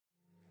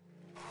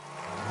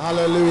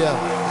Hallelujah.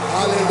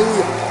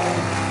 Alléluia.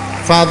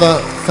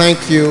 Father,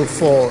 thank you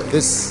for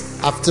this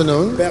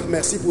afternoon. Père,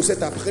 merci pour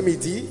cet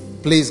après-midi.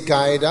 Please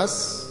guide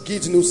us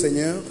Guide-nous,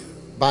 Seigneur,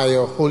 by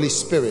your Holy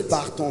Spirit.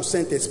 par ton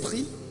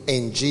Saint-Esprit,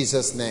 In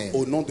Jesus' name.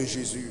 au nom de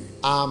Jésus.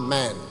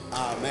 Amen.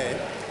 Amen.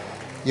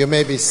 You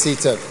may be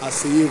seated.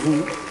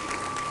 Asseyez-vous.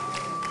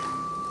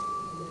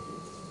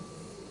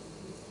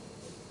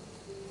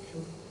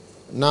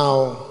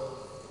 Now,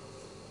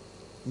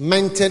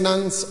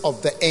 maintenance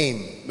of the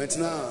aim.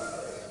 Maintenant,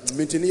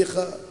 maintenir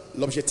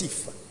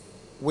l'objectif.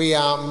 We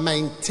are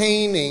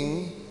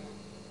maintaining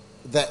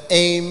the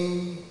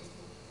aim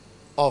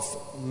of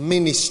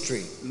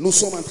ministry. Nous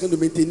sommes en train de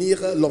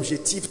maintenir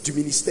l'objectif du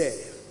ministère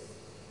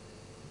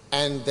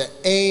And the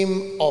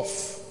aim of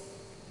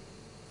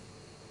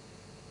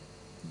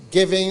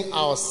giving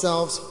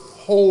ourselves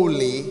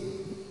wholly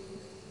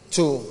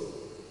to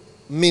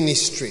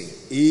ministry.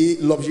 et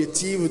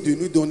l'objectif de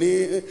nous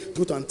donner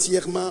tout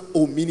entièrement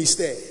au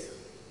ministère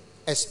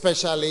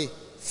Especially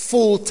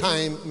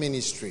full-time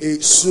ministry.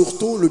 et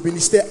surtout le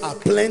ministère à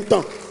plein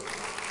temps.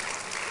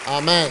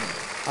 Amen.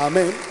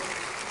 Amen.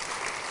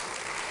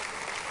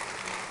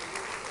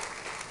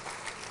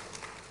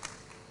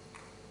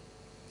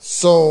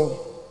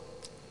 So,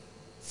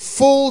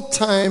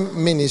 full-time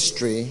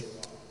ministry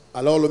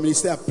Alors le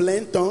ministère à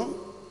plein temps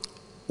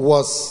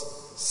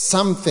was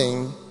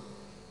something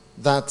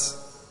that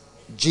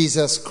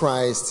Jesus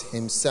Christ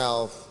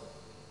himself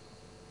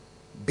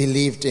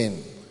believed in.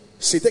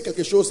 c'était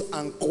quelque chose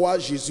en quoi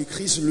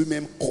Jésus-Christ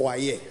lui-même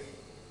croyait.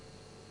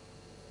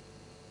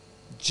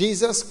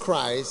 Jesus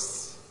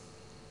Christ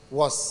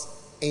was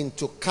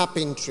into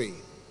carpentry.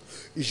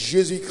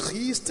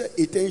 Jésus-Christ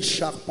était un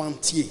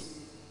charpentier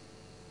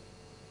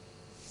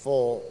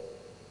For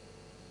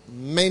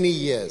many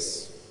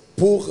years,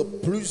 pour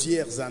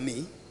plusieurs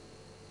années,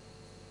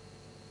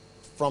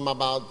 from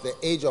about the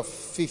age of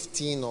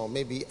 15 or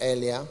maybe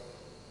earlier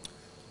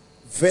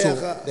vers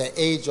to the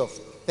age of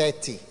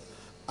 30.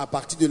 à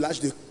partir de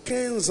l'âge de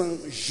 15 ans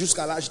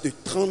jusqu'à l'âge de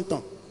 30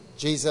 ans.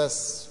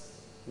 Jesus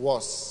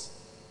was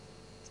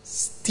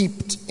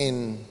steeped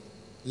in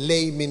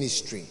lay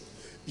ministry.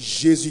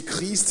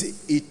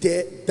 Jésus-Christ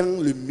était dans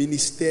le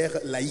ministère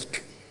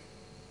laïque.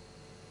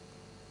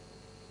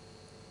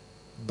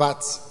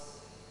 But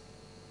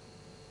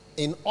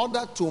in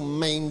order to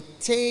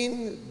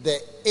maintain the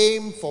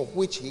aim for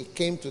which he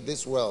came to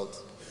this world,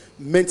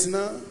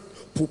 Maintenant,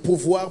 pour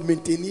pouvoir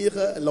maintenir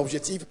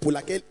l'objectif pour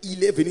lequel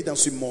il est venu dans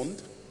ce monde,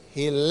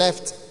 he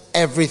left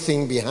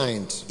everything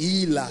behind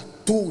il a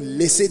tout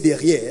laissé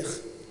derrière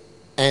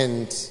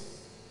and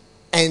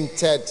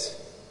entered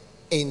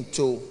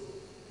into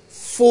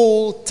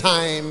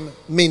full-time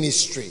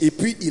ministry. et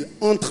puis il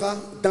entra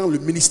dans le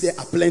ministère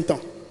à plein temps.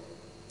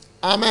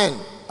 Amen.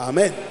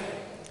 Amen.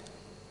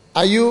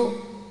 Are you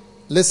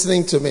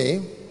listening to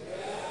me?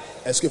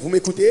 Est-ce que vous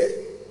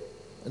m'écoutez?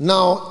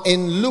 Now,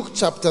 in Luke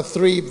chapter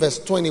 3, verse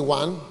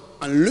 21,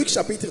 En Luc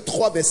chapitre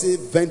 3 verset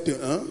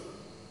 21,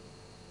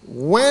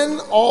 when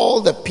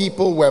all the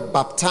people were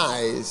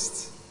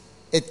baptized,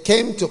 it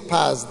came to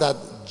pass that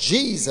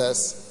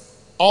Jesus,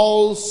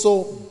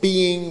 also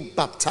being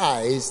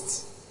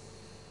baptized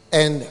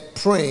and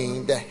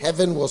praying, the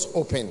heaven was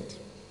opened,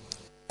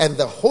 and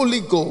the Holy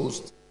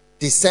Ghost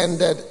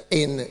descended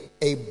in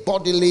a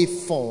bodily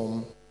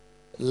form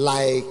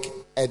like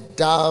a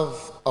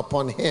dove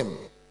upon him.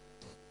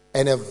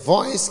 And a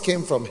voice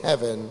came from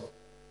heaven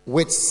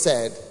which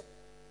said,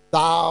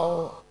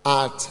 "Thou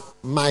art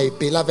my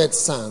beloved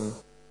Son,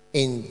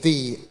 in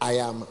thee I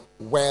am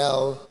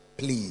well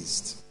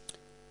pleased."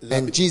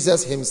 And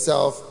Jesus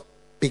himself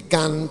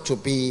began to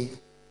be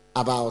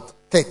about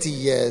 30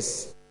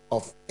 years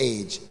of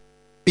age,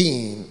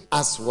 being,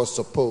 as was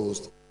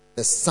supposed,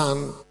 the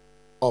son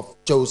of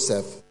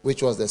Joseph,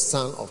 which was the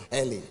son of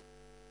Heli.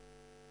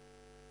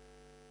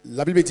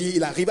 la Bible dit,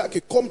 il arriva que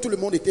comme tout le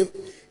monde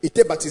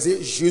était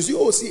baptisé, Jésus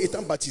aussi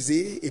étant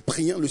baptisé et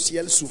priant, le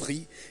ciel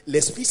s'ouvrit.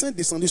 L'Esprit Saint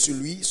descendit sur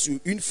lui, sur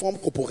une forme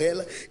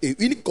corporelle et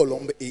une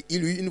colombe. Et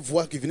il eut une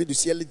voix qui venait du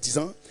ciel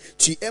disant,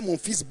 tu es mon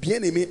fils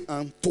bien-aimé,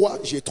 en toi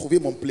j'ai trouvé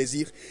mon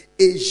plaisir.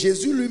 Et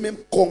Jésus lui-même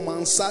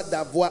commença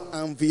d'avoir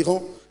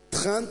environ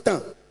 30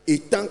 ans,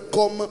 étant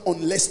comme on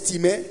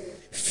l'estimait,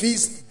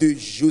 fils de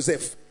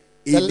Joseph.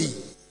 Élie.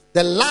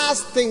 The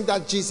last thing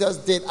that Jesus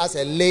did as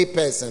a lay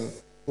person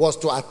was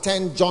to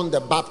attend John the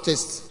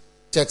Baptist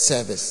church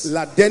service.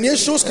 La dernière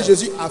chose que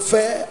Jésus a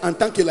fait en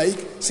tant que laïc,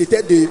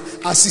 c'était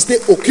d'assister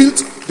au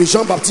culte de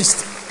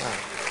Jean-Baptiste.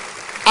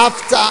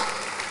 After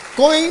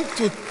going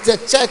to the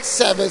church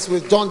service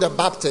with John the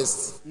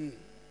Baptist,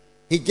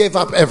 he gave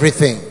up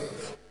everything.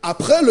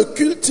 Après le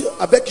culte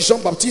avec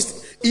Jean-Baptiste,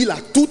 il a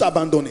tout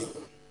abandonné.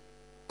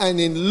 And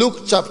in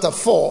Luke chapter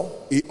 4,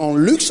 Et en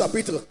Luc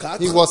chapitre 4,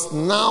 he was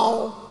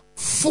now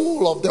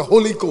full of the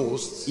Holy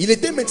Ghost, il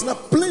était maintenant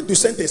plein du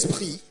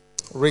Saint-Esprit.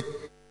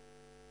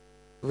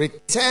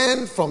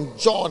 Returned from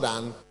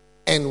Jordan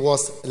and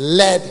was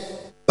led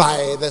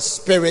by the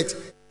Spirit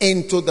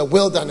into the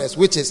wilderness,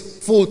 which is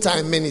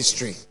full-time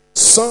ministry.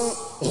 s'en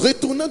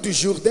retournant du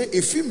Jourdain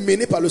et fut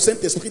mené par le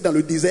Saint-Esprit dans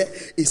le désert.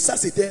 Et ça,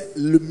 c'était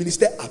le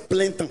ministère à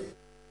plein temps.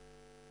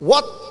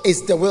 What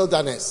is the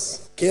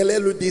wilderness? Quel est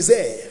le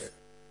désert?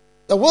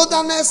 The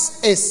wilderness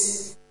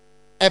is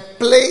a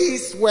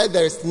place where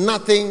there is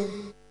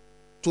nothing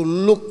to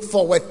look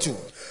forward to.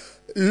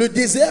 Le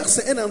désert,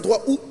 c'est un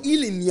endroit où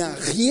il n'y a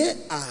rien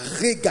à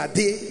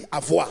regarder, à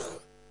voir.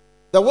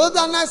 The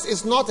wilderness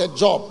is not a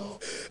job.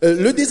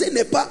 Le désert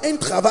n'est pas un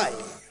travail.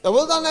 The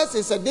wilderness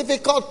is a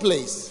difficult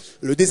place.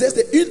 Le désert,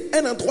 c'est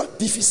un endroit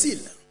difficile.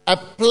 A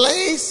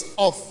place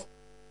of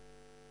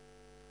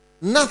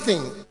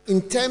nothing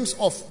in terms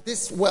of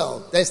this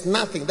world. There's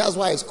nothing. That's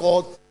why it's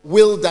called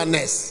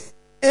wilderness.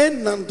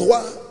 Un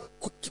endroit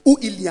où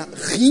il n'y a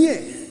rien.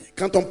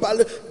 Quand on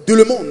parle de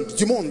le monde,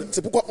 du monde,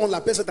 c'est pourquoi on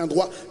l'appelle cet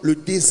endroit le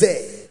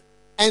désert.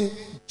 And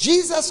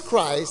Jesus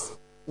Christ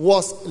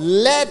was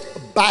led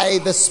by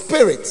the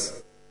Spirit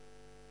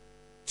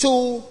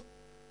to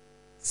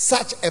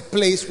such a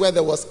place where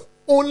there was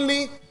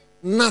only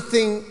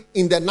nothing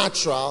in the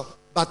natural,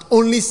 but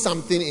only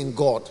something in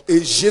God.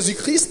 Et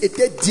Jésus-Christ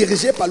était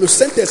dirigé par le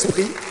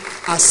Saint-Esprit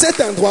à cet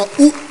endroit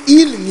où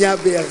il n'y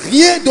avait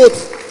rien d'autre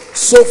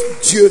sauf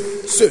Dieu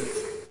seul.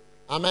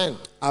 Amen.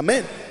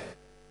 Amen.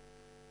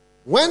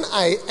 When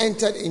I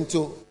entered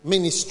into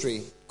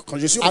ministry, Quand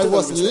je suis I entré dans le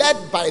was ministère,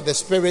 led by the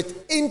Spirit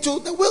into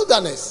the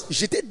wilderness.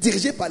 j'étais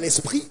dirigé par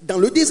l'Esprit dans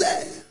le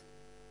désert.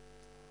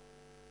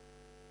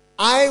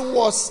 I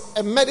was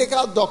a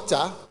medical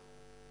doctor,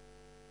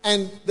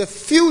 and the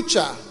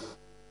future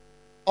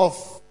of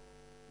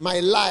my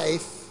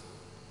life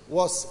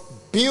was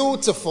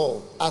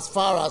beautiful as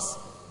far as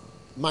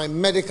my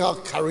medical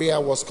career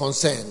was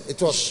concerned.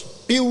 It was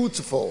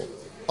beautiful,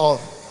 or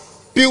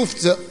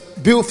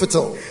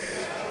beautiful.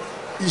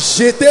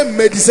 J'étais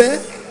médecin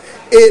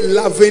et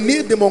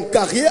l'avenir de mon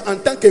carrière en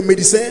tant que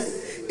médecin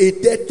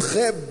était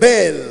très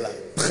belle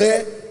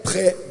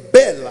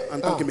en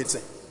tant que médecin.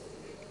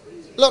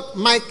 Look,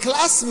 my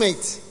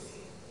classmate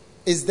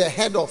is the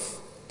head of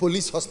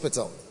police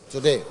hospital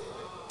today.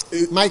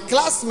 My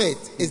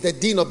classmate is the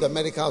dean of the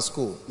medical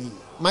school.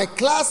 My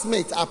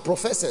classmates are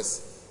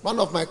professors. One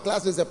of my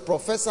classmates is a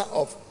professor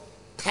of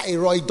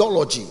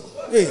thyroidology.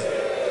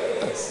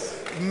 Yes.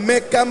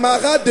 Mes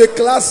camarades de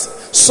classe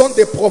sont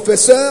des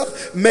professeurs.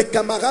 Mes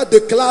camarades de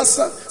classe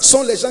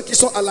sont les gens qui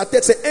sont à la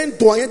tête. C'est un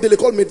doyen de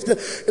l'école médicale.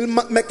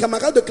 Mes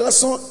camarades de classe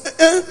sont...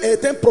 Un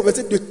est un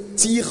professeur de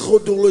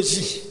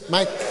thyroidologie.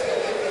 My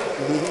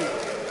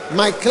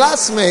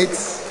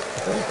classmates...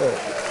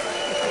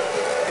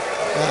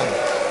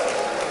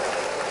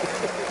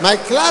 My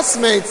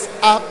classmates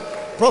are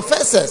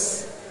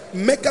professors.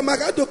 Mes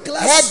camarades de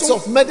classe Heads sont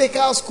of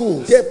medical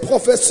schools. des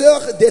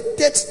professeurs des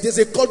têtes des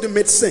écoles de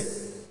médecins.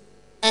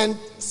 And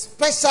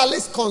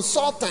specialist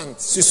consultants.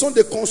 Ce sont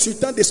des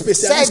consultants, des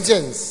spécialistes.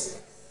 Surgeons.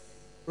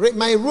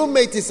 My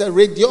roommate is a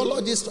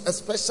radiologist, a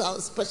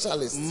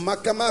specialist. Ma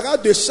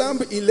camarade de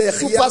chambre, il est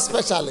Super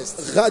specialist.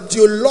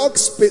 radiologue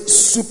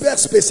super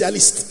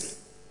spécialiste.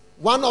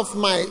 One of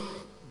my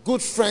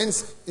good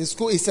friends in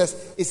school is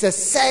a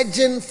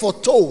surgeon for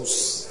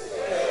toes.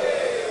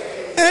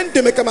 Un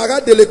de mes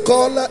camarades de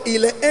l'école,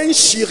 il est un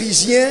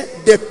chirurgien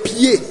des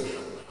pieds.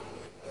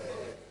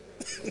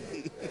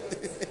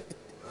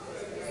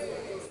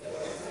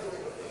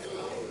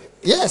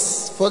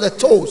 Yes, for the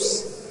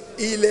toes.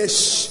 Il est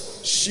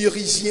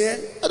chirurgien.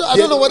 I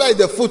don't know whether it's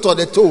the foot or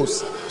the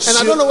toes. And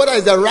I don't know whether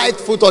it's the right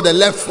foot or the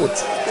left foot.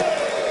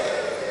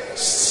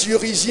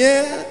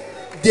 Chirurgien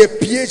des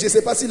pieds. Je ne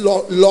sais pas si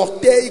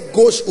l'orteil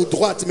gauche ou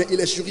droite, mais il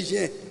est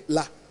chirurgien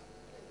là.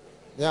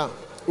 Yeah.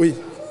 Oui.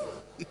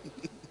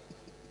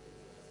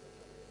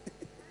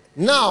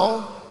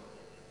 Now,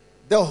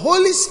 the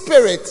Holy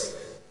Spirit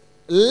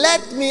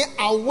led me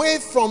away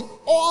from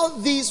all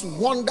these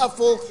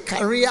wonderful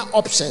career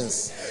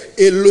options.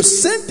 Et le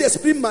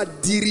Saint-Esprit m'a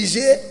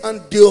dirigé en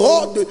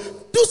dehors de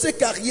toutes ces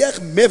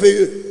carrières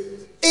merveilleuses.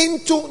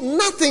 Into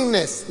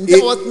nothingness.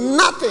 There was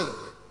nothing.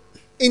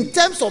 In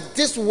terms of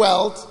this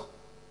world,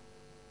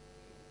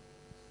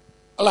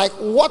 like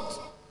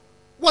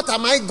what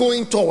am I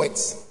going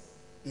towards?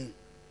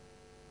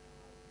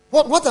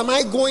 What am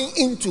I going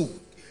into?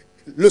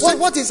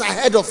 What is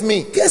ahead of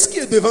me? Qu'est-ce qui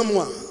est devant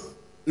moi?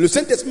 Le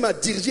Saint-Esprit m'a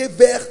dirigé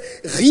vers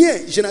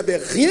rien. Je n'avais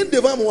rien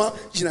devant moi.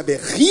 Je n'avais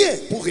rien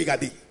pour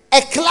regarder.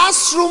 A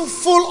classroom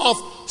full of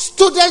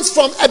students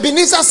from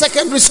Ebenezer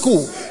Secondary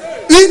School.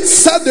 Une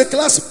salle de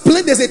classe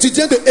pleine des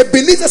étudiants de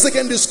Ebenezer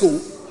Secondary School.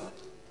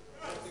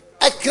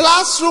 A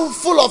classroom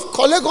full of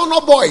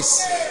Collegono boys.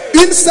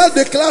 Une salle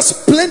de classe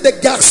pleine de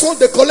garçons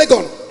de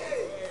Collegon.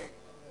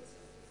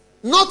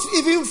 Not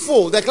even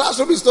full. The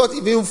classroom is not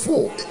even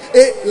full.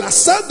 Et la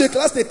salle de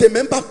classe n'était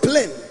même pas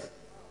pleine.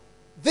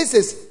 This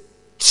is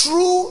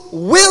true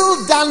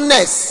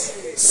wilderness.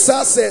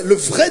 Ça, c'est le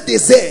vrai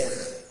désert.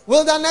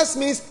 Wilderness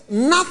means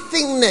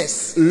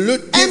nothingness. Le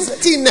désert,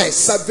 emptiness.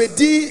 ça veut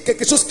dire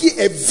quelque chose qui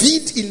est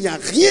vide. Il n'y a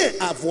rien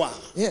à voir.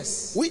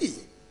 Yes. Oui.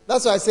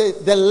 That's why I say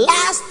the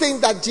last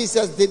thing that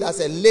Jesus did as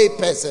a lay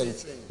person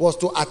was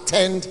to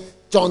attend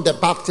John the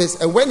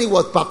Baptist. And when he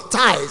was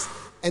baptized,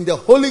 and the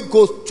Holy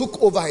Ghost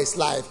took over his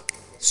life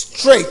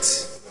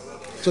straight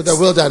to the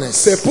wilderness.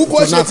 C'est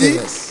pourquoi to je dis,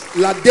 nothingness.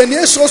 la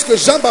dernière chose que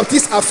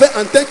Jean-Baptiste a fait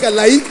en tant que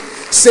laïc,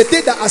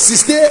 c'était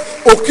d'assister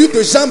au culte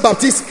de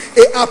Jean-Baptiste.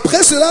 Et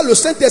après cela, le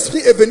Saint-Esprit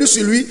est venu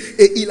sur lui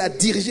et il a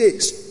dirigé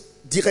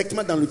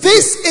directement dans le désert.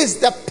 This is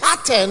the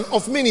pattern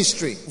of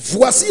ministry.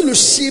 Voici le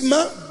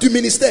schéma du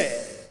ministère.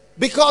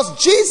 Because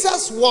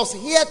Jesus was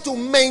here to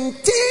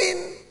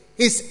maintain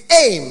his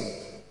aim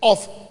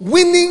of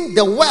winning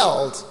the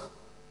world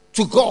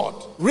to God,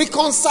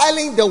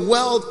 reconciling the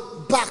world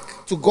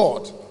back to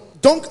God.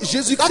 Donc That was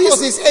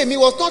Jésus-Christ, his aim. He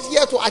was not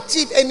here to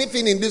achieve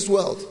anything in this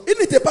world. il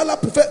n'était pas là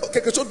pour faire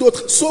quelque chose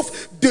d'autre,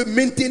 sauf de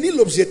maintenir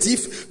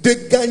l'objectif, de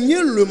gagner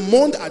le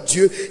monde à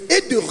Dieu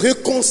et de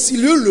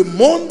réconcilier le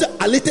monde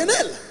à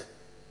l'Éternel.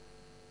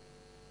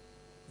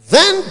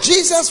 Then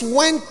Jesus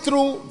went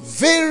through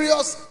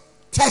various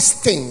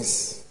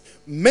testings.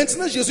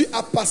 Maintenant, Jésus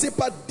a passé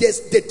par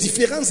des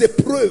différentes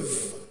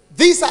épreuves.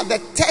 These are the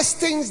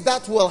testings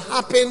that will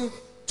happen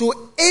to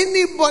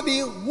anybody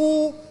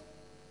who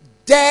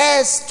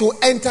dares to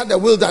enter the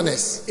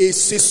wilderness Et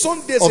ce sont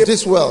of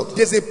this world.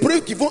 des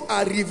épreuves qui vont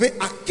arriver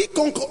à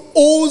quiconque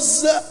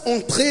ose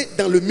entrer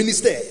dans le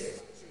ministère.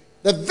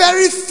 The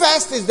very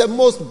first is the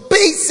most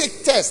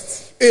basic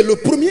test. Et le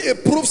premier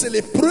épreuve, c'est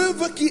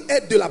l'épreuve qui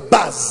est de la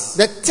base.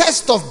 The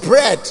test of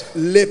bread.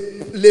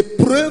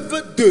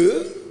 L'épreuve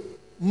de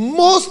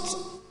Most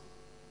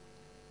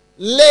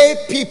lay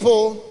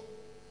people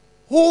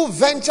who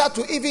venture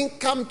to even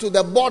come to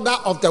the border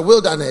of the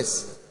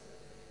wilderness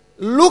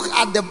look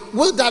at the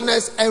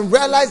wilderness and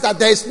realize that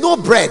there is no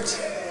bread.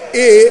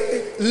 Et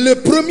le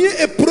premier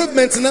épreuve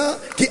maintenant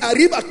qui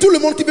arrive à tout le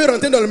monde qui veut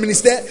rentrer dans le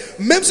ministère,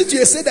 même si tu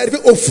essaies d'arriver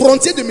aux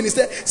frontières du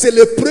ministère, c'est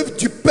l'épreuve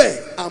du pain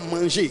à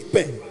manger,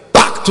 pain.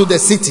 Back to the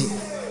city.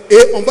 Et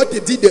on va te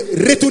dire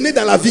de retourner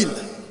dans la ville.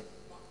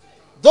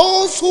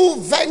 Those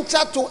who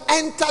venture to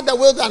enter the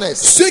wilderness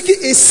Ceux qui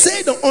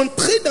essaient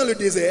d'entrer dans le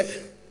désert,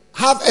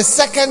 have a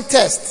second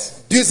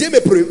test. deuxième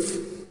épreuve,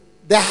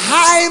 The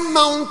high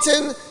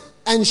mountain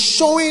and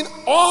showing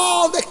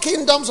all the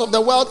kingdoms of the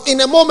world in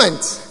a moment.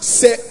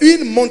 c'est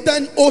une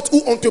montagne haute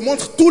où on te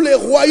montre tous les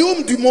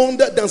royaumes du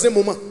monde dans un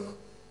moment.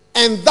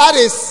 And that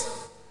is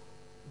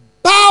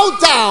bow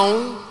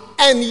down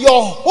and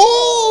your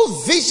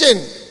whole vision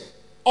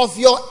of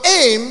your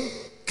aim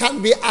can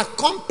be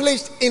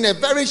accomplished in a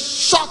very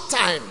short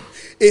time.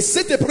 Et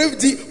cette épreuve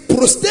dit,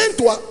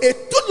 prosterne-toi et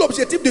tout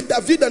l'objectif de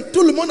ta vie dans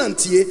tout le monde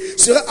entier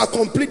sera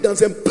accompli dans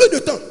un peu de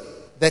temps.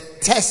 The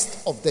test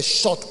of the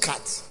shortcut.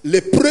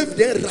 L'épreuve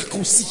d'un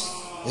raccourci.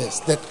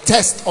 Yes, the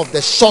test of the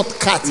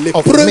shortcut of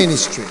L'épreuve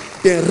ministry.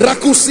 d'un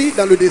raccourci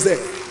dans le désert.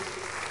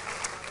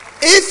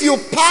 If you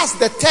pass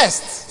the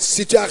test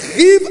Si tu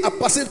arrives à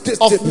passer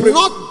cette of épreuve,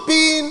 not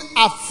being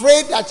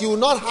afraid that you will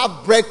not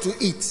have bread to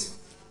eat,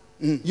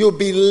 you'll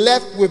be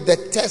left with the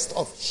test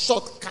of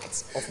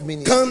shortcuts of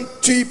ministry. quand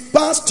tu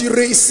passes, tu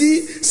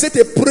réussis cette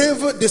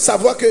épreuve de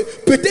savoir que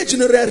peut-être tu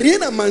n'aurais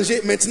rien à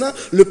manger. Maintenant,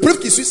 l'épreuve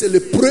qui suit, c'est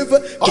l'épreuve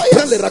de Oh,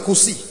 prendre yes. les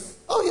raccourcis.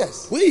 Oh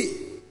yes. Oui.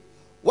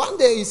 One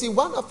day, you see,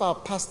 one of our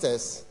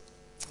pastors,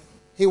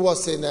 he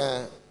was in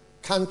a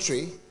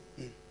country,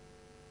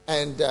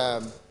 and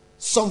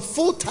some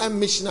full-time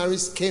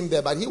missionaries came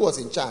there, but he was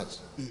in charge.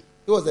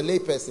 He was the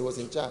layperson, he was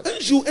in charge. Un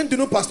jour, un de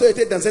nos pasteurs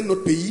était dans un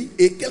autre pays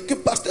et quelques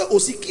pasteurs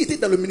aussi qui étaient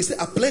dans le ministère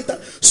à plein temps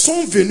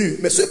sont venus.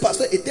 Mais ce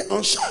pasteur était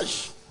en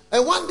charge.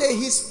 And one day,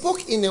 he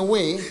spoke in a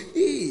way,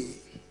 Et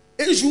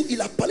un jour, il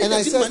a parlé And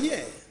I d'une said-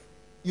 manière.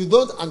 you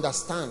don't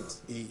understand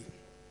Et,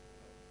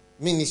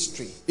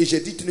 ministry. et j'ai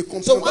dit, tu ne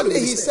comprends So pas one le day,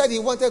 he ministère. said he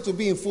wanted to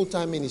be in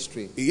full-time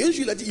ministry. Et un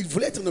jour, il a dit, il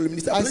voulait être dans le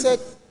ministère à I plein said,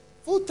 temps.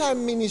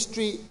 full-time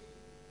ministry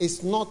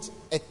is not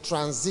a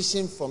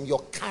transition from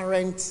your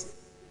current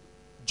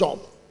job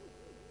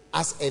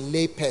as a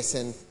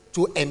layperson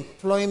to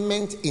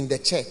employment in the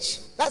church.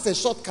 That's a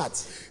shortcut.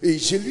 Et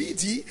je lui ai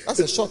dit, That's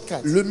a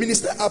shortcut. le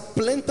ministère à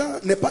plein temps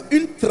n'est pas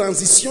une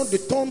transition de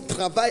ton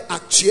travail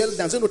actuel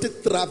dans un autre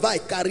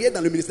travail, carrière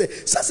dans le ministère.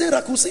 Ça, c'est un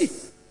raccourci.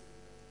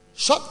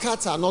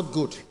 Shortcuts are not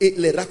good Et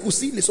les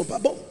raccourcis ne sont pas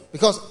bons.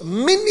 because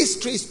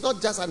ministry is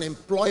not just an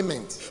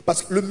employment.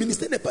 Parce que le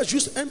ministère n'est pas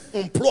juste un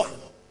emploi.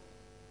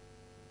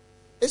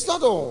 It's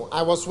not, oh,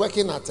 I was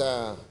working at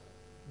a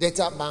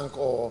Data Bank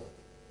or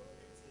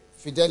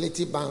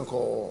Fidelity Bank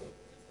or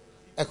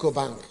Eco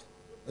Bank.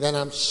 Then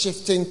I'm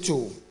shifting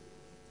to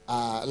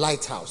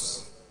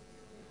Lighthouse.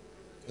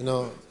 You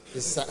know,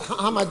 it's,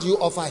 how much do you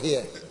offer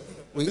here?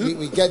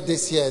 We get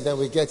this here, then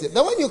we get it.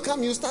 Then when you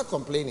come, you start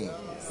complaining.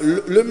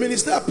 Le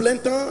ministère à plein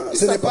temps,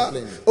 ce n'est pas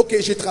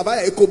ok, je travaille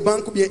à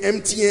EcoBank ou bien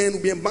MTN ou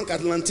bien Banque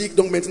Atlantique,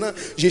 donc maintenant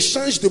je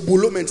change de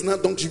boulot maintenant,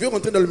 donc je vais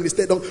rentrer dans le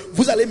ministère, donc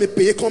vous allez me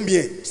payer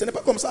combien? Ce n'est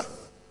pas comme ça.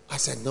 I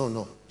said, no,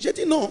 no, J'ai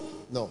dit non,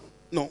 no.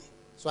 non.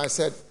 So I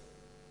said,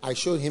 I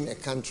showed him a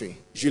country.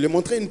 Je lui ai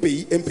montré un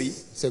pays. He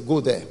said,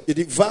 go there J'ai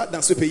dit va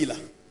dans ce pays-là.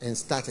 and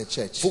start a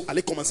church, Il faut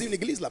aller commencer une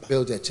église là-bas.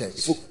 build a Il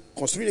church. faut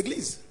construire une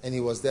église. And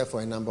he was there for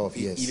a number of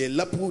Il years. est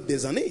là pour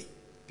des années.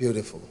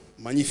 Beautiful.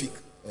 Magnifique.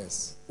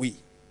 Yes. Oui.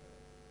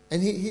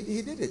 And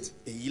he did it.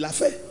 Et il a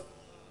fait.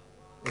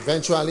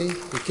 Eventually,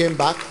 he came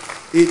back.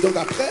 Et donc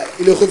après,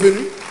 il est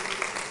revenu.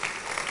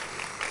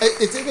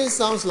 It even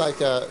sounds like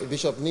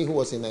Bishop Nee, who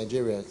was in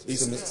Nigeria.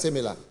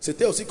 Similar.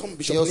 C'était aussi comme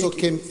Bishop He also Nee,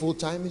 came full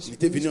time. il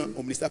était venu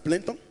au ministère plein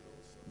temps.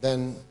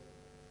 Then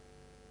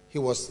he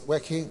was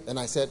working, and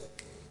I said,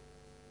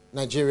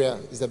 Nigeria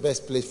is the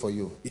best place for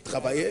you. Il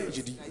travaillait,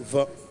 j'ai dit,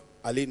 va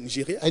aller au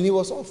Nigeria. And he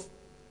was off.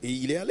 Et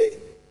il est allé.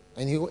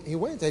 And he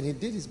went and he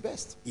did his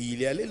best.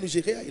 Il est allé au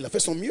Nigeria, il a fait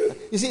son mieux.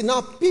 You see,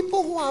 now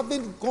people who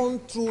haven't gone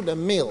through the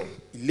mill,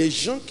 Les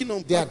gens qui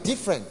n'ont they pas are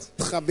different.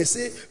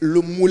 traversé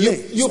le moulin.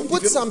 You sont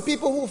put différents. some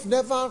people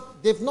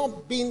they've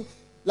not been,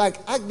 like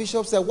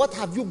Archbishop said, what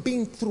have you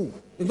been through?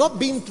 You've not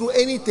been through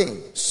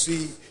anything.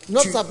 Si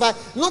Not tu- survive,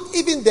 not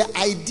even the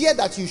idea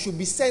that you should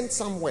be sent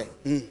somewhere.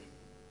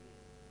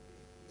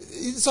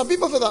 Some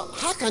people feel that,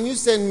 how can you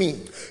send me?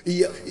 il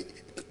y a-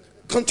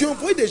 Quand tu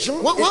envoies des gens,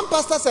 One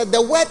pastor said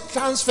the word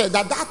transfer,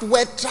 that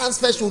word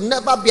transfer should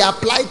never be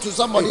applied to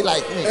somebody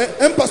like me.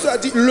 un pasteur a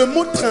dit le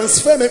mot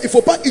transfert, même il ne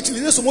faut pas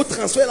utiliser ce mot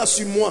transfert là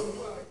sur moi.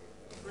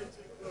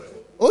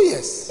 Oh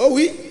yes. Oh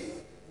oui.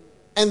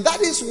 And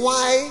that is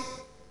why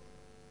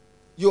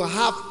you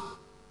have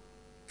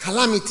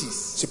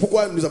calamities C'est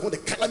pourquoi nous avons des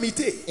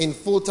calamités. in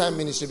full-time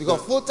ministry, because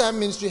full-time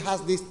ministry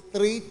has these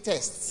 3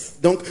 tests.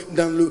 Donc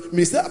dans le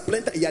ministère à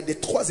plein temps, il y a des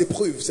 3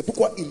 épreuves. C'est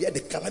pourquoi il y a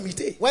des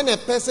calamités. When a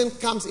person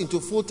comes into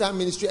full-time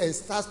ministry and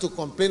starts to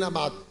complain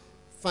about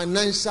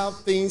financial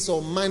things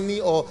or money,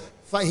 or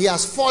he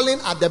has fallen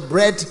at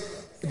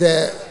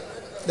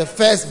the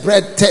first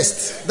bread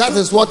test. That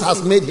is what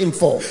has made him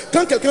fall.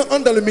 Quand quelqu'un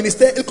entre dans le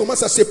ministère, il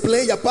commence à se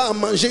plaindre, il n'y a pas à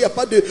manger,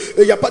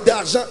 il n'y a pas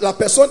d'argent. La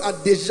personne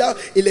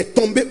il est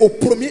tombé au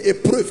premier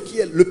épreuve qui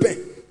est le pain.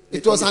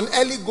 It was an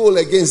early goal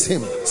against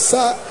him.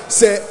 Ça,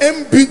 c'est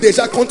un but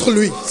déjà contre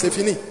lui. C'est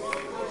fini.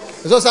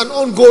 It was an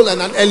own goal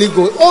and an early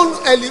goal. Own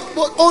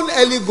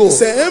early goal.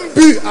 C'est un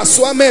but à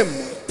soi-même.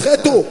 Très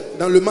tôt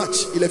dans le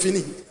match, il est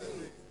fini.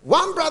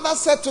 One brother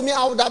said to me,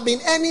 I would have been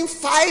earning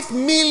 5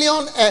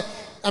 million.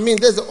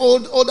 There's the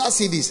older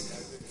CDs.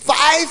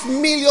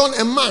 5 million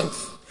a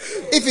month.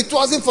 If it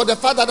wasn't for the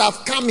fact that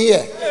I've come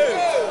here.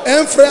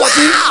 Un frère a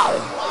dit,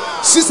 Wow!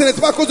 si ce n'était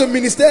pas à cause du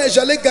ministère,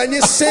 j'allais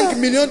gagner 5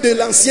 millions de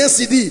l'ancien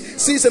CD.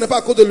 Si ce n'est pas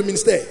à cause du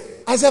ministère.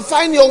 I said,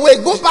 find your way.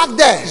 Go back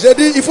there. J'ai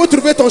dit, il faut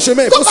trouver ton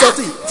chemin, il faut Go back.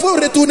 sortir. Il faut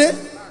retourner.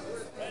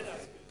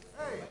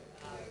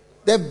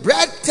 The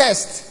bread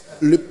test,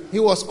 he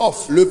was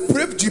off. Le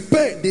preuve du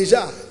pain,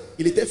 déjà,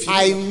 il était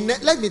fini.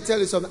 Let me tell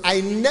you something.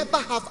 I never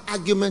have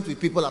argument with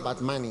people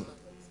about money.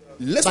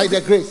 Laisse-moi By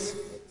the grace.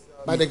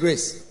 By the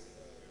grace.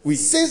 Oui.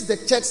 Since the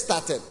church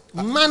started,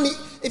 money,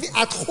 even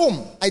at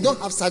home, I don't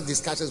have such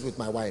discussions with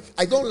my wife.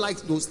 I don't like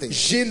those things.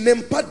 Je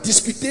n'aime pas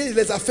discuter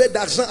les affaires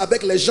d'argent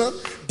avec les gens.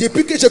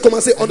 Depuis que j'ai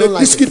commencé, on ne don't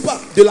like discute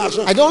pas de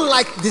l'argent. I don't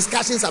like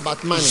discussions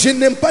about money. Je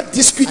n'aime pas I need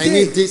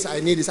discuter. this,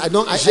 I need this.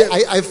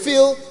 I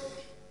feel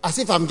as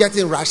if I'm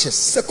getting rashes.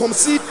 C'est comme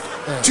si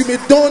tu me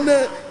donnes,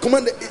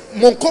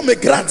 mon corps me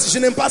gratte. Je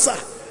n'aime pas ça.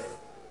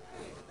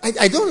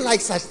 I don't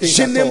like such things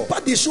Je at n'aime all.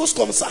 pas des choses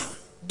comme ça.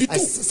 Du tout.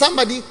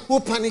 Somebody who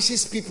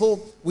punishes people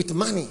with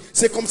money,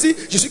 C'est comme si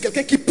je suis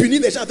quelqu'un qui punit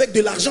les gens avec de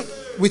l'argent.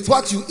 with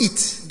what you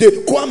eat, De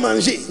quoi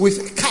manger.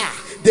 with car,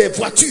 Des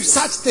voitures.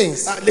 such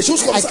things. Ah, les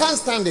choses comme I ça. can't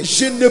stand it.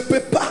 Je ne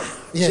peux pas.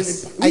 Je n'aime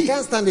Yes, pas. I Oui.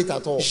 can't stand it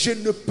at all. Je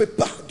ne peux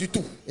pas du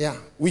tout. Yeah.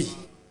 Oui.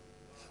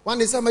 One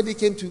day somebody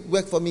came to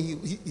work for me.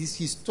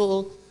 He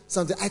stole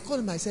something. I called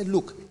him. I said,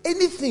 "Look,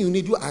 anything you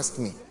need, you ask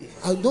me.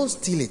 I don't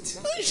steal it.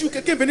 Un jour,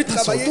 quelqu'un est venu That's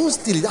all. travailler. Don't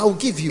steal it. I will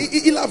give you."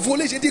 Il a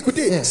volé. J'ai dit,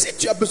 écoutez, Yeah. si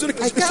tu as besoin de I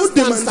quelque chose,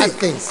 il faut can't stand demander. such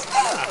things.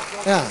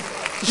 Yeah.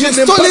 Je You n'aime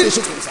stole pas des it.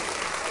 choses comme ça.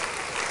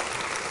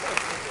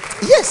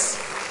 Yes.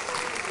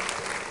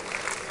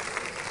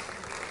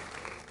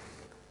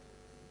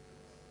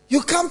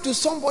 You come to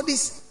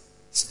somebody's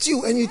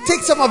stew and you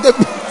take some of the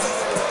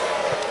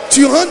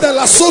Tu rentres dans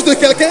la sauce de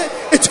quelqu'un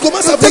et tu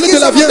commences à voler taking de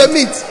la some of viande. the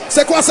meat.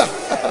 C'est quoi ça?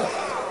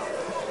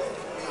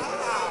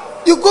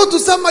 You go to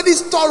somebody's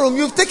storeroom.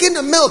 You've taken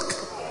the milk.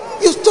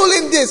 You've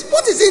stolen this.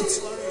 What is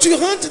it? Tu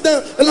rentres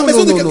dans la Non, maison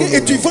non, de non, quelqu'un non, et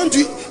non. tu vends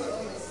du...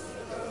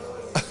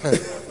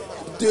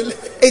 de lait.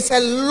 It's a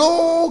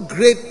low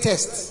grade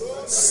test.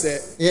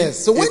 C'est...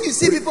 Yes. So when you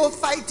see people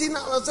fighting,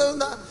 saying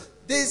that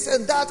this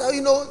and that,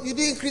 you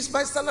didn't increase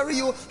my salary,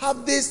 you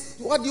have this,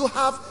 what do you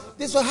have?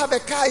 This will have a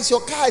car, it's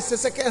your car, it's a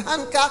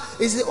second-hand car,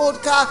 it's an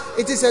old car,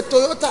 it is a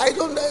Toyota,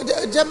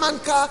 a German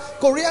car,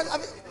 Korean.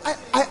 Honestly, I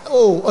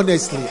can't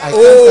stand it at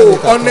all.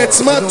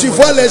 Honnêtement, I don't tu want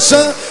vois it. les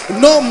gens.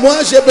 Non,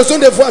 moi j'ai besoin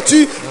de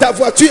voiture. Ta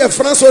voiture est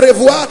France au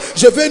revoir.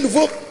 Je veux un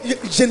nouveau.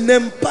 Je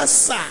n'aime pas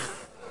ça.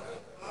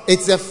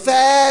 It's the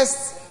first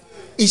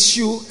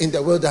issue in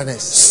the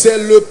wilderness. C'est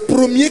le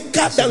premier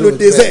cas dans le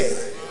désert.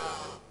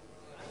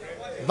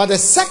 But the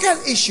second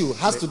issue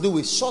has to do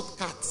with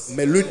shortcuts.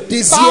 Mais le Bow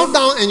deuxième,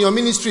 down and your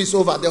ministry is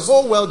over. The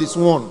whole world is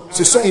won.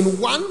 Ce sont- In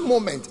one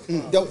moment,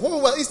 the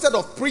whole world, instead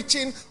of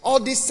preaching all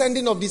this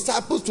sending of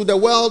disciples to the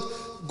world,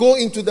 go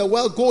into the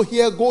world, go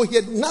here,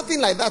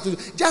 nothing like that.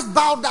 Just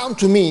bow down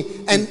to me,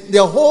 and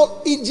the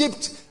whole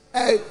Egypt,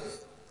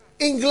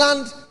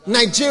 England,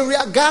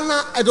 Nigeria,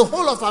 Ghana, and the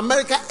whole of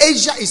America,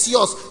 Asia is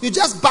yours. You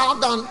just bow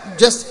down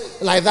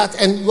just like that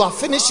and you have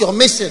finished your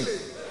mission.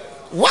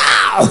 Wow.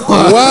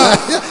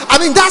 I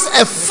mean, that's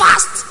a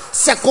fast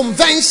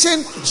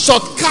circumvention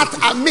shortcut.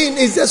 I mean,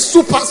 it's a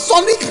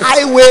supersonic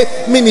highway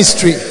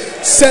ministry.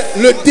 C'est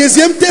le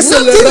deuxième test, c'est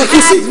le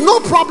raccourci. No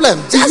problem.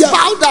 Just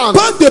bow down.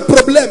 Pas de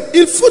problème.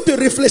 Il faut te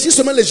réfléchir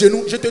seulement les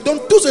genoux. Je te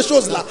donne toutes ces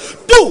choses-là.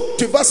 Tout.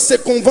 Tu vas ces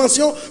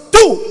conventions.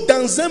 Tout.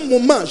 Dans un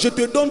moment, je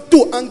te donne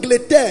tout.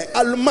 Angleterre,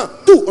 Allemand,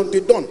 tout. On te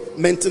donne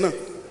maintenant.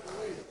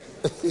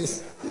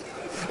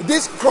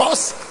 This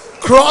crosses,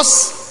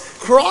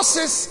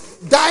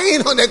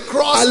 dying on a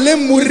cross. Aller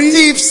mourir.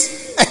 Thieves.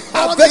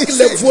 Avec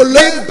les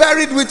voleurs. Being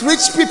buried with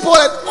rich people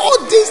and all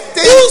these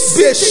things.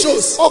 Toutes ces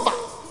choses. Over.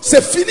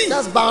 C'est fini.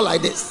 Just bow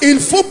like this. Il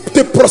faut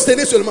te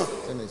prosterner seulement.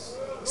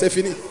 C'est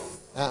fini.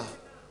 Ah.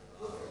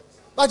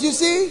 But you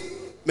see,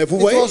 mais vous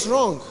it voyez, was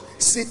wrong.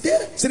 Ce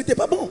n'était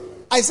pas bon.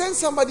 I sent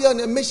somebody on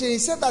a mission. He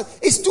said that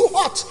it's too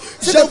hot.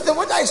 The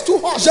weather is too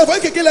hot. J'ai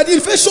envoyé quelqu'un, il a dit,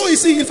 il fait chaud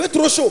ici, il fait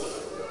trop chaud.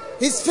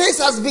 His face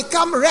has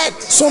become red.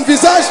 Son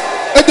visage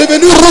est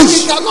devenu rouge.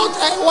 He cannot.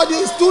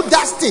 It's too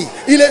dusty.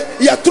 Il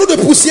y a trop de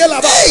poussière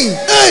là-bas.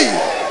 Hey!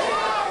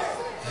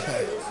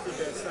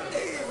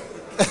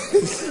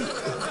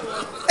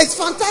 It's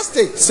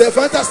fantastic. C'est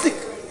fantastique.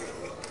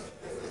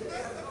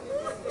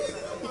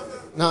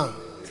 Now,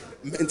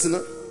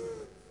 maintenant,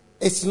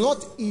 it's not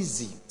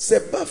easy.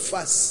 C'est pas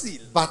facile.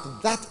 But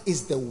that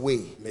is the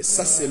way. Mais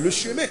ça c'est le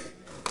chemin.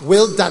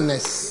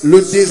 Wilderness.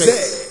 Le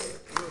désert.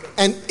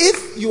 And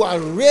if you are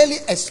really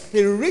a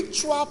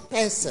spiritual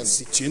person,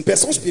 si tu es une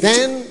personne spirituelle,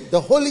 then the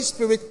Holy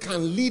Spirit can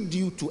lead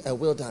you to a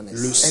wilderness.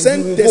 Le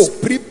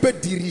Saint-Esprit peut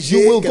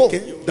diriger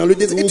quelqu'un dans le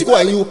désert. Et tu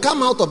vas, you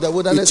come out of the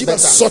wilderness tu vas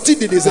sortir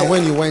du désert.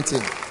 When you went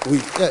in. Oui.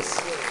 Yes.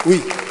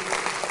 Oui.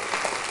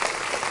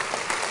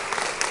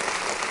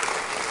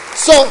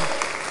 So,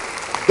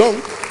 donc,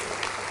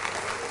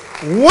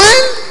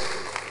 when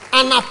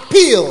an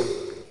appeal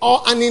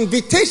or an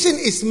invitation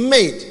is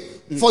made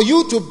for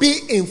you to be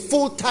in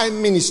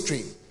full-time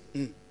ministry,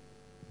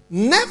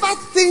 never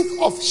think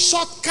of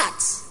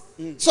shortcuts.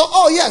 So,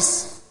 oh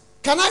yes,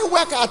 can I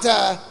work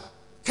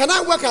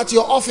at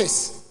your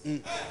office?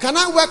 Can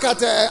I work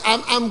at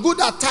I'm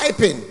good at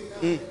typing.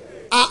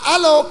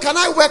 Hello, can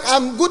I work?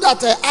 I'm good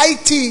at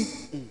IT.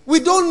 We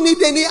don't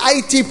need any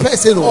IT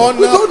person. We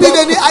don't need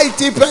any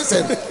IT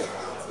person.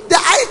 The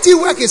IT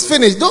work is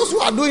finished. Those who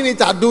are doing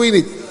it are doing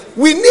it.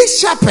 We need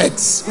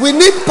shepherds. We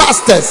need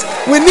pastors.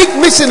 We need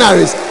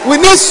missionaries. We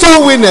need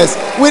soul winners.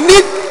 We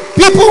need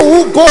people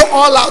who go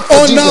all out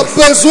for Jesus. On a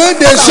besoin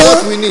des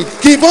gens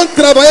qui vont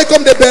travailler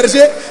comme des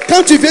bergers.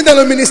 Quand tu viens dans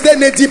le ministère,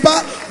 ne dis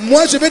pas,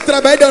 moi je vais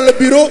travailler dans le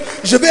bureau,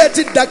 je vais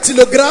être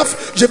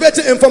dactylographe, je vais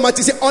être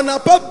informaticien. On n'a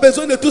pas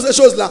besoin de toutes ces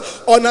choses-là.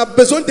 On a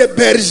besoin des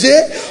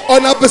bergers,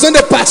 on a besoin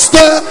des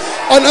pasteurs,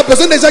 on a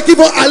besoin des gens qui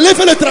vont aller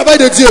faire le travail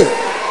de Dieu.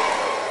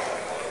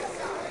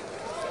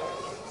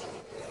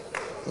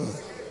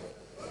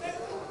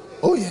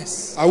 Oh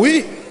yes. Ah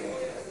oui.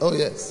 Oh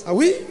yes. Ah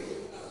oui.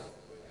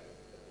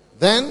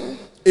 Then,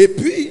 et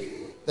puis,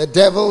 the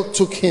devil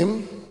took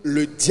him.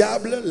 Le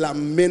diable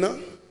l'amena.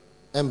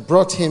 And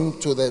brought him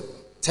to the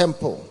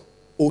temple.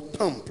 Au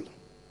temple.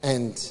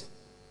 And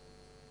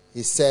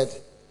he said,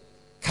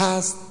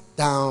 cast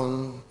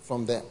down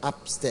from the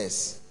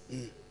upstairs.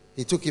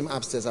 He took him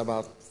upstairs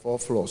about 4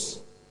 floors.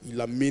 Il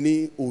l'a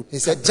mené au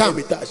jump.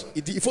 étage.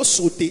 Il dit, il faut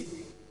sauter.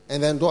 And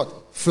then what?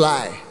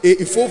 Fly. Et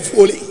il faut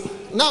voler.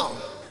 Now,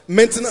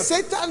 maintenant,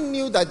 Satan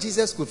knew that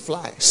Jesus could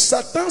fly.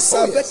 Satan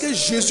savait que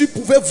Jésus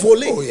pouvait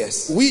voler. Oh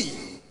yes. Oui.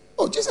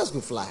 Oh, Jesus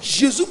could fly.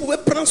 Jésus pouvait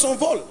prendre son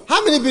vol.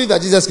 How many believe that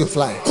Jesus could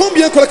fly?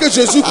 Combien croient que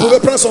Jésus pouvait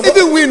prendre son vol?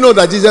 Even we know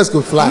that Jesus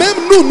could fly.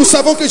 Même nous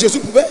savons que Jésus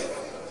pouvait.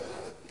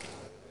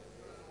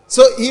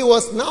 So he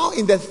was now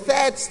in the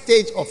 3rd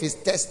stage of his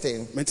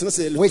testing,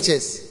 which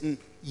is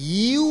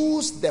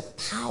use the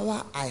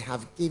power I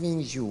have given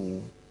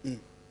you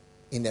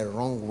in a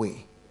wrong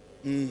way.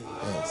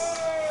 Yes.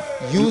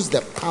 Use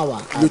the power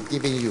I've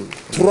given you.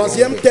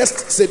 Troisième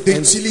test, c'est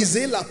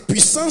d'utiliser la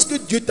puissance que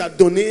Dieu t'a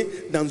donnée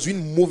dans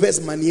une mauvaise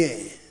manière.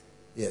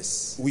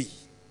 Yes. Oui.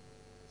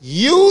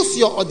 Use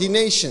your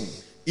ordination.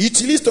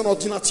 Utilise ton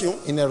ordination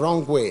in a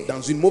wrong way.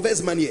 Dans une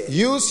mauvaise manière.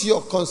 Use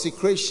your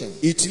consecration.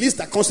 Utilise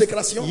ta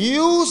consécration.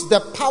 Use the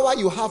power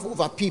you have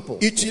over people.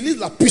 Utilise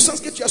la puissance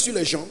que tu as sur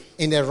les gens.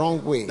 In a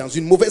wrong way. Dans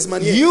une mauvaise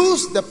manière.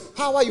 Use the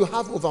power you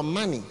have over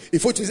money. Il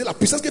faut utiliser la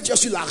puissance que tu as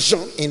sur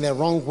l'argent. In a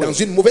wrong way. Dans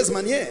une mauvaise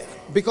manière.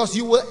 Because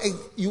you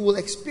will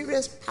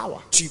experience power.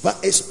 Tu vas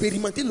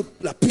expérimenter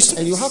la puissance.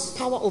 And you have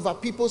power over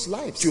people's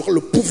lives. Tu auras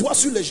le pouvoir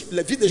sur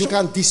la vie des gens. You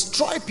can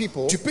destroy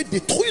people. Tu peux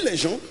détruire les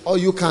gens. Or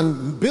you can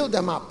build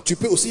them up. Tu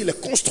peux aussi les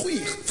construire,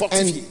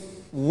 fortifier.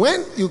 And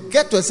when you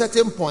get to a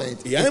certain point,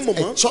 et à un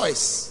moment, a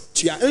choice.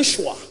 Tu as un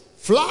choix.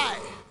 Fly.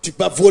 Tu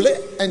peux voler.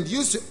 And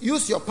use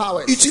your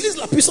powers. Utilise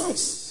la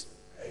puissance.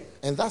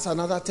 And that's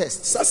another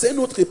test. Ça c'est une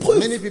autre épreuve.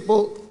 Many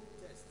people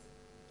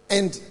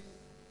end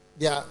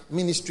their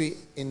ministry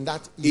in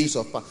that use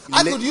of power.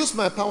 I could use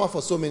my power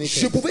for so many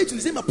things. Je pouvais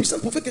utiliser ma puissance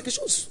pour faire quelque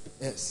chose.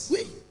 Yes.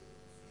 Oui.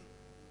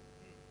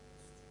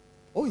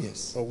 Oh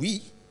yes. Oh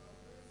oui.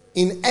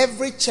 In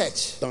every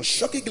church, Dans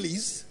chaque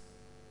église,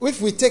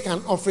 if we take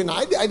an offering,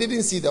 I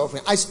didn't see the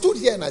offering. I stood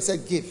here and I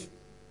said, give.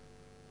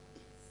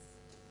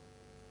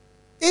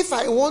 If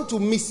I want to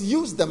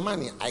misuse the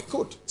money, I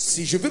could.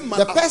 si je veux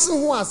The person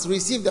who has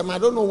received them, I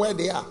don't know where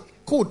they are,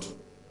 could.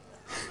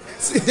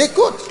 They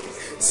could.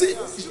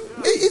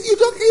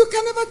 You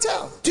can never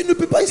tell. Tu ne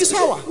peux pas It's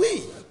power.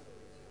 Oui.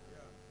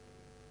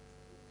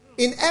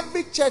 In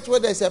every church where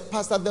there's a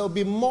pastor, there will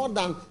be more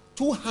than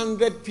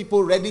 200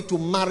 people ready to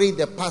marry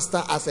the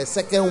pastor as a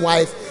second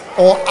wife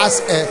or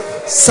as a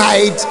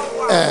side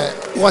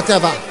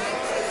whatever.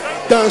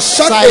 Dans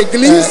chaque Side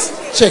église,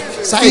 check.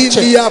 Side il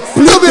check. y a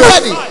plus You'll be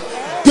ready.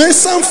 de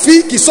 200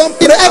 filles qui sont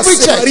prêtes à every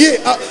se marier.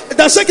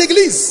 Dans chaque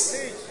église.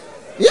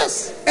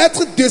 Yes.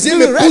 Être deuxième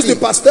You'll be épouse ready. de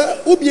pasteur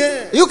ou bien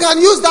You can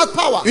use that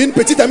power. une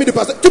petite amie de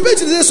pasteur. Tu peux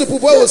utiliser ce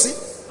pouvoir aussi.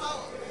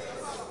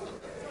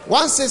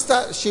 One sister,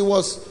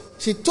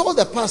 she told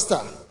the pastor,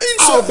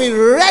 I'll be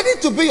ready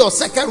to be your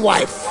second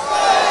wife.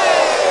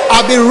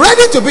 I'll be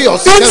ready to be your Une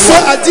second fois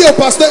wife. a dit au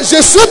pasteur,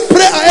 je suis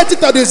prêt à être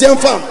ta deuxième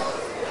femme.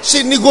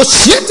 She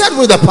negotiated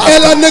with the Elle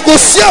pastor. a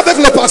négocié avec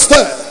le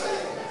pasteur.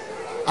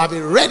 I'll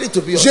be ready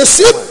to be your Je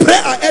suis prêt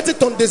à être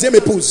ton deuxième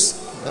épouse.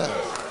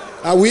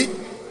 Ah oui.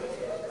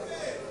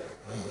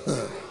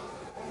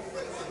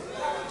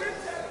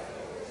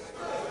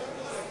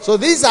 So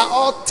these are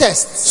all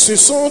tests Ce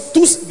sont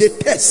tous des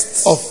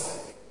tests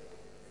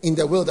in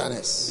the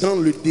wilderness. dans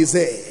le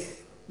désert.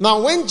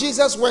 Now, when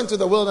Jesus went to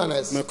the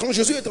wilderness, Mais quand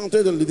Jésus est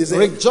entré dans le désert,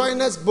 Rick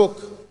Joyner's book,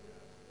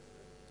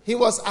 he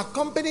was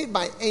accompanied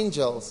by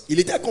angels. il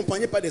était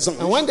accompagné par des anges.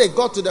 And when they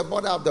got to the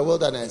border of the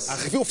wilderness,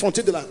 Arrivé aux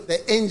frontières de la, the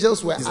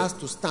angels were asked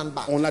to stand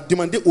back. on a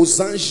demandé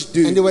aux anges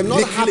de And they were not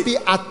reculer. happy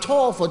at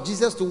all for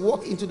Jesus to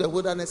walk into the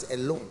wilderness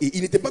alone. Et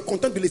ils n'étaient pas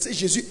contents de laisser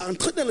Jésus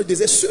entrer dans le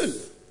désert seul.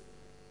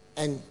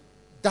 And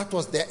that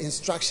was their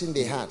instruction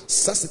they had.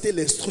 Ça, c'était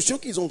l'instruction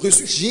qu'ils ont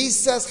reçue.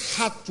 Jesus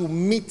had to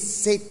meet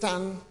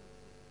Satan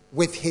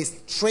with his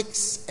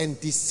tricks and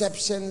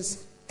deceptions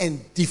and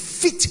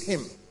defeat him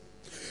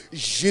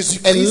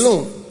Jésus-Christ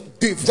alone,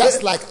 devrait,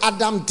 just like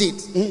Adam did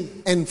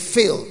and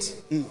failed.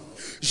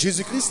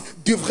 Jésus-Christ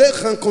devrait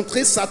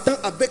rencontrer Satan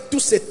avec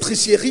toutes ses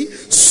tricheries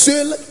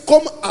seul,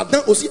 comme Adam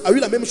aussi a eu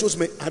la même chose,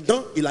 mais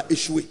Adam, il a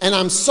échoué. And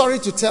I'm sorry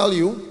to tell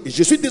you, Et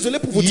je suis désolé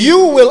pour vous dire,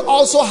 you will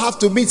also have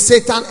to meet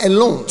Satan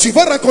alone tu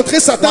vas rencontrer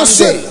Satan one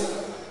seul. day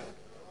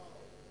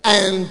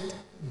and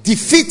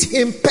defeat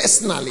him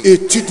personally.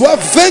 Et tu dois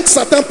vaincre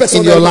Satan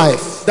personnellement In your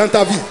life. dans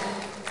ta vie.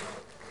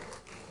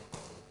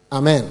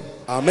 Amen.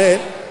 Amen.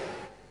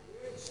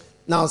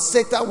 Now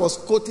Satan was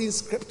quoting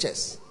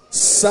scriptures.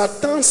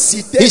 Satan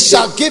citait, He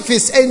shall give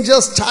his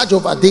angels charge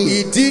over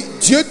thee. il dit,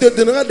 Dieu te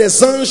donnera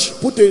des anges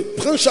pour te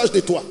prendre charge de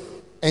toi.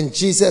 And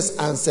Jesus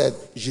answered,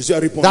 Jésus a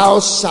répondu, thou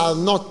shalt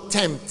not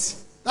tempt.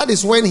 That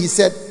is when he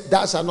said,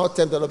 thou shalt not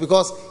tempt the Lord,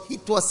 because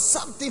it was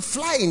something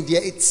flying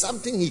there. It's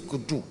something he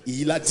could do.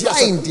 il a dit à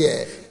Flying Satan,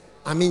 there.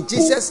 I mean,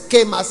 Jesus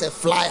came as a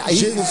flyer.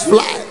 He could Jesus-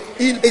 fly.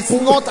 il It's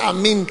pouvait-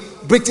 not,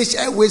 British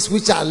Airways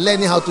which are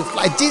learning how to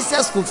fly.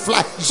 Jesus could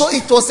fly. So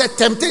it was a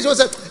temptation. He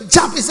said,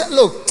 jump. He said,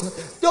 look,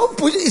 don't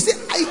push it. He said,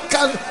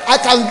 I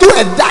can do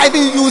a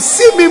diving. You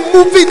see me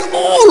moving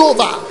all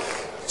over.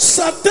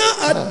 Satan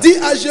a dit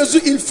à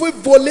Jésus, il faut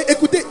voler.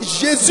 Écoutez,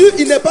 Jésus,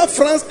 il n'est pas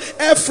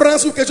Air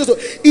France ou quelque chose.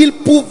 Il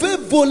pouvait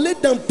voler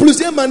dans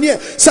plusieurs manières.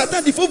 Satan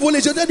dit, il faut voler.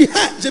 Jésus a dit,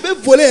 je vais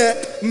voler. Hein.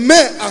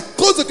 Mais à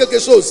cause de quelque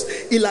chose,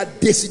 il a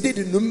décidé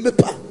de ne même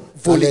pas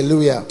voler.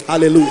 Hallelujah.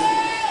 Alléluia.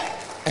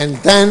 And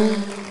then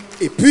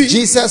Et puis,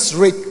 Jesus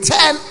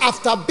returned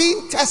after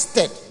being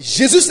tested.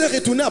 Jésus s'est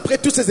retourné après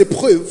toutes ces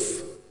épreuves.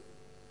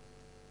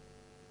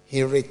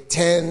 He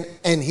returned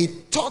and he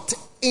taught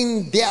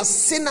in their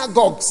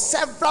synagogues,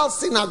 several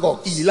synagogues.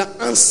 Il a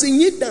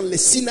enseigné dans les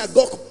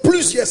synagogues,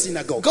 plusieurs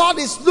synagogues. God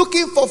is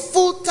looking for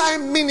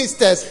full-time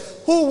ministers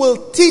who will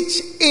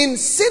teach in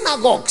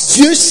synagogues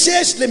Dieu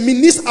cherche les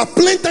ministres à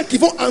plein temps qui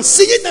vont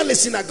enseigner dans les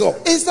synagogues.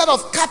 instead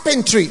of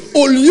carpentry,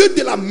 Au lieu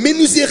de la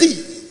menuiserie.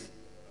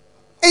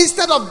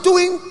 instead of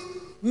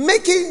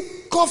making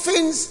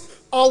coffins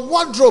or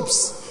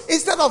wardrobes,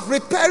 instead of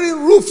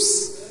repairing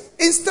roofs,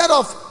 instead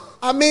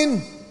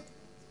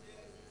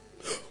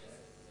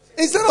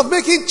of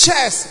making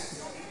chairs,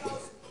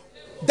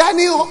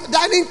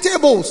 dining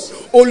tables,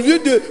 Au lieu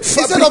de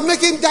instead of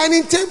making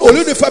dining Au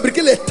lieu tables, de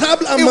fabriquer les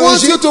tables à he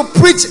wants manger, you to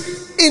preach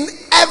in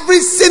every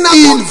il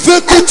synagogue,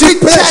 veut que tu every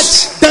prêches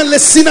church, dans les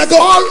synagogues,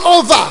 all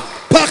over.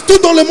 partout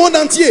dans le monde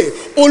entier.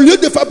 Au lieu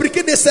de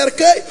fabriquer des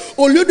cercueils,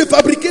 au lieu de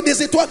fabriquer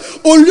des étoiles,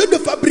 au lieu de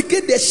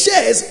fabriquer des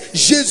chaises,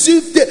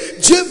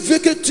 Dieu veut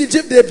que tu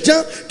aies des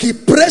gens qui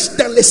prêchent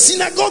dans les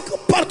synagogues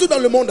partout dans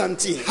le monde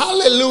entier.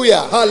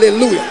 Hallelujah.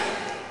 Alléluia.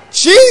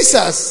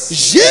 Jesus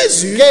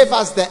Jésus, gave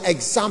us the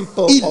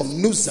example il of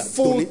nous a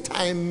donné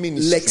full-time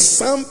ministry.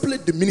 l'exemple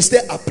de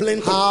ministère à plein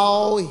temps.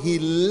 How he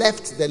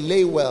left the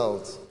lay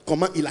world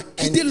Comment il a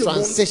quitté and le monde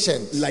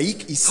transitioned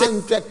laïque, il s'est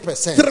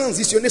 100%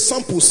 transitionné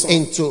 100%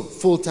 into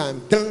full-time.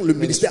 dans le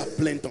ministère à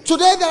plein temps.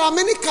 Today there are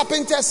many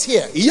carpenters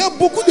here. Il y a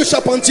beaucoup de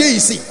charpentiers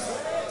ici.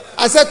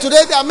 I said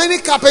today there are many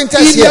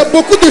carpenters Il y a here.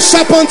 beaucoup de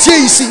charpentiers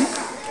ici.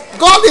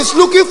 God is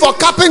looking for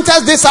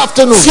carpenters this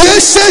afternoon. Dieu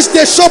cherche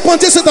des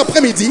charpentiers cet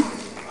après-midi.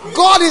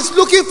 God is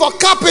looking for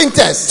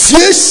carpenters.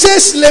 Dieu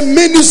cherche les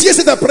menuisiers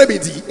cet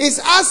après-midi. He's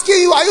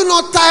asking you, are you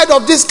not tired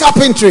of this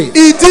carpentry?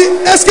 Il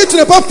dit, est-ce que tu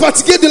n'es pas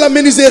fatigué de la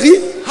menuiserie?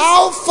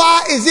 How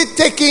far is it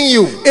taking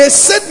you? Et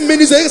cette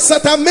menuiserie, ça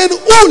t'amène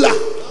où là?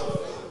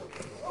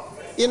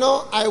 You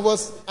know, I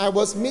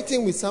was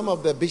meeting with some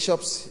of the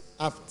bishops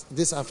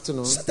this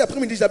afternoon. Cet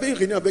après-midi, j'avais une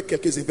réunion avec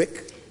quelques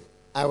évêques.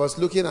 I was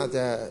looking at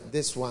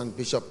this one,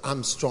 Bishop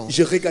Armstrong.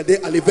 Je regardais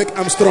à l'évêque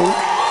Armstrong.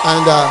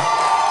 And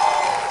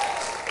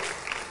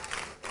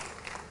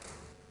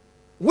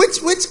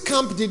which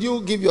camp did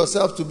you give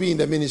yourself to be in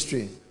the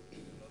ministry?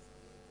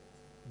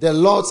 The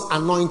Lord's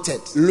anointed.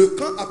 Le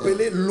camp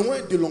appelé loin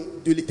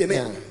de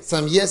l'éternel. Yeah.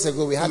 Some years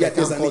ago, we had a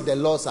camp called the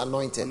Lord's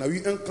anointed. On a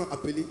eu un camp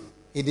appelé.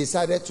 He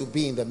decided to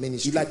be in the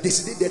ministry. Il a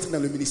décidé d'être dans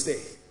le ministère.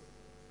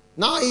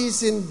 Now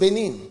he's in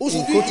Benin.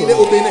 Aujourd'hui, il est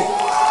au Bénin.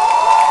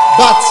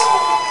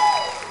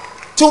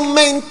 But to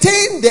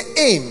maintain the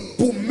aim,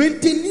 Pour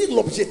maintenir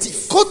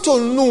l'objectif,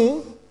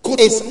 Cotonou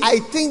is, I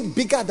think,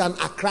 bigger than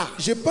Accra.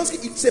 je pense que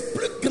c'est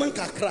plus grand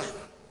qu'Accra.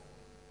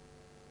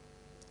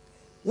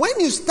 When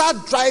you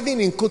start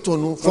driving in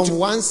Cotonou from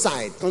one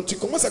side, Quand tu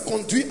commences à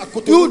conduire à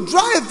Cotonou, you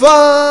drive tu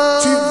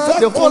vas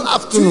the whole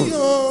afternoon.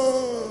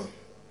 conduire.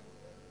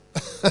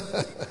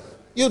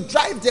 You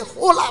drive the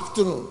whole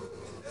afternoon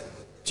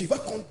Tu vas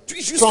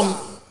conduire jusqu'à from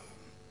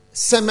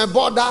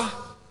Semeboda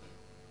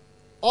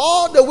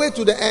all the way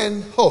to the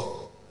end.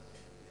 Oh,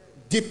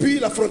 depuis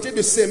la frontière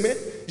de Sémé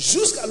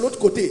jusqu'à l'autre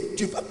côté.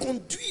 Tu vas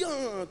conduire.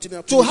 Tu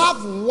n'as to plus-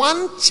 have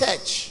one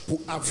church, pour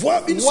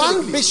avoir une one seule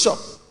église, bishop,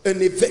 un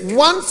évêque,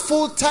 one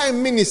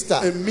full-time minister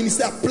un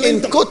ministère plein in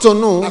temps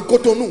Cotonou à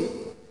Cotonou.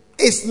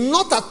 is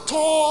not at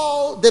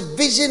all the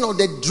vision or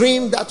the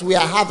dream that we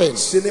are having.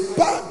 Ce n'est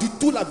pas du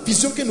tout la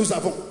vision que nous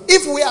avons.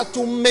 If we are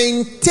to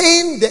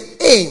maintain the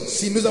aim,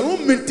 Si nous allons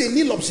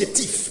maintenir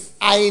l'objectif,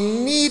 I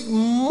need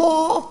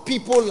more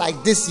people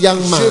like this young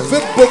je man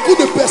veux beaucoup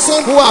de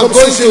personnes who are comme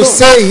going ce to jeune homme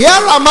say,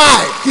 here am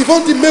I, qui vont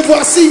dire, me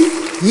voici,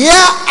 here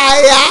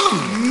I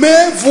am,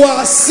 me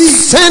voici,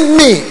 send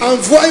me.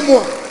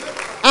 envoie-moi.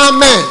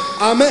 Amen.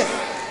 Amen.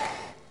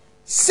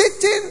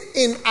 Sitting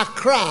in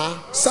Accra,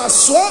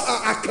 S'asseoir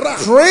à Accra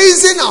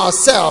praising et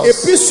ourselves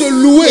puis se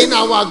louer in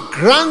our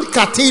grand avec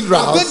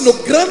cathedrals nos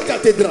grandes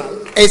cathédrales.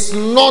 is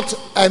not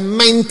a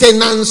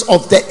maintenance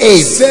of the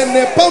aim. Ce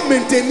n'est pas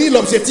maintenir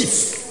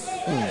l'objectif.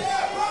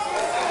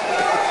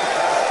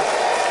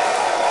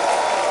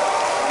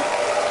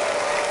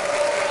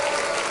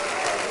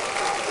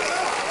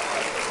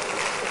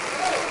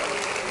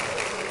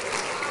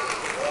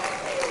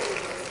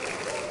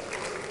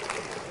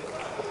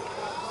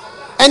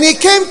 And he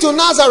came to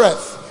Nazareth,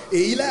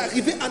 Et il est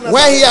arrivé à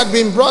where he Nazareth had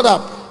been brought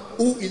up,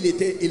 où il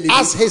était élevé.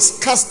 as his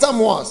custom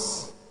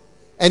was.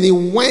 And he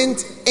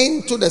went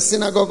into the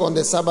synagogue on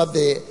the Sabbath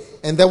day,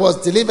 and there was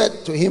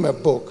delivered to him a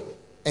book.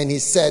 And he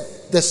said,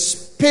 the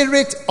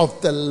Spirit of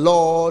the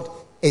Lord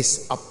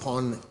is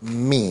upon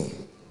me.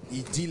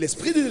 Il dit,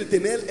 l'Esprit de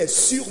l'Éternel est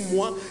sur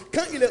moi.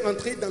 Quand il est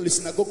entré dans le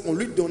synagogue, on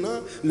lui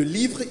donna le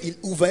livre, il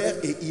ouvert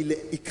et il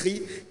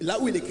écrit, là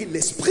où il écrit,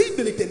 l'Esprit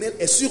de l'Éternel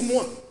est sur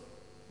moi.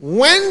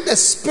 When the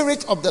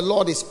Spirit of the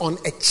Lord is on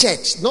a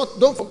church,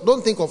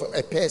 don't think of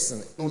a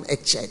person, on a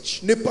church.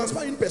 Ne pense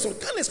pas à une personne.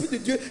 Quand l'Esprit de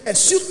Dieu est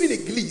sur une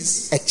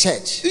église, A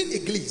church.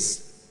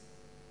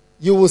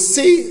 you will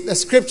see the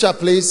scripture,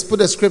 please. Put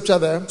the scripture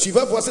there. tu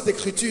vas voir cette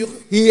écriture.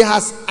 He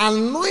has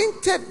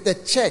anointed the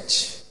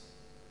church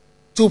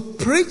to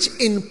preach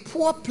in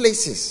poor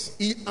places.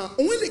 Il a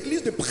oint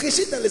l'église de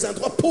prêcher dans les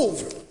endroits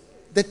pauvres.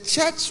 The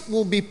church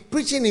will be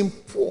preaching in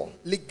poor.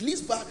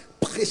 L'église va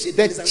prêcher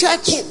dans The les endroits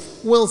church pauvres.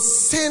 will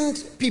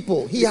send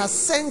people. He has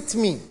sent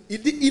me.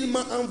 Il dit, il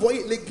m'a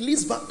envoyé.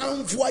 L'église va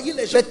envoyer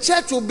les gens. The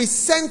church will be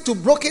sent to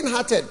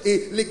brokenhearted.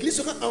 Et l'église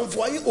sera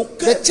envoyée au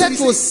cœur The church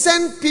will brisé.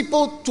 send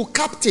people to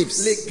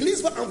captives.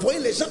 L'église va envoyer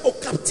les gens aux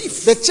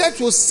captifs. The church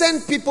will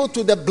send people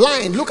to the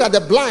blind. Look at the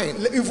blind.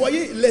 Vous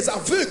voyez, les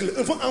aveugles,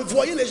 ils vont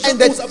envoyer les gens And aux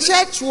the aveugles.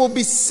 church will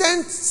be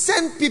send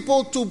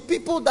people to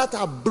people that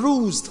are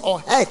bruised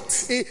or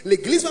hurt. Et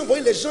l'église va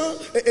envoyer les gens,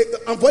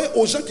 envoyer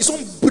aux gens qui sont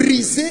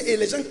brisés et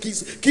les gens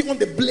qui ont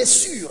des blessures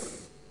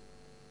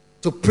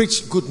To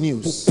preach good news.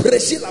 pour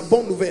prêcher la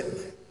bonne nouvelle.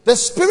 The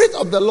Spirit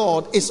of the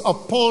Lord is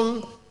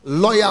upon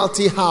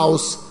Loyalty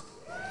House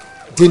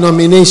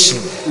denomination.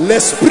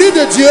 L'Esprit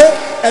de Dieu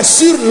est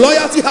sur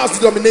Loyalty House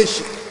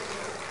Denomination.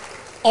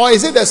 Or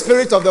is it the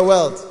Spirit of the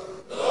world?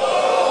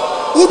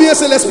 Ou bien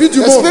c'est l'Esprit du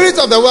The monde. Spirit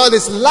of the world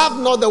is love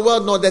not the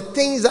world, nor the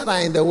things that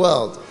are in the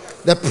world.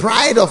 The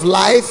pride of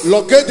life,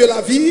 L'orgueil de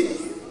la vie,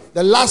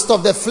 the lust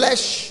of the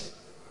flesh,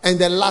 and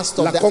the lust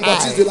of la the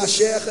convoitise de la eyes.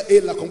 chair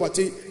et la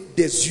convoitise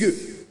des yeux.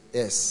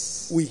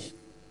 Yes. Oui.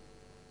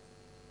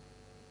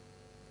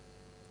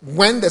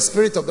 When the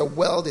spirit of the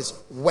world is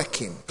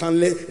working, Quand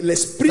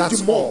l'esprit That's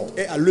du monde all.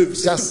 est à l'œuvre,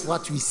 c'est just tout.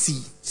 what we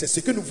see. C'est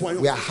ce que nous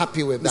voyons. We are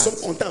happy with Nous sommes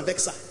that. contents avec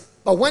ça.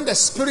 But when the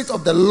Spirit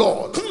of the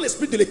Lord, Quand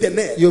l'Esprit de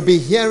l'Éternel, you'll be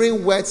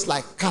hearing words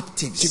like tu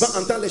captives, vas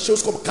entendre les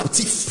choses comme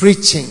captif,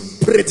 preaching,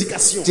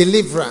 prédication,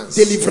 deliverance,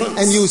 délivrance.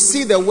 and you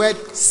see the word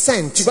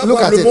sent. Tu vas Look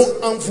voir at le mot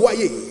it.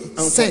 envoyé.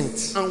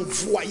 Sent.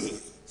 Envoyé.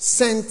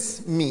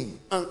 Sent me.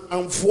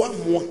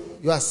 Envoie-moi.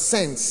 You are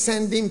sent,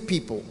 sending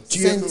people.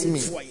 Tu es Sent me.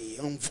 envoyé.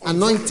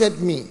 Anointed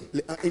me.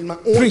 Il m'a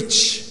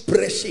Preach.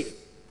 prêché.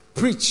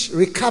 Preach.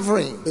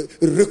 Recovering.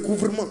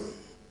 Recouvrement.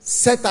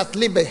 Set at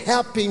liberty.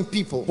 Helping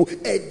people. Pour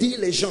aider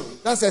les gens.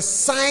 That's a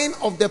sign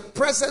of the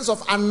presence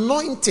of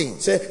anointing.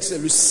 C'est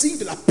le signe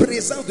de la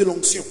présence de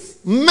l'onction.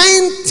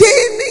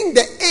 Maintaining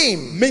the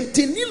aim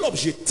Maintenir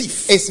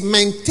l'objectif. is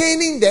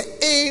maintaining the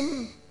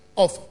aim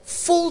of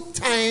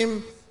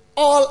full-time,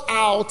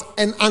 all-out,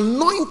 and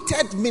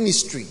anointed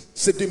ministry.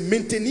 C'est de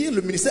maintenir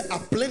le ministère à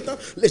plein temps.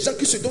 Les gens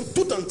qui se donnent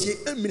tout entier,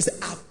 un ministère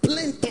à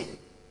plein temps.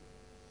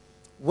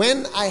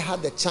 When I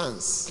had the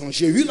chance, Quand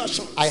j'ai eu la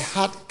chance, I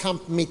had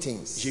camp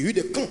meetings, j'ai eu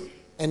des camps.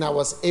 and I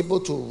was able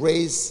to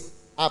raise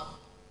up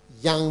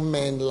young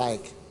men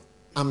like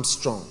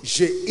Armstrong.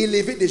 J'ai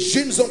élevé des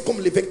jeunes hommes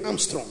comme l'évêque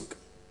Armstrong.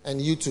 And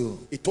you too.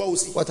 Et toi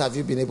aussi. What have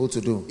you been able to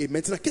do? Et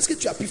maintenant, qu'est-ce que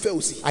tu as pu faire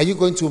aussi? Are you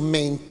going to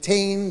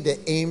maintain the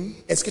aim?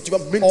 Est-ce que tu vas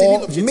maintenir Or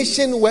l'objectif?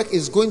 mission work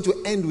is going to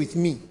end with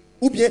me?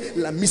 Ou bien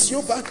la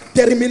mission va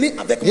terminer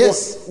avec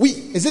Yes. moi?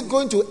 Oui. Is it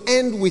going to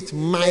end with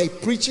my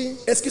preaching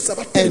Est-ce que ça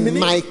va and terminer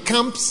my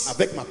camps?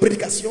 avec ma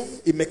prédication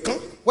et mes camps?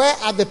 Where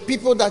are the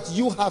people that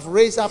you have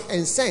raised up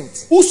and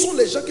sent? Où sont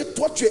les gens que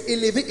toi tu as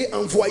élevés et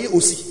envoyés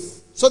aussi?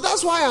 So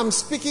that's why I'm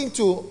speaking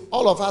to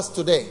all of us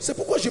today. C'est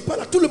pourquoi je parle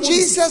à tout le monde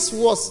ici. Jesus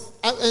was,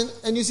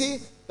 and you see,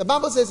 the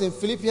Bible says in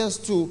Philippians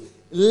 2,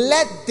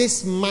 let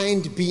this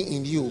mind be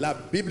in you, La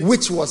Bible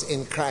which was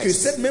in Que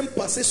Christ. cette même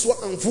pensée soit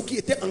en vous qui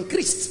était en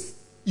Christ.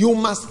 You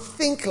must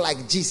think like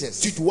Jesus.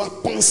 Tu dois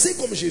penser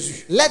comme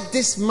Jésus. Let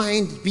this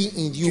mind be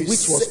in you, Que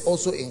which was cette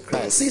also in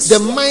Christ. pensée The soit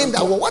mind en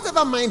that, toi.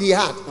 whatever mind he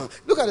had.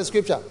 Look at the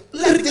scripture.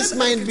 Let this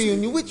mind be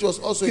in you, which was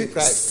also in Que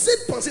Christ.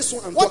 cette pensée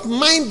soit en What toi.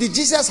 mind did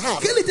Jesus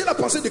have? Quelle était la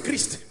pensée de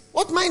Christ?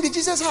 What mind did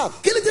Jesus have?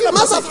 Quelle était He la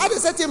must pensée? have had a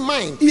certain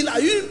mind Il a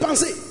eu une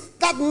pensée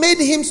that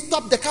made him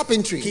stop the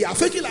carpentry. qui a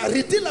fait qu'il a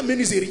arrêté la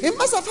menuiserie. He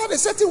must have had a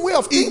certain way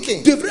of Il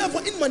thinking devrait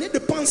avoir une manière de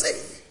penser.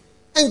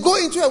 and go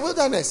into a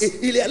wilderness. Et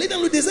il est allé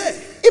dans le désert.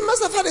 He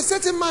must have had a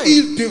certain mind.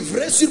 Il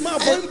devrait sûrement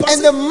avoir une And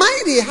pensée. the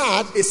mind he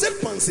had Et cette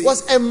pensée,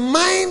 was a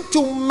mind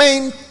to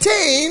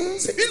maintain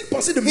c'est une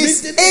pensée de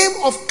his maintenir aim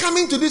of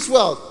coming to this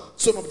world.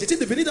 son objectif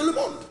de venir dans le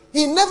monde.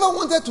 He never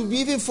wanted to be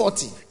even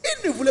 40.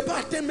 Il ne voulait pas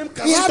atteindre même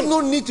He 40 had ans.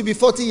 no need to be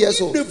 40 years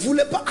Il old. ne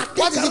voulait pas atteindre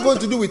What is he 40 going ans.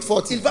 to do with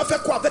 40? Il va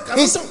faire quoi avec 40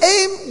 His ans?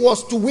 aim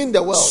was to win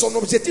the world, Son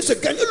objectif,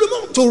 c'est gagner le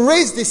monde. to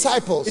raise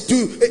disciples,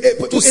 Et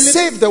pour to élever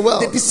save the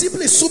world. des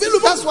disciples et sauver le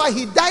That's monde. why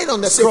he died on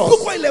the C'est cross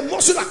pourquoi il est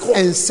mort sur la croix.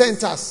 and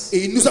sent us Et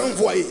il nous a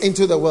envoyés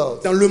into the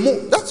world. dans le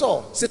monde. That's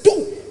all. C'est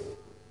tout.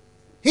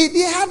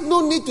 He had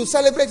no need to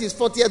celebrate his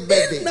 40th Il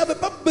birthday. n'avait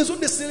pas besoin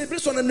de célébrer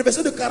son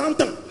anniversaire de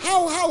 40 ans.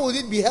 How would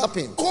it be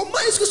helping Comment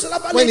est-ce que cela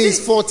va when l'aider? he's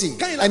 40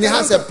 Quand il a and he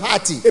has 40 a ans,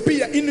 party? et puis il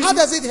y a How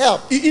does it help?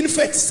 une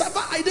fête. Ça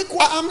va aider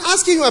quoi? I'm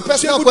asking you a Je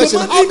personal vous question.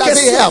 demande How une does it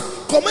question. help?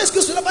 Comment est-ce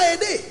que cela va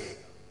aider?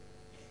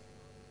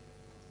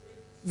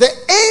 The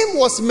aim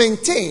was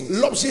maintained.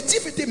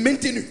 L'objectif était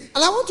maintenu.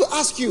 And I want to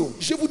ask you,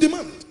 Je vous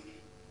demande.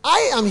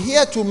 I am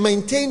here to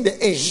maintain the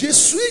aim. Je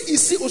suis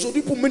ici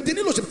aujourd'hui pour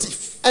maintenir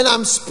l'objectif. And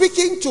I'm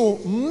speaking to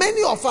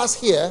many of us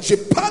here Je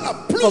parle à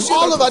from plusieurs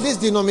all d'entre over this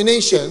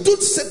denomination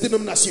toute cette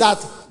dénomination. that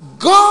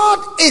God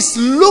is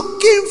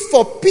looking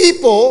for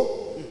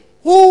people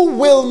who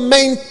will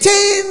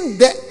maintain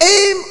the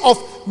aim of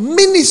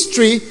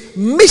ministry,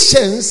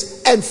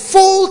 missions, and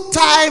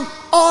full-time,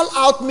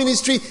 all-out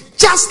ministry,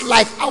 just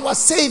like our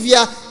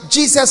Savior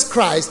Jesus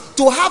Christ,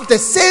 to have the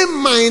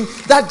same mind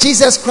that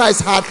Jesus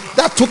Christ had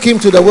that took him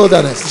to the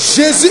wilderness.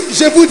 Jésus,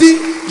 je vous dis,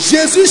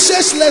 Jésus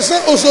cherche les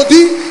gens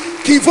aujourd'hui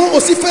qui vont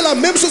aussi faire la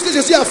même chose que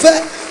Jésus a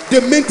fait, de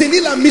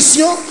maintenir la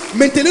mission,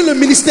 maintenir le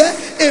ministère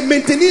et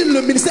maintenir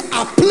le ministère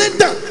à plein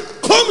temps,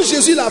 comme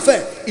Jésus l'a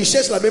fait. Il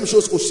cherche la même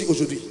chose aussi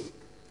aujourd'hui.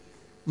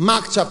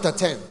 Mark chapter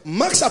 10.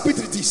 Marc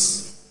chapitre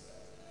 10.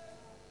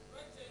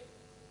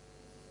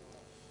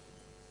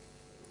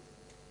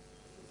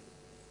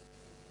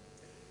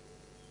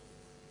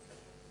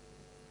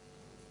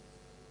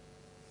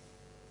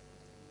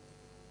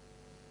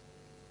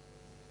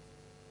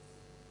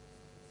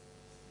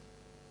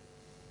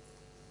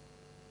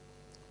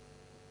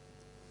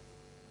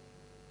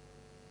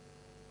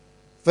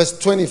 Verse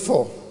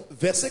 24.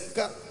 Verset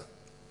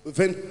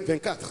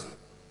 24.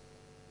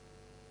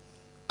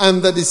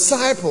 And the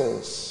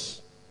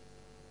disciples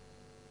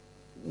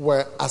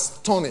were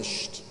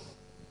astonished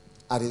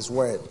at his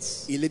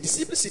words. Et les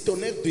disciples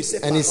s'étonnèrent de ces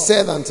And he paroles.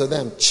 said unto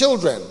them,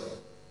 Children,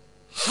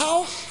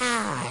 how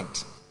hard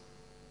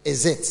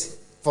is it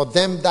for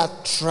them that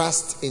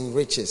trust in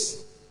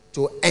riches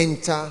to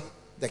enter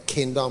the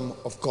kingdom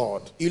of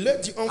God? Il leur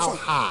dit, How enfant,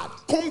 hard?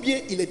 combien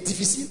il est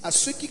difficile à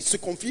ceux qui se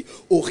confient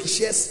aux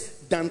richesses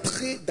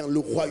d'entrer dans le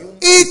royaume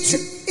de It Dieu.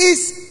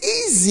 is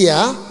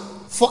easier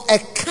for a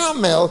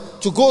camel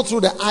to go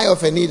through the eye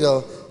of a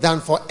needle than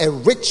for a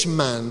rich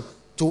man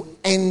to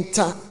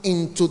enter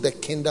into the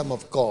kingdom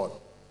of God.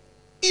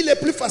 Il est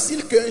plus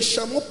facile qu'un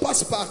chameau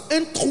passe par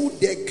un trou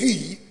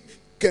d'aiguille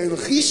qu'un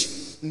riche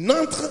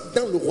n'entre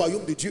dans le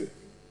royaume de Dieu.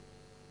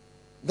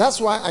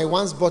 That's why I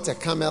once bought a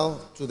camel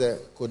to the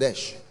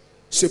Kodesh.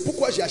 C'est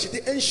pourquoi j'ai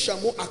acheté un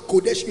chameau à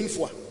Kodesh une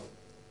fois.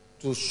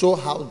 To show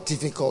how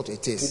difficult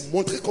it is Pour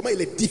montrer comment il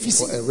est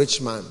difficile for a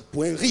rich man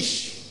pour un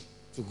riche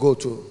to go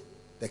to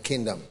the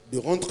kingdom. de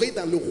rentrer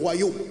dans le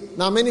royaume.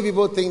 Now many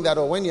people think that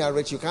when you are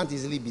rich you can't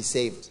easily be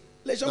saved.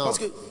 Les gens No. pensent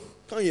que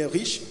quand il est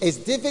riche, It's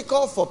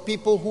difficult for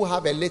people who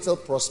have a little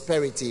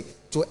prosperity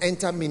to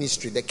enter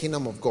ministry, the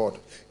kingdom of God.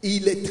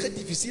 il est très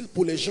difficile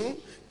pour les gens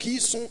qui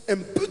sont un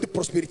peu de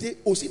prospérité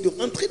aussi de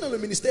rentrer dans le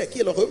ministère qui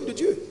est le royaume de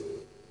Dieu.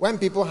 When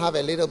people have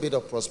a little bit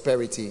of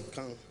prosperity,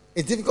 Quand,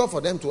 it's difficult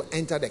for them to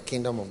enter the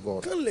kingdom of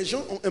God. quand les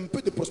gens ont un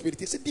peu de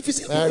prospérité, c'est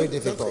difficile. pour Very eux d'entrer.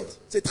 difficult.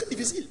 C'est très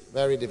difficile.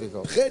 Very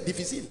difficult. Très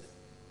difficile.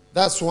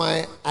 That's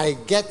why I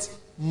get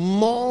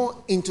more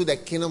into the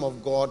kingdom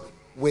of God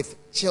with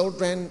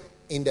children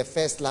in the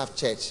First Love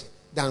Church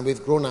than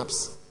with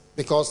grown-ups,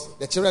 because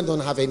the children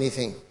don't have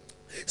anything.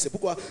 C'est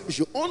pourquoi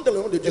je honte dans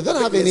le nom de Dieu. They don't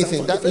avec have les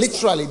anything. enfants That de First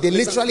literally, Love. they Les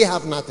literally enfants-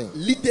 have nothing.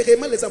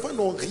 Littéralement, les enfants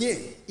n'ont rien.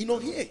 Ils n'ont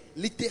rien.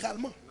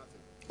 Littéralement.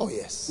 Oh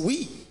yes.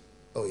 Oui.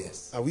 Oh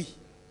yes. Ah oui.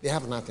 They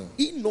have nothing.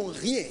 Ils n'ont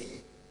rien.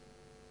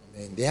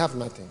 Amen. They have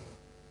nothing.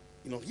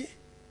 Ils n'ont rien.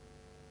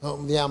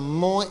 They are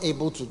more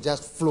able to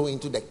just flow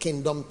into the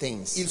kingdom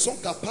things. Ils sont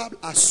capables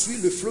à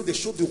suivre le flot des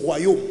choses du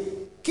royaume.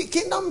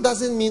 Kingdom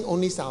doesn't mean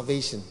only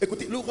salvation.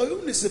 Écoutez, le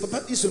royaume ne se fait pas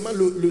dire seulement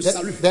le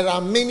salut. There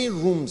are many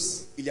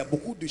rooms Il y a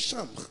beaucoup de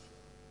chambres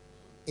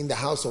in the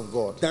house of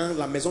God. dans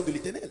la maison de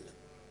l'Éternel.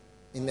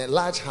 In a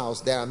large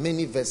house, there are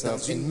many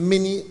vessels in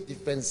many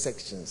different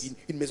sections.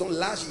 Une maison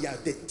large, il y a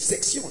des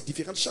sections,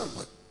 différentes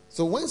chambres.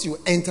 So once you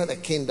enter the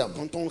kingdom,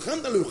 Quand on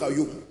rentre dans le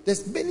royaume,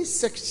 there's many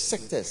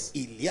sectors.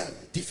 il y a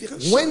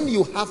différentes chambres. When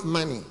you have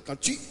money, Quand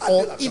tu as de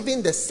or l'argent,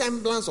 even the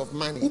semblance of ou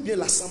money, bien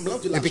la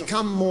semblance de it l'argent,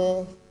 becomes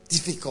more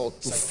difficult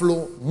to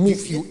flow,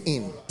 move you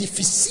in.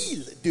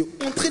 difficile de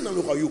entrer dans le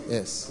royaume.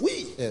 Yes.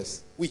 Oui.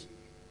 Yes. Oui.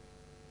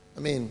 I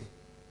mean,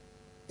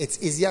 it's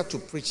easier to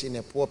preach in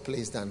a poor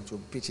place than to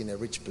preach in a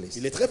rich place.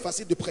 Il est très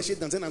facile de prêcher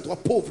dans un endroit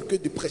pauvre que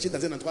de prêcher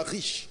dans un endroit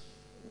riche.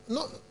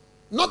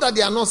 Not that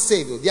they are not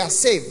saved, they are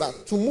saved,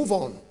 but to move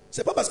on.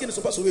 C'est pas parce qu'ils ne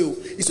sont pas sauvés.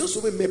 Ils sont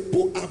sauvés, mais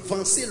pour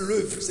avancer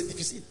l'œuvre, c'est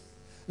difficile.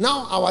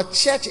 Now our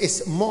church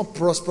is more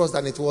prosperous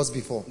than it was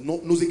before.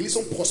 Nos églises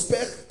sont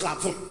prospères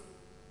qu'avant.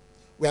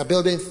 We are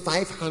building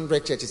 500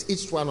 churches.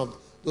 Each one of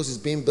those is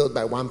being built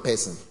by one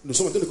person. Nous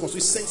sommes en train de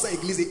construire 500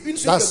 églises et une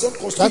seule personne That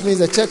construit. means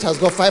the church has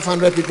got 500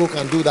 people who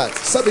can do that.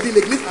 Ça veut dire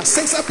l'église a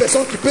 500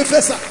 personnes qui peuvent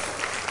faire ça.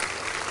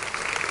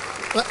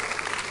 But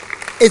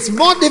it's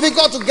more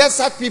difficult to get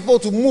such people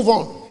to move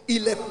on.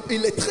 Il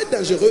est très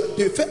dangereux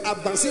de faire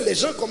avancer les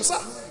gens comme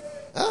ça.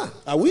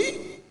 Ah oui?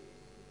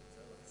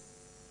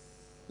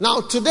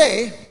 Now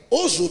today,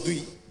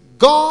 Aujourd'hui,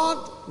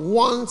 God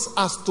wants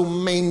us to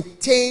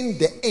maintain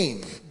the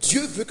aim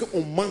Dieu veut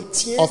qu'on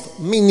maintienne of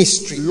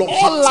ministry,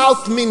 l'objectif all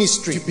out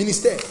ministry. du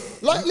ministère.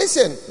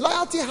 Listen,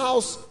 Loyalty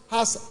House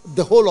has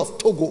the whole of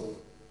Togo,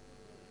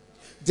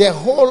 the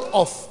whole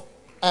of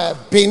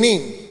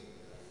Benin,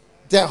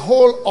 the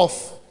whole of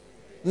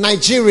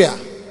Nigeria,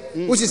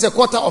 which is a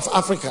quarter of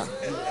Africa.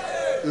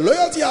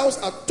 Loyalty House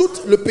a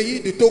tout le pays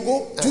de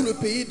Togo, tout le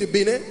pays de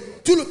Bénin,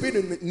 tout le pays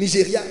de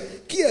Nigeria,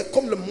 qui est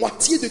comme la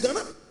moitié de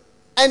Ghana.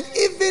 And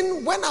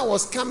even when I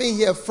was coming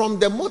here from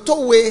the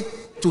motorway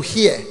to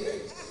here,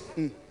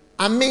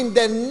 I mean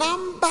the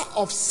number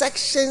of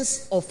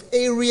sections of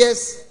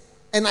areas,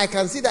 and I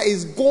can see that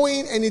it's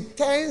going and it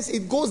turns,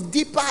 it goes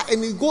deeper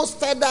and it goes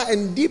further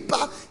and deeper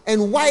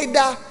and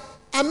wider.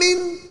 I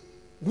mean,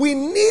 we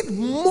need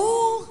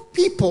more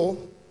people.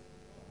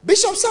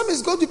 Bishop Sam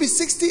is going to be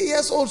 60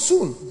 years old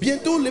soon.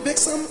 Bientôt, l'évêque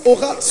Sam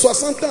aura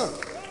 60 ans.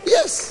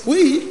 Yes.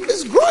 Oui.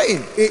 It's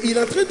growing. Et il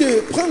est en train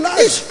de prendre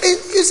l'âge.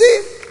 You see,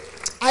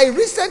 I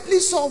recently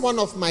saw one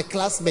of my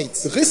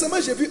classmates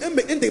Récemment, j'ai vu un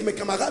de mes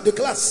camarades de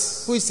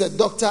classe. who is a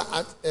doctor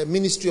at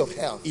Ministry of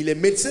Health. Il est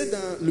médecin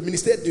dans le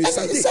ministère de And he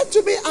Santé. said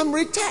to me, I'm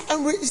retired.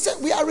 He said,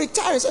 we are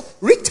retired. I said,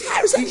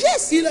 retired? I said,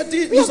 yes. Il a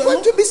dit, We are nous going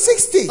allons to be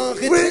 60. en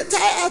We retraite.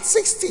 retire at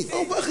 60.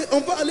 on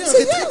va aller en I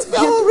said, yes, retraite. we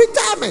are on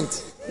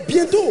retirement.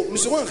 Bientôt, nous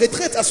serons en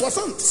retraite à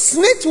 60.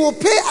 SNIT will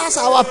pay us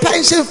our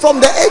pension from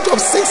the age of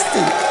 60.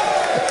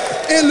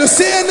 Et le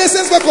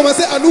CNSS va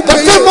commencer à nous The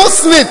payer. famous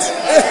SNIT.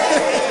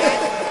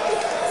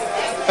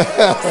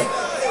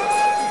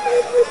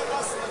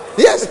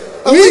 Yes.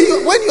 And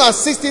when you are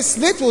 60,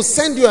 SNIT will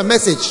send you a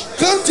message.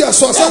 Quand tu as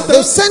Yeah, 60 they'll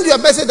ans, send you a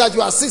message that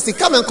you are 60.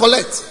 Come and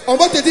collect. on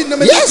va te dire, non,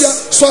 mais Yes. tu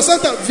as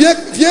 60 ans,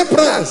 viens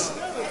prendre.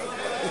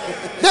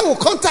 They will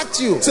contact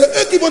you. C'est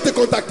eux qui vont te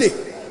contacter.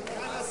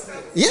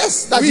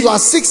 Yes, that Oui. you are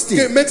 60.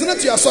 Que maintenant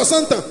tu as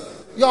 60 ans.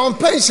 You are on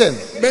pension.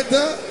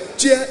 Maintenant,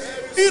 tu es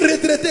un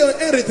retraité,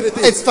 un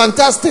retraité. It's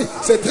fantastic.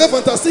 C'est très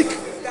fantastique.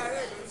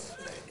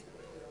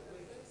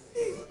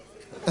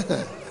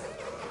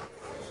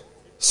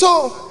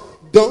 So,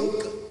 Donc,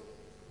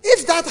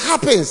 if that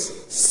happens,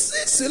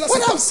 si cela, What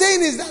c'est I'm pas.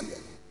 saying is that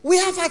we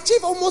have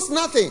achieved almost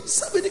nothing.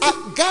 Ça veut dire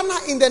que Ghana,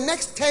 in the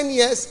next 10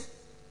 years,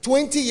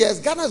 20 years,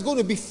 Ghana is going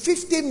to be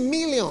 50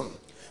 million.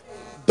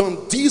 dans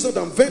 10 ans,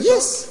 dans 20 Yes.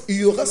 ans, il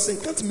y aura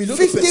 50 millions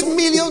de 50 personnes.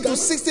 million au to Ghana.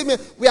 60 million.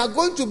 We are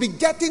going to be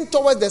getting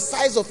towards the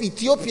size of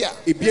Ethiopia.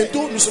 Et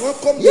bientôt, nous serons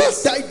comme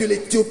Yes. la taille de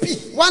l'Éthiopie.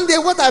 One day,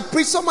 what I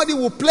preach, somebody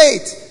will play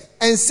it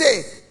and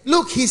say,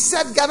 look, he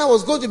said Ghana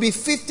was going to be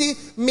 50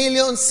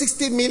 million,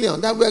 60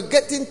 million, that we are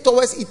getting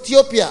towards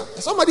Ethiopia.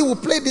 Somebody will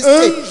play this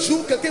tape. Un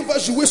jour, quelqu'un va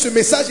jouer ce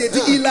message et dit,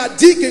 il a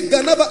dit que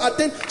Ghana va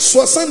atteindre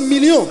 60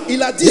 millions.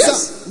 Il a dit Yes.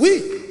 ça.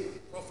 Oui.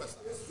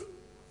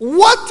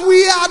 What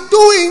we are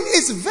doing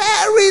is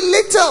very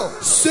little.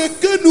 Ce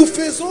que nous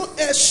faisons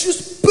est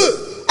juste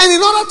peu. And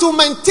in order to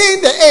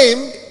maintain the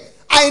aim,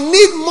 I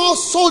need more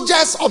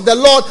soldiers of the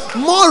Lord,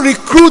 more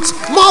recruits,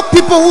 more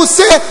people who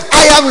say,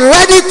 I am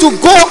ready to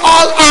go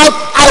all out.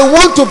 I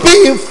want to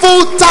be in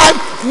full-time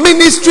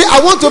ministry.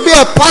 I want to be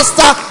a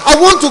pastor. I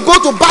want to go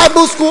to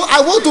Bible school. I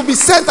want to be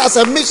sent as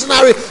a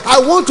missionary. I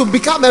want to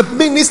become a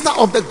minister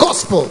of the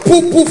gospel.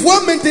 Pour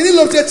pouvoir maintenir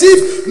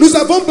l'objectif, nous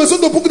avons besoin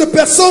de beaucoup de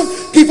personnes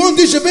qui vont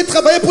dire, je vais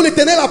travailler pour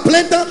l'Éternel à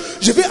plein temps.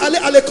 Je vais aller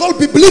à l'école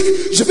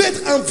biblique. Je vais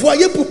être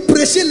envoyé pour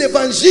prêcher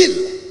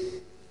l'évangile.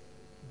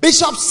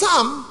 Bishop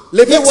Sam,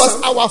 Le he was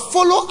Sam. our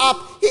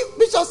follow-up.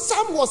 Bishop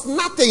Sam was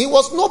nothing. He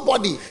was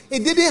nobody. He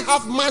didn't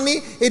have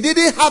money. He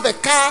didn't have a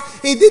car.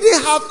 He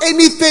didn't have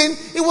anything.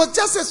 He was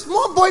just a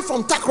small boy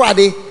from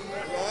Takrady.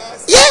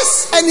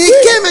 Yes, and he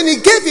came and he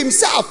gave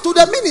himself to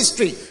the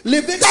ministry.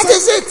 That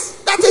is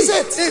it. That is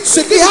Et it.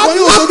 ce que He nous had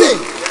voyons aujourd'hui,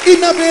 nothing. il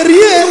n'avait He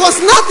rien. was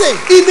nothing.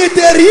 Il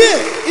n'était rien.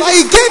 But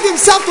he gave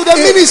himself to the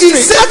Et ministry.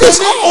 il s'est That is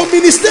donné all. au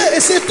ministère et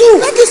c'est tout.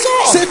 That is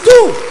all. C'est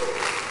tout.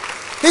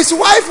 His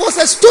wife was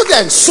a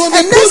student, Son a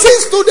épouse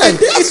nursing student.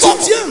 était That's all.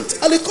 étudiante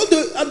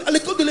à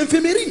l'école de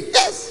l'infirmerie.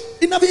 Yes.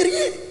 Il n'avait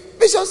rien.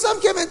 Bishop Sam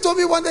came and told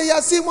me one day he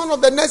has seen one of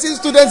the nursing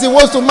students, he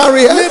wants to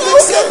marry her. L'évêque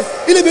Sam,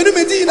 il est venu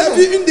me dire, il a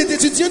vu une des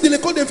étudiantes de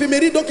l'école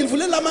d'infirmerie, donc il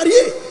voulait la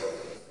marier.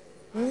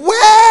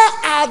 Where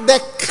are the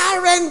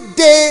current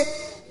day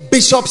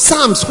Bishop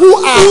Sams who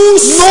are Où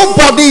sont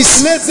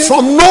nobodies les-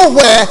 from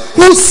nowhere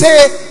who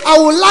say, I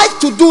would like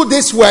to do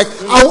this work.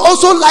 I would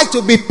also like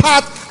to be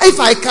part. If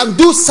I can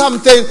do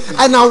something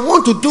and I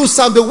want to do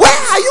something, where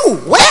are you?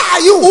 Where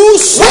are you? Où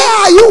sont- Where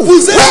are you?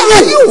 Vous êtes Where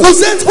are où? you?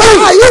 Vous êtes Where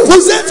où? are you?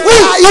 Vous êtes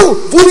Where où? are you?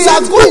 Vous We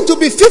are êtes going to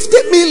be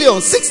 50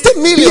 million, 60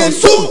 million.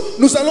 Bientôt,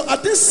 nous allons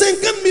atteindre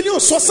 50 millions,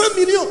 60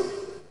 millions.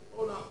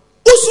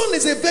 Où sont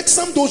les évêques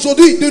Sam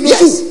d'aujourd'hui, de nos Yes.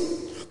 jours,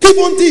 qui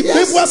vont dire, Yes.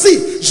 mais voici,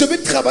 je vais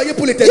travailler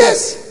pour l'Éternel.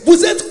 Yes.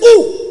 Vous êtes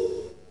où?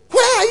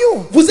 Where are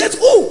you? Vous êtes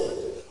où?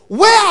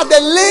 Where are the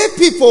lay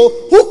people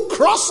who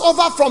cross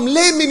over from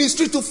lay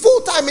ministry to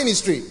full-time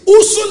ministry?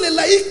 Où sont les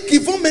laïcs qui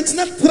vont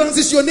maintenant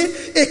transitionner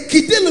et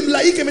quitter le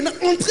laïc et maintenant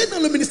entrer dans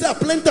le ministère à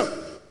plein temps?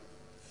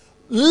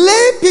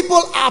 Lay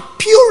people are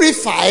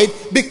purified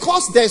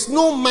because there's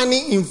no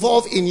money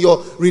involved in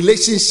your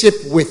relationship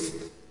with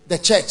the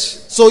church.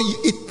 So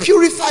it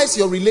purifies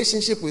your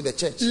relationship with the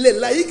church. Les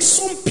laïcs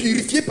sont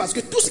purifiés parce que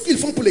tout ce qu'ils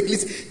font pour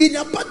l'église, il n'y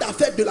a pas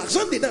d'affaire de l'argent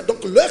dedans.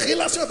 Donc leur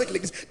relation avec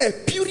l'église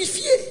est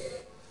purifiée.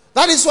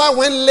 That is why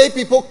when lay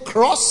people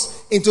cross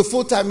into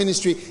full-time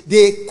ministry,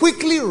 they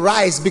quickly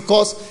rise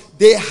because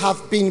they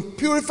have been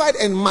purified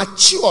and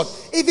matured.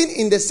 Even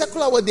in the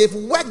secular world, they've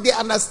worked, they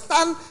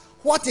understand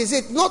what is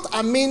it. Not,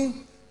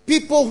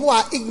 people who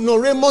are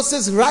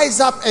ignoramuses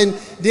rise up and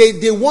they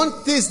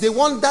want this, they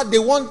want that, they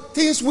want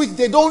things which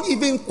they don't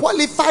even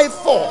qualify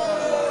for.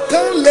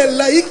 Quand les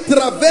laïcs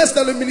traversent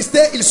dans le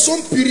ministère, ils sont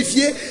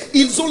purifiés,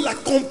 ils ont la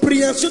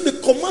compréhension de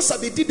comment ça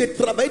veut dire de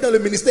travailler dans le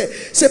ministère.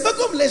 C'est pas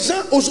comme les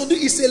gens aujourd'hui,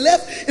 ils se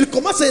lèvent, ils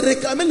commencent à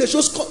réclamer les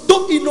choses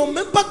dont ils n'ont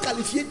même pas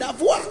qualifié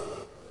d'avoir.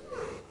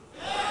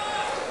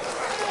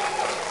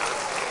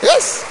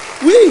 Yes.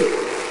 Oui.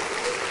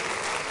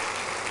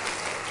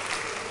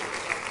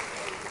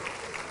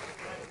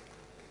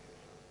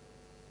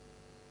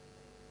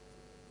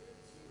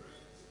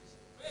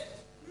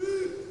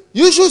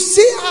 You should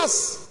see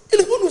us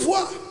Ils vont nous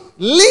voir.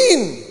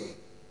 lean,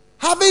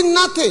 having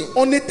nothing,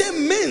 On était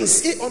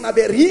minces et on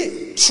n'avait rien.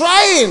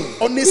 trying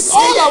On with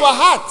essayait all our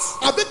hearts,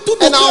 avec tout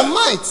and notre our cœur,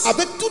 might.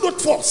 avec toute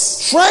notre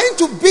force. trying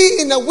to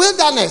be in the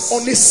wilderness.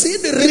 On essayait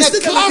de a rester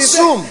dans le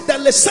classroom. désert,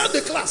 dans les salles de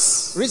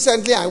classe.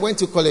 Recently, I went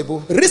to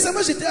Kolebu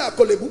Récemment, j'étais à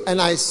Kolebu and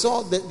I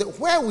saw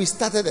where we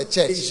started the et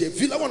church. j'ai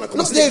vu là où on a Look,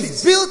 commencé they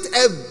l'église. built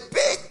a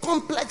big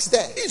complex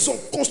there. Ils ont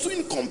construit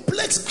une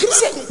complexe, I grand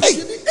said, complexe. hey,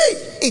 J'ai dit,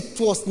 hey, it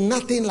was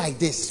nothing like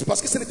this. c'est parce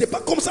que ce n'était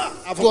pas comme ça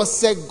It avant.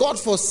 was a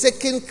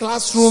God-forsaken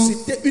classroom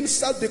C'était une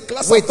salle de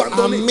classe with,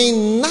 abandonnée.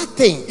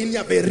 nothing. Il n'y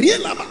avait rien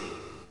là-bas.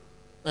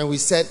 And we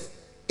said,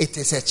 it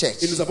is a Et church.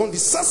 nous avons dit,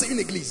 ça c'est une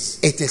église.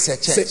 It is a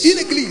C'est church. une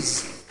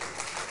église.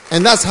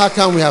 And that's how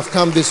come we have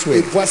come this Et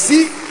way.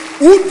 voici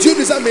où Dieu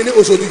nous a menés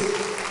aujourd'hui.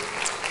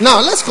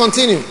 Now, let's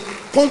continue.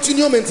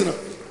 Continuons maintenant.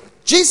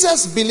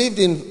 Jesus believed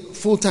in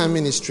full-time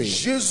ministry,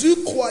 Jésus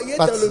croyait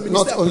dans le but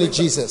not ministère. only plein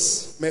temps.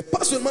 Jesus. Mais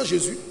pas seulement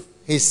Jésus.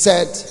 He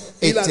said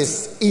it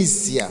is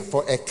easier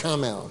for a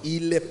camel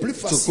Il est plus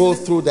to facile go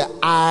through the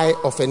eye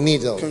of a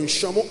needle qu'un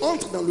chameau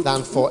entre dans le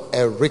than trou for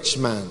a rich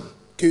man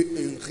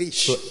qu'un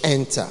riche to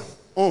enter.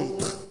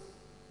 entre.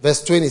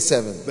 Verse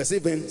 27. Verset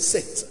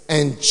 27.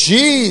 And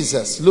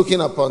Jesus, looking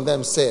upon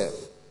them, said,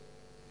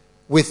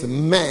 with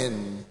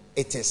men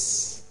it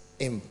is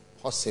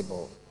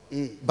impossible,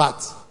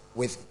 but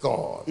with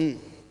God.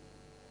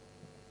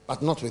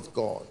 But not with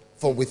God.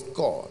 For with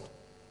God,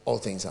 all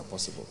things are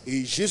possible.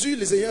 Et Jésus,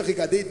 les ayant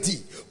regardés,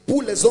 dit,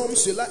 pour les hommes,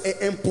 cela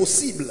est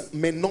impossible,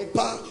 mais non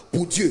pas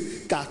pour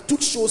Dieu, car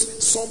toutes choses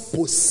sont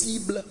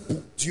possibles pour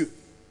Dieu.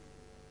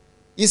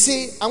 You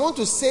see, I want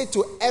to say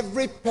to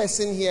every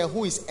person here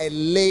who is a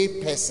lay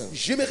person,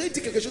 J'aimerais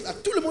dire quelque chose à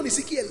tout le monde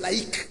ici qui est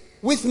laïque.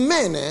 with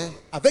men,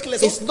 Avec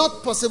les it's hommes, not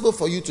possible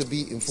for you to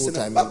be in ce full n'est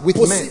time. pas With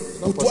men, possible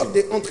not pour toi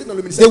possible. d'entrer dans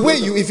le ministère. The way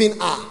you even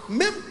are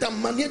Même ta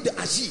manière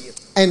d'agir,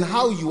 and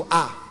how you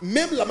are,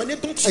 même la manière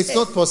dont tu it's es,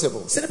 not possible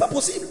ce n'est pas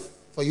possible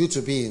for you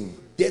to be in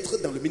d'être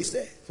dans le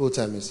ministère full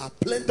time ministry. à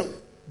plein temps.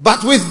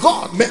 But with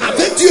God, Mais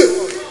avec Dieu,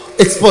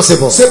 it's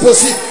possible. c'est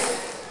possible.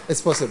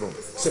 It's possible.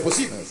 C'est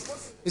possible.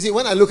 You see,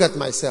 when I look at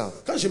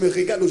myself, Quand je me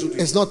regarde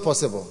aujourd'hui, it's not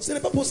possible ce n'est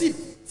pas possible.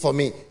 for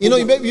me. You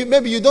know,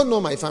 maybe you don't know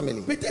my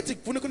family. Peut-être que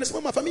vous ne connaissez pas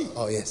ma famille.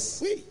 Oh, yes.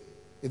 Oui.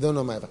 You don't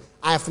know my family.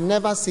 I've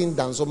never seen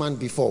Dansoman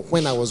before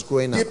when I was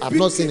growing up. I've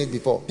not seen it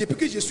before. Depuis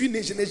que je suis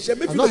né, je n'ai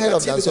jamais I've vu not le heard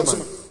of quartier de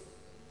Dansoman. Dansoman.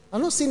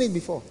 I've not seen it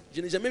before.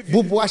 Je n'ai jamais vu.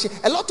 Bubuashi.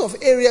 A lot of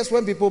areas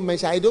when people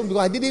mention, I don't,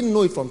 because I didn't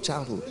know it from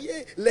childhood. Yeah,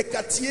 les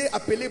quartiers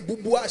appelés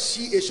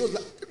Boubouachi et choses là.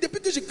 Depuis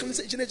que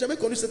je n'ai jamais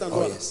connu cet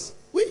endroit. Oh, yes.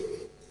 Oui.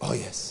 Oh,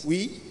 yes.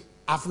 Oui.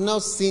 I've not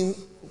seen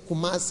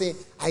Kumasi.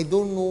 I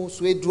don't know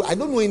Swedru. I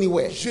don't know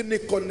anywhere. Je ne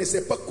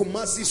connaissais pas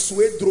Kumasi,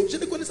 Souedro. Je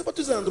ne connaissais pas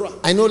tous ces endroits.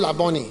 I know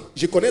Laboni.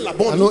 Je connais la I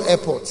Bonne. know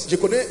airports. Je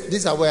connais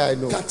These are where I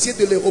know. le quartier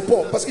de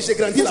l'aéroport parce que j'ai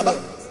grandi là-bas.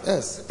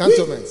 Yes,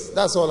 cantonments.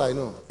 That's all I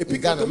know. Et puis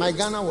In Ghana. My cantonments.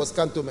 Ghana was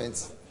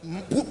cantonments.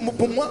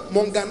 Pour moi,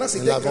 mon Ghana In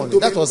c'était Lavoni.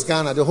 cantonment. That was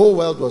Ghana. The whole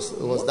world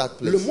was that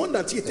Le place. monde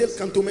entier était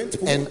cantonment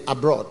pour moi. And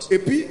abroad. Et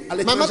puis à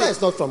My mother l'étranger.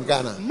 is not from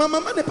Ghana. Ma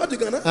maman n'est pas du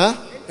Ghana. Huh?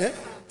 Hein?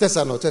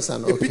 Tessano.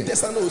 Et puis Okay.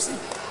 Tessano aussi.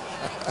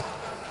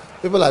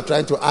 People are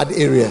trying to add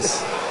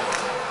areas.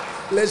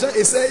 Les gens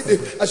essayent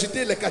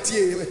d'ajouter les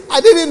quartiers. I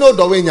didn't know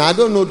Dawhenya. I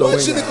don't know Moi,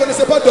 je ne Dawhenya.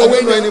 connaissais pas I don't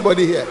know Dawhenya.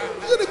 anybody here.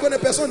 Je ne connais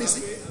personne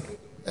ici.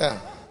 Yeah.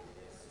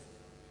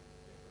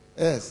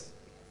 Yes.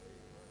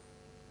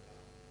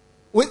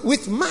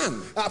 With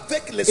man,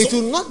 Avec les it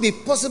hommes, will not be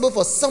possible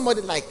for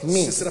somebody like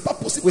me ce ne sera pas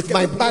possible with pour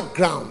my quelqu'un pour moi,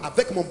 background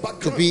avec mon to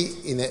background,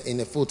 be in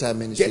a full-time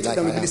ministry d'être like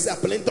dans le I am. ministère à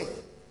plein temps.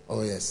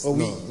 Oh yes. Oh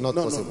oui. No, not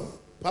non, possible. non,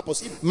 pas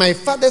possible. My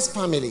father's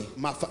family,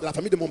 La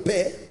famille de mon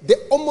père, they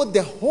almost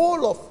the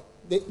whole of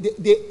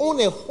they own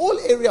a whole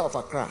area of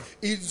Accra.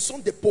 ils sont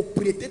des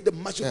propriétaires de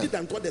majorité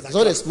d'endroits des It's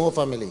not a Accra. small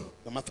family.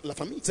 La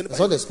famille, ce n'est It's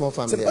pas, not a small ce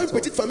family. n'est pas une at all.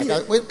 petite famille.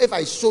 If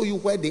I show you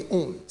where they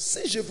own,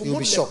 Si je vous You'll be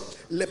montre shocked.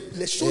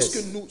 les choses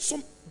Yes. que nous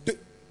sommes,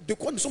 de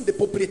quoi nous sommes des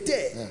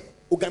propriétaires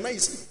au Ghana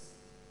ici.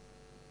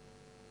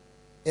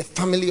 a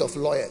family of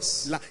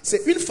lawyers. Là,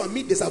 c'est une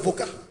famille des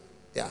avocats.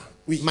 Yeah.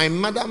 Oui. My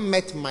mother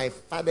met my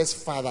father's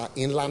father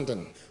in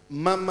London.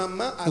 Ma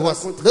maman a It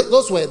was, rencontré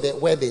those were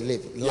where they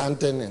live,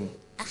 London and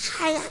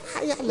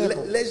higher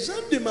level. les gens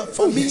de ma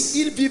famille, yes.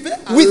 ils vivaient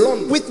à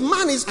Londres. With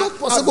man, it's not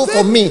possible Avec-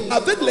 for me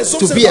avec les hommes,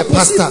 to c'est be pas a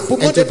possible pastor pour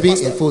moi and to d'être be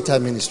pasteur. in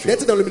full-time ministry.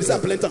 D'être dans le ministère à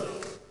plein temps.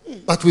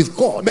 But with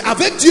God, Mais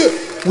avec Dieu,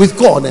 with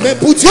God, mais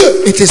pour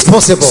Dieu, it is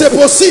possible. c'est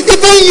possible.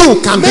 Even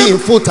you can be Même in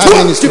full-time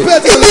toi, ministry. tu peux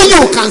être dans Even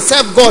le- you can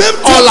serve God Même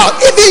toi, all out.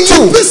 Even tu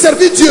you. peux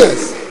servir Dieu.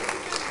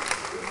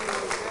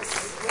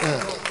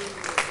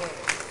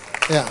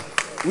 Yeah,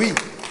 Oui,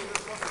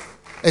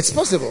 it's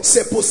possible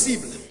c'est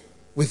possible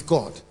with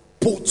God.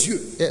 pour Dieu.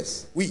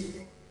 Yes. Oui.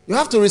 You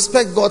have to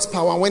respect God's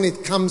power when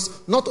it comes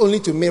not only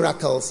to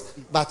miracles,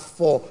 but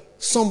for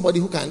somebody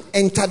who can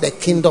enter the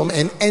kingdom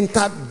and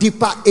enter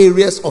deeper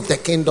areas of the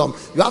kingdom.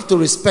 You have to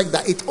respect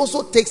that it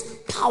also takes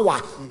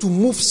power to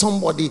move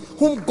somebody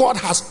whom God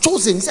has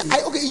chosen. He said,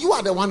 okay, you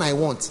are the one I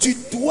want. Tu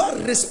dois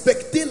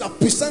respecter la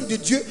puissance de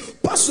Dieu,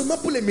 pas seulement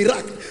pour les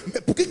miracles,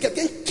 mais pour que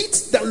quelqu'un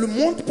quitte dans le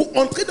monde pour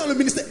entrer dans le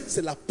ministère.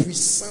 C'est la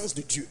puissance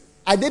de Dieu.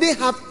 I didn't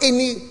have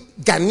any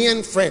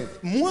Ghanaian friend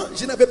Moi,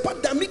 je n'avais pas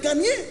d'amis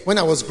ghanéens. when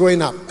I was growing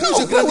up. Quand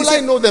je Where will grandissais-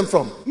 I know them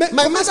from? Mais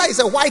My comment- mother is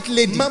a white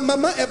lady. Ma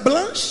maman est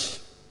blanche.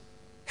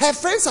 Her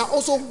friends are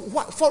also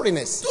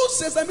foreigners. Tous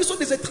ses amis sont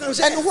des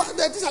étrangers.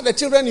 And these are the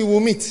children you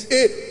will meet.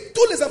 Et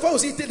tous les enfants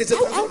aussi étaient des I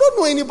étrangers. don't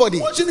know anybody.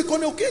 Moi, je ne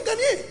connais aucun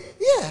Ghanéen.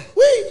 Yeah.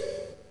 Oui.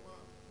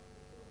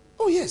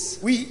 Oh, yes.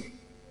 Oui.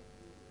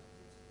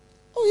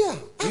 Oh yeah,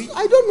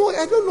 I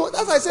don't know.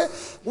 As I said,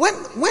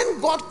 when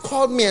God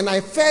called me and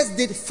I first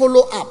did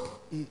follow up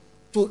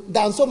to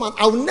Dansoman,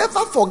 I'll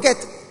never forget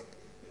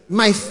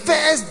my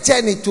first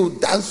journey to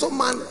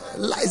Dansoman.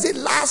 Is it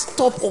last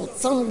stop or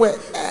somewhere?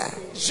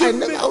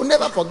 I'll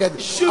never forget.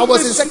 I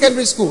was in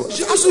secondary school.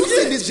 Je me I could see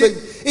souviens, this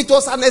place. It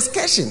was an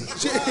excursion.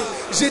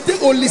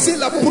 J'étais au lycée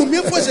la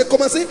première fois que j'ai commencé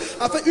commencé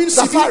à faire une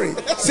Safari.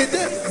 C'était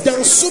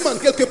dans Souman,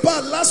 quelque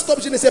part, là, stop,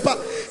 je ne sais pas.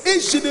 Et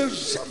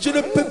je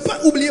ne peux pas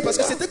oublier parce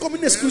que c'était comme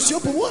une excursion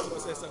pour moi.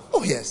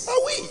 Oh yes. Ah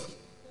oui.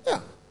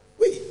 Yeah.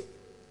 Oui.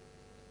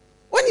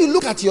 When you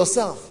look at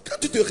yourself, Quand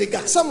tu te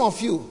regardes, some of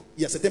you,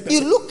 il y a certaines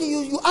you personnes. look,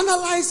 you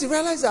analyze, you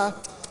realize that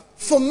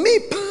for me,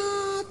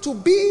 to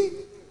be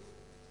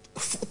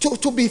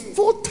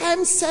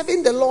full-time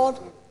serving the Lord,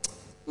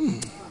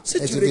 Si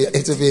it tu will be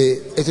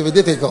regardes,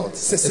 difficult.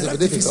 c'est It will cela be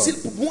difficult. difficile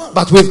pour moi.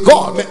 But with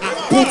God, Mais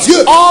pour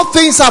Dieu, all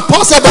things are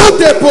possible.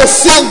 tout est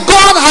possible. And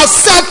God has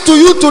said to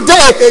you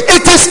today,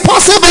 it is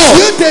possible.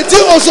 Dieu te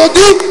dit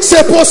aujourd'hui,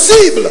 c'est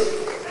possible.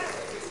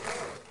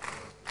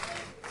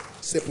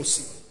 C'est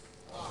possible.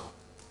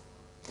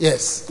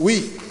 Yes,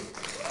 Oui,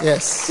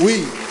 yes.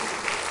 oui.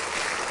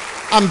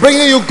 I'm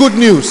bringing you good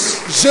news.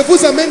 Je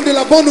vous amène de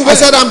la bonne I nouvelle.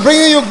 said I'm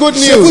bringing you good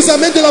Je news. vous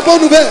amène de la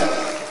bonne nouvelle.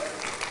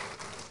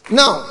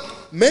 Now,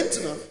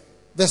 Maintenant,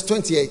 verse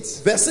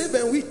 28 verset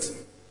 28.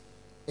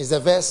 is the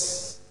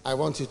verse I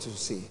want you to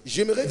see.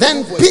 J'aimerais que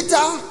Then vous voyez.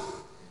 Peter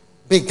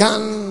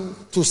began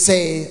to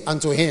say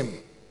unto him,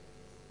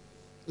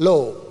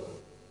 Lo,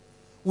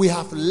 we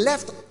have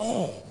left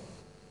all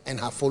and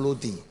have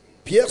followed thee.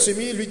 Pierre se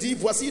mit et lui dit,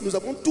 voici, nous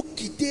avons tout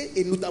quitté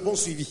et nous t'avons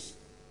suivi.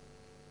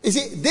 You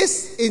see,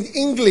 this in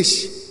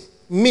English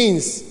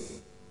means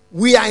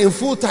we are in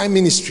full-time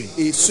ministry.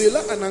 Et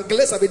cela en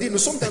anglais, ça veut dire nous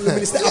sommes dans le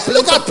ministère à plein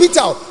Look at temps.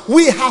 Peter.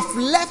 We have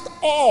left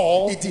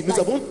all. Il dit, nous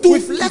avons tout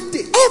We've left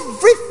quitté.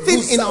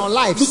 everything in our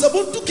lives Nous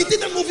avons tout quitté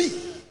dans nos vies.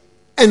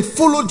 and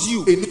followed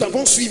you. Et nous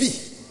t'avons suivi.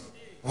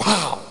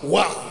 Wow.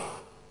 Wow.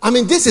 I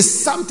mean, this is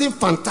something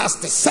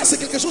fantastic. Ça, c'est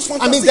quelque chose de I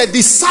mean, fantastique. the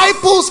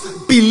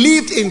disciples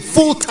believed in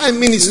full-time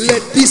ministry.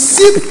 Les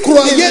disciples They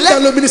croyaient dans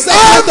le left ministère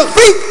à plein temps.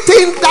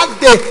 everything that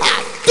they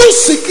had Tout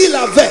ce qu'il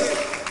avait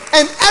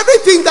and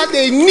everything that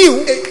they knew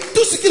et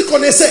tout ce qu'il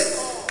connaissait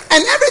and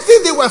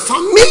everything they were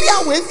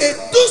familiar with et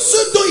tout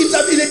ce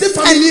dont il était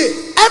and familier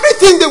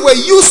everything they were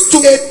used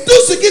to, et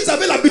tout ce qu'ils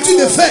avaient l'habitude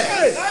de faire,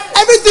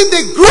 everything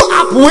they grew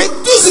up with,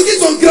 tout ce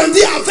qu'ils ont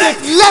grandi avec,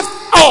 left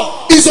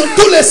all ils ont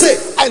tout laissé.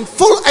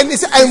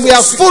 and we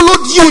have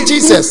followed you, Nous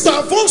Jesus.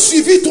 t'avons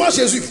suivi, toi,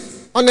 Jésus.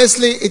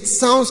 Honestly, it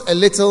sounds a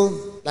little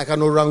like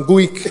an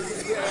oranguic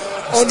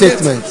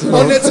statement. You know?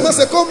 Honnêtement,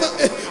 c'est comme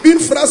une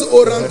phrase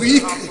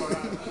oranguique.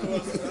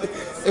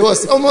 It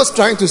was almost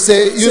trying to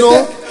say, you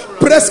know,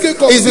 Presque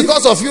comme it's si,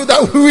 because of you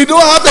that we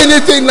don't have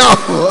anything now.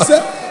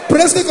 c'est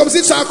presque comme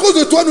si c'est à cause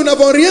de toi nous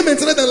n'avons rien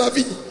maintenant dans la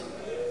vie.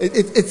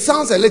 It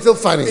sounds a little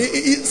funny.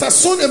 Ça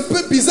sonne un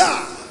peu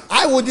bizarre.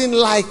 I wouldn't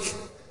like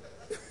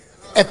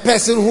a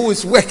person who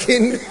is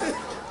working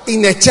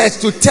in a church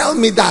to tell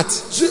me that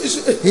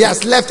he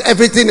has left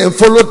everything and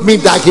followed me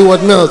that he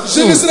was not.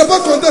 Je ne serais pas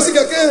content si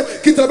quelqu'un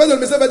qui travaille dans le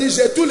ministère va dire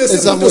j'ai tout laissé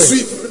pour te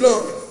suivre.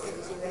 Non.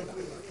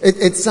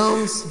 It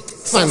sounds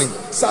funny.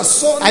 Ça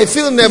sonne. I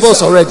feel nervous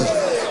bizarre. already.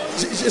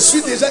 Je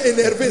suis déjà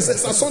énervé.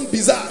 Ça sonne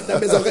bizarre dans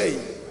mes oreilles.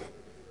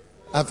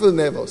 I feel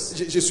nervous.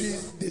 Je suis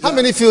déjà. How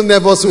many feel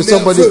nervous when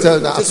somebody nerveux.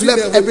 tells that Je I've suis left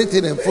nerveux.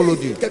 everything and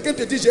followed you? Quelqu'un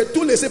te dit j'ai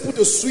tout laissé pour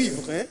te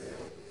suivre. Hein?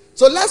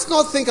 So let's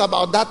not think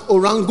about that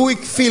oranguic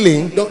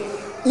feeling, Donc,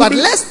 but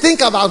let's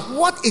think about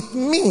what it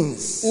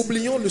means.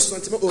 oublions le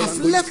sentiment I've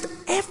oranguique. left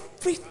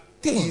everything.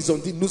 Ils ont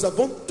dit nous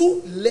avons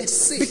tout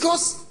laissé.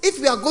 Because if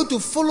we are going to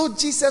follow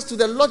Jesus to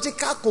the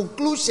logical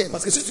conclusion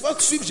Parce que si tu vas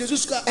suivre Jésus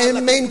jusqu'à and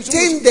la maintain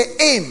conclusion,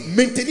 the aim,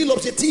 maintenir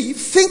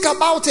l'objectif, think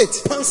about it.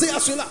 pensez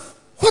à cela.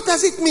 What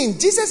does it mean?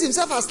 Jesus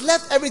himself has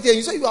left everything.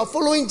 You say you are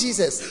following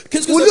Jesus.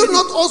 Qu'est-ce que Will ça you veut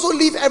not also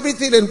leave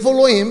everything and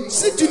follow him?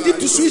 Si tu dis que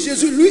tu suis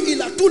Jésus, lui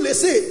il a tout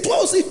laissé.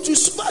 Toi aussi tu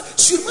vas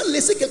sûrement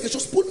laisser quelque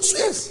chose pour le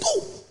suivre. Yes.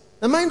 Tout.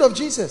 The mind of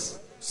Jesus.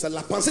 C'est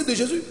la pensée de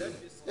Jésus.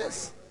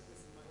 Yes.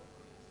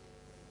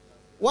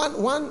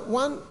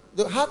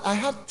 I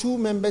had two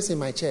members in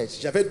my church,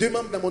 J'avais deux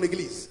membres dans mon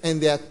église and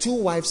their two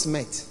wives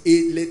met,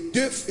 et les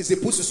deux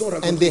épouses se sont and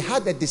rencontrées. they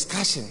had a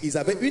discussion. Ils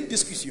avaient une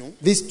discussion.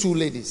 These two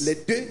ladies, Les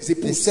deux they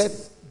épouses. said,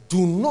 "Do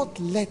not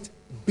let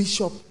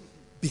Bishop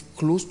be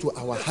close to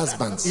our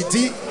husbands." Il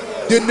dit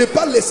de ne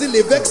pas laisser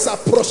l'évêque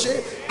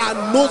s'approcher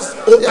à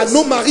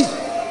nos maris.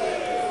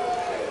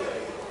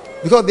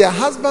 Because their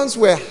husbands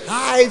were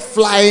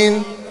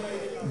high-flying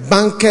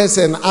bankers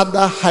and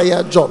other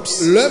higher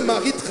jobs. Leur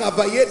mari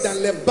travaillait dans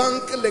les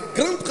banques, les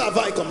grands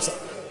travails comme ça.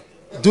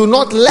 Do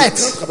not let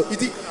Il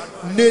dit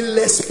ne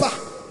laisse pas.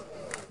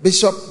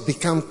 Bishop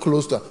become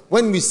close to her.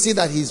 When we see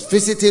that he's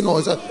visiting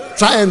or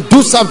try and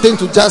do something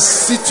to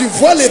just Si tu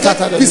vois les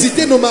scatter them.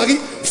 visiter nos maris,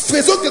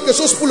 faisons quelque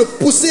chose pour le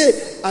pousser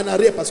en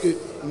arrière parce que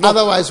non.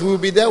 Otherwise, we will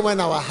be there when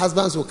our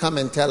husbands will come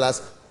and tell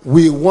us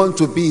we want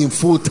to be in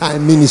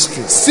full-time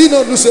ministry.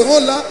 Sinon nous serons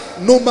là,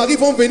 nos maris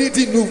vont venir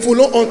dire nous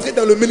voulons entrer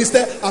dans le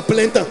ministère à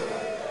plein temps.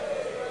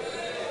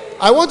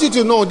 I want you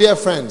to know, dear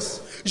friends,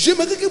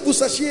 J'aimerais que vous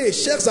sachiez,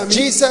 chers amis,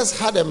 Jesus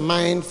had a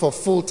mind for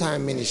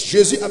full-time ministry.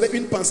 Jésus avait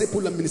une pensée pour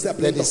le ministère à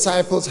plein The temps.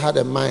 disciples had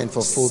a mind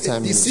for Ses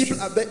full-time ministry.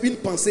 disciples avaient une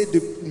pensée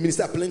de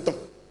ministère à plein temps.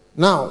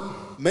 Now,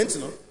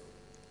 Maintenant,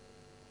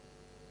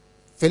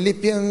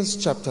 Philippians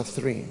chapter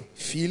 3.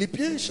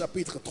 Philippiens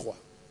chapitre 3.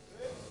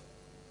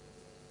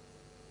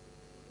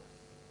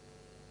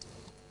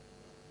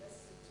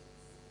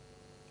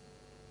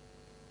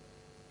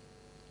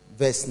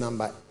 verse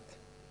number.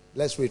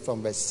 Let's read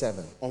from verse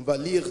 7. On va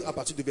lire à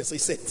partir du verset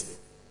 7.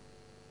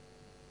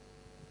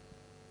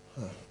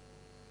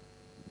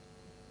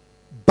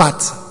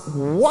 But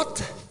what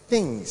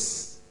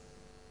things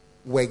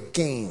were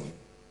gain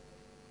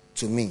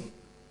to me?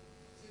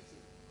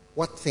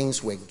 What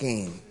things were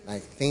gain?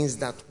 Like things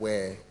that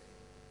were.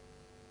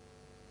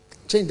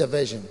 Change the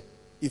version.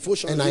 Il faut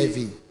changer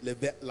NIV.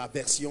 la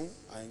version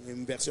à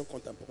une version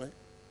contemporaine.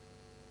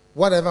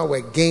 Whatever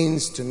were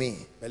gains to me.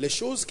 Mais les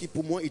choses qui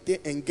pour moi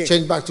étaient un gain.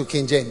 Change back to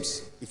King James.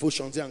 Il faut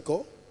changer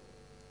encore.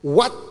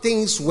 What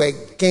things were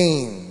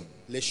gain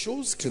Les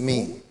choses qui to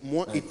me. pour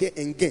moi étaient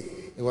un gain.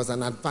 It was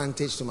an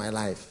advantage to my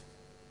life.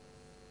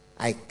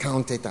 I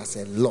count it as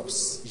a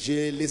loss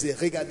Je les ai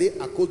regardées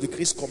à cause de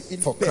Christ comme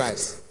une for perte.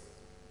 Christ.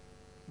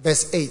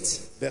 Verse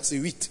 8. Verset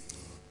 8.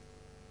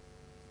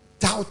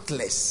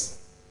 Doubtless.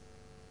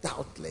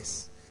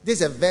 This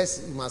is a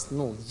verse you must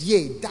know.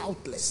 Yea,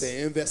 doubtless.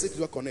 C'est un verset que tu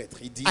dois connaître.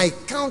 Il dit, I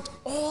count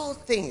all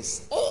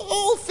things.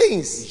 All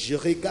things. je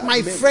regarde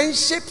My même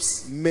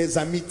friendships, mes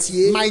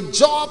amitiés, my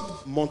job,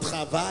 mon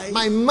travail,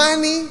 my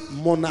money,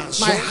 mon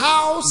argent, my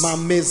house. ma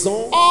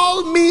maison.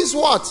 All means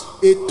what?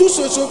 Et tout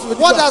ce chose veut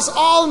dire What quoi? does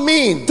all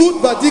mean? Tout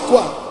va dire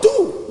quoi?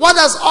 Tout. What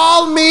does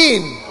all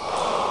mean?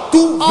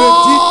 Tout veut dire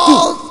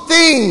All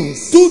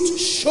things. tout. Toute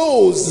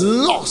chose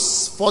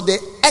Loss for the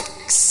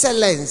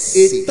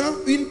excellency. étant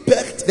une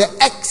perte The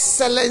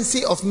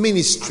excellency of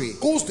ministry,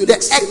 cause de the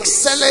l'excellence.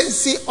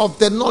 excellency of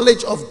the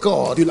knowledge of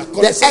God, De la the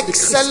connaissance de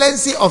Christ.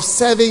 excellency of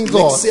serving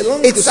God.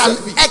 L'excellence It's de an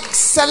servir.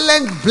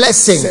 excellent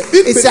blessing. C'est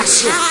une It's a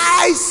bénédiction.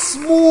 high,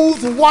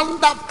 smooth,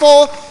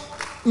 wonderful,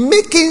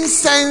 making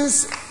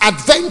sense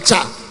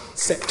adventure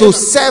C'est to un-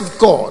 serve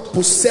God.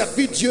 pour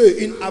servir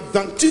Dieu, une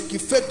aventure qui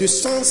fait de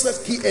sens,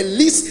 qui est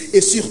lisse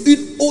et sur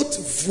une haute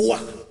voie.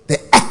 The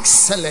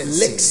excellency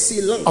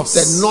L'excellence of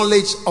the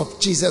knowledge of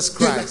Jesus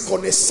de la Christ,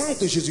 connaissance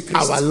de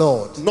Jésus-Christ, our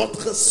Lord.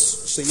 notre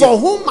Seigneur. For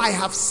whom I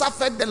have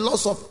suffered the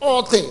loss of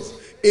all things.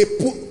 Et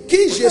pour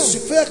qui j'ai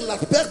souffert la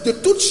perte de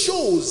toutes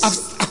choses.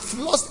 I've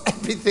lost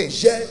everything.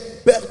 J'ai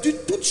perdu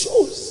toutes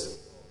choses.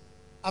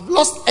 I've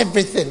lost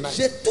everything.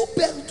 J'ai tout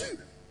perdu.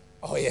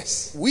 Oh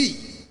yes. Oui,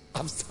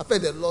 I've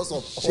suffered the loss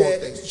of all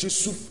things.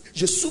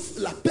 je souffre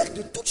la perte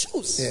de toutes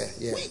choses.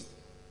 Yeah. Oui,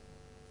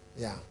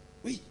 Yeah.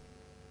 oui.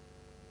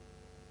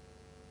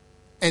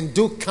 And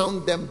do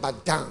count them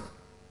but down,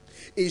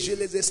 Et je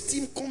les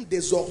estime comme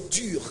des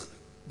ordures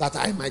that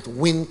I might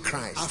win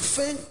Christ.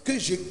 afin que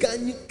je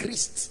gagne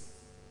Christ.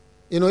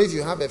 You know, if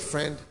you have a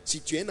friend Si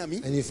tu es un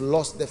ami and you've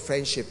lost the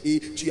friendship, et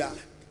tu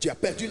as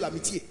perdu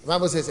l'amitié, the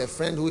Bible says a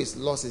friend who is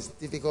lost is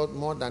difficult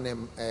more than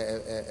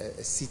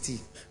a city.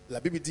 la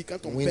Bible dit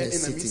quand on Win perd a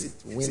un ami, city.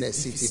 c'est Win a c'est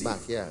city difficile. back.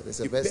 Yeah,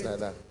 there's a de verse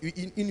perdre like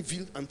that. une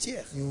ville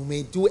entière. You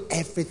may do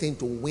everything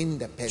to win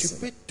the Tu person.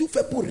 peux tout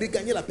faire pour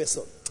regagner la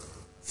personne.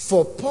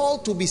 For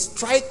Paul to be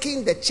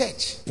striking the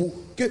church, Pour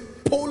que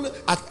Paul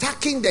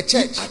attacking the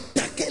church,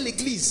 attaquait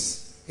l'église.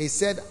 he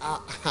said,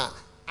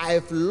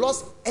 I've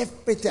lost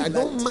everything. I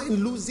don't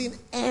mind losing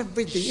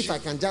everything if I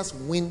can just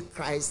win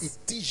Christ. Il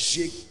dit,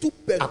 j'ai tout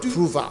perdu.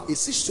 Approval. Et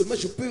si seulement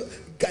je peux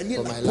gagner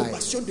For my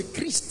l'approbation de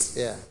Christ.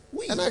 Yeah.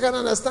 Oui. And I can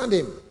understand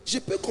him. Je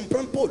peux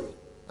comprendre Paul.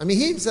 I mean,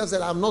 he himself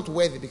said, I'm not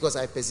worthy because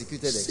I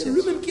persecuted the C'est church.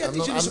 lui-même qui a I'm, dit,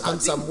 not, je ne suis pas I'm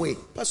digne some way.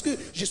 parce que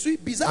je suis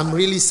bizarre. I'm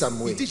really some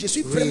way. Il dit, je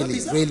suis vraiment Really,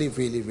 bizarre. really,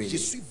 Je really.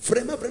 suis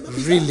vraiment bizarre.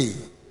 Really.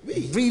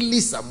 Oui.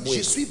 Really some Je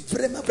way. suis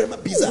vraiment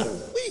bizarre.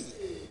 Oui.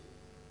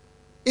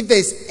 If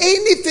there's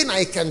anything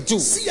I can do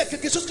S'il y a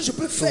quelque chose que je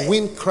peux to faire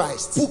win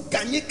Christ, pour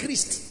gagner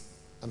Christ,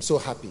 I'm so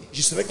happy.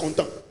 je serai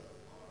content.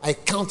 I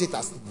count it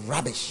as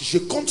rubbish Je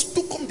compte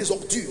tout comme des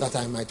ordures that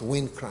I might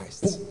win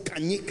Christ. pour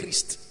gagner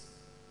Christ.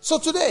 So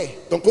today,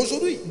 Donc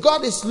aujourd'hui,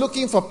 God is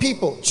looking for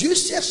people. Dieu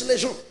cherche les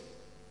gens.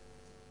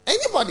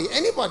 Anybody,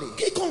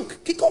 Quiconque,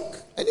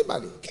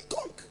 anybody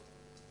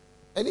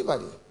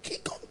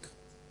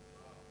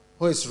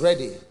who is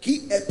ready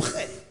qui est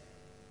prêt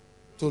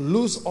to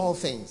lose all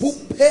things. pour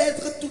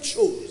perdre toutes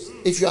choses.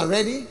 If you are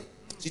ready,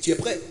 Si tu es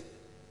prêt,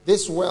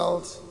 this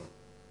world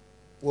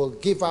will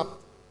give up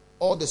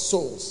all the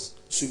souls.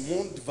 ce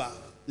monde va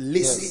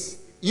laisser. Yes.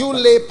 You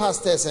lay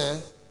pastors,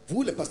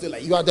 Vous, les pasteurs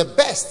laïcs, you are the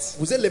best.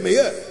 vous êtes les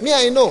meilleurs. Me,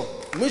 I know.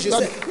 Moi, je You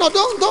are- sais. No,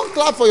 don't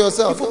clap for Il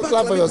yourself. faut Don't pas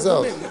clap for clamer pour yourself.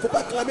 vous-même. Il faut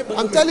pas clamer pour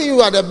I'm vous-même. telling you,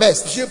 you are the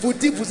best. Je vous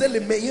dis, vous êtes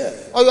les meilleurs.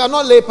 Or you are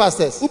not lay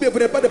pastors. Ou bien vous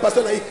n'êtes pas des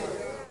pasteurs laïcs.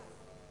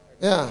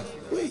 Yeah.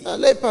 Oui.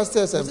 Lay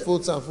pastors and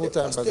full-time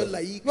pasteurs pastors.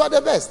 laïcs. You are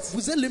the best.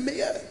 Vous êtes les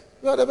meilleurs.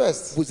 You are the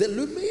best. Vous êtes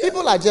le meilleur.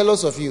 People are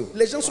jealous of you.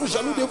 Les gens sont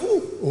jaloux de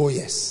vous. Oh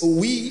yes.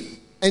 Oui.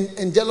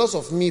 And jealous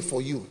of me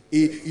for you.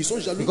 Et ils sont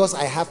jaloux Because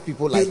I have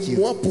people de like you.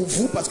 moi pour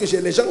vous parce que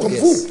j'ai les gens comme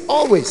Yes. vous.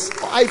 Always.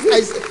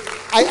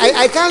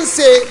 I can't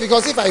say,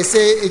 because if I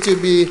say it will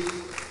be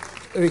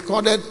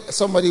recorded,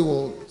 somebody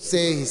will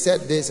say he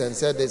said this and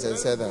said this and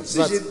said that.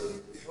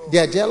 But they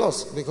are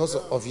jealous because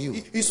of you.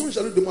 Ils sont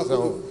jaloux de moi pour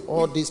vous. So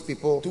all these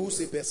people, Tous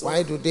ces personnes.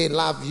 why do they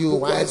love you?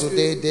 Pourquoi Why est-ce do que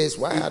they this?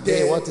 Why are ils they?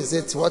 t'aiment? What is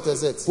it? What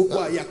is it?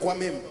 Pourquoi? Il y a quoi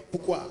même?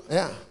 Pourquoi?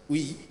 Yeah.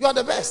 Oui. You are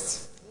the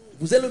best.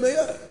 Vous êtes le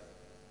meilleur.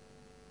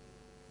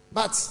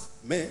 But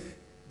Mais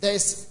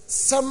there's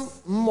some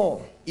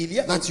more Il y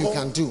a that you encore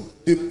can do.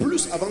 de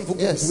plus avant vous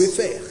que Yes. vous pouvez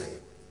faire.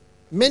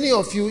 Many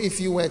of you, if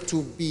you were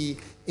to be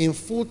in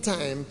full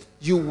time,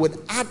 you would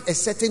add a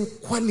certain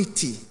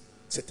quality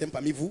Certains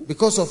parmi vous,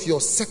 because of your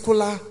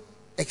secular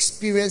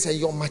experience and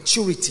your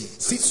maturity.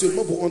 si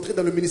seulement vous rentrez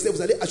dans le ministère,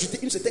 vous allez ajouter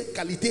une certaine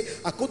qualité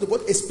à cause de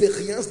votre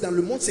expérience dans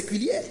le monde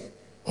séculier.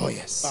 Oh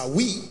yes. Ah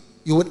oui,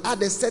 You would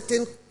add a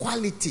certain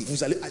quality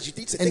vous allez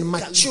ajouter une certaine and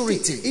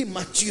maturity qualité et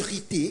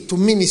maturité to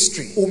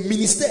ministry au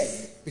ministère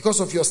because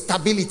of your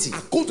stability.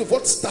 à cause de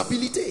votre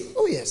stabilité.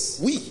 Oh yes.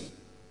 Oui.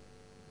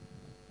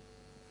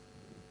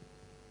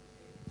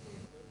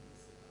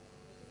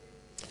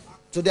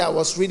 Today I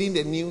was reading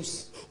the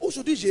news.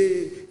 Aujourd'hui,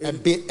 j'ai A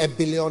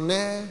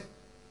billionaire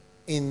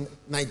in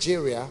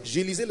Nigeria.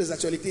 lisé les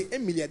actualités. Un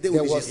milliardaire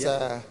There au was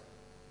Nigeria.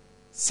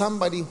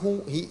 somebody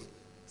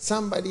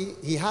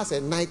he has a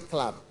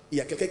nightclub Il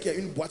y a quelqu'un qui a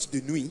une boîte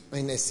de nuit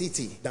in a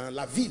city, dans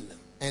la ville.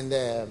 and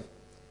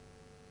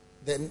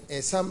then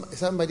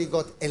somebody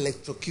got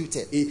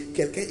electrocuted. Et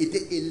quelqu'un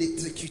était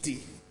électrocuté.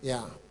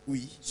 Yeah.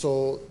 Oui.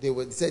 So they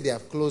said they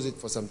have closed it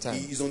for some Et time.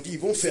 ils ont dit ils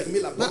vont fermer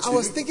la Now boîte I de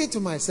was nuit. thinking to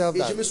myself Et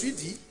that je me suis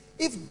dit,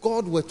 if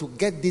God were to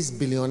get this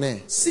billionaire,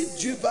 si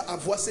Dieu va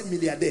avoir ces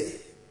milliardaires,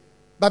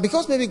 but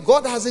because maybe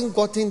God hasn't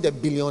gotten the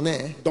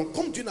billionaire, donc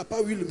comme Dieu n'a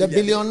pas eu le the milliardaire,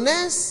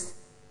 billionaire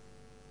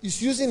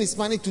is using his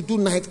money to do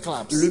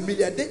nightclubs. le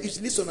milliardaire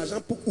utilise son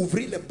argent pour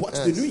ouvrir les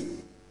boîtes de nuit.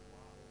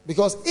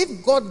 Because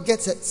if God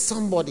gets at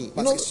somebody,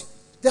 you know,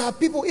 there are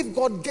people, if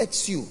God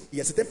gets you, Il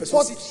y a certaines personnes,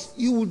 what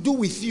you will do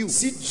with you.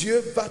 si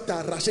Dieu va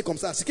t'arracher comme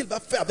ça, ce qu'il va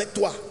faire avec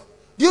toi.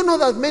 Do you know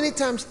that many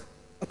times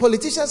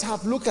politicians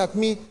have looked at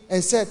me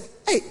and said,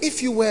 hey,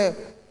 if you were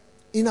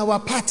in our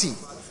party,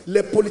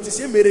 Les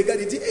politiciens me regardent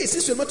et disent, hey, si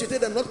seulement tu étais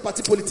dans notre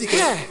parti politique,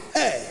 Yeah.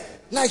 hey,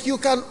 like you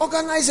can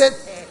organize it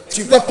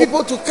tu the vas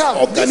people to come.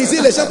 organiser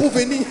les gens pour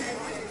venir.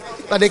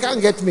 But they can't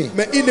get me.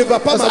 Mais il ne va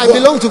pas Because I m'avoir.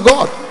 belong to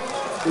God.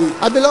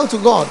 I belong to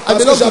God. I Parce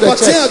que belong to the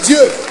j'appartiens à church.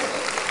 Dieu.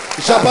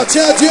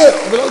 J'appartiens à Dieu.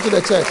 I belong to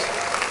the church.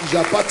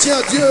 J'appartiens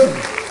à Dieu.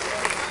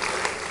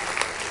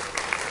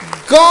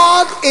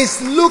 God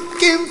is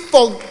looking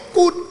for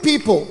good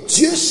people,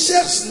 Dieu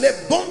cherche les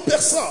bonnes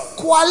personnes,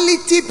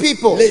 quality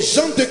people les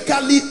gens de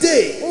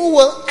qualité who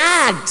will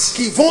add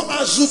qui vont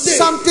ajouter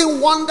something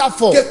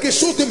wonderful. quelque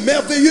chose de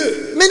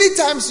merveilleux. Many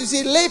times you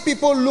see lay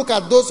people look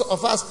at those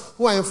of us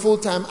who are in full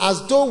time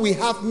as though we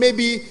have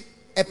maybe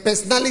a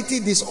personality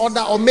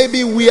disorder, or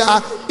maybe we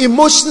are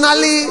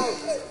emotionally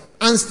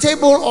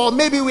unstable, or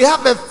maybe we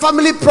have a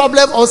family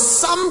problem, or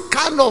some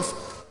kind of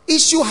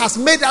issue has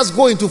made us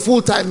go into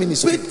full time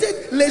ministry.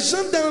 Peut-être les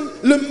gens dans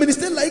le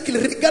ministère laïque, ils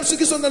regardent ceux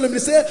qui sont dans le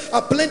ministère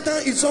à plein temps,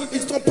 ils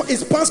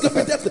pensent que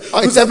peut-être Oh,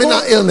 nous avons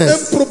terminal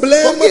illness. un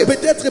problème, Okay.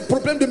 peut-être un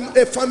problème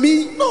de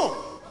famille. Non.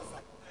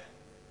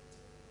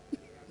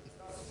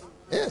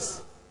 Yes.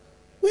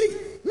 Oui.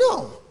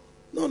 No.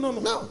 Non, non,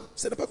 non. Non.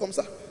 Ce n'est pas comme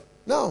ça.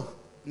 No.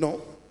 Non.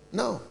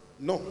 No.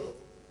 Non.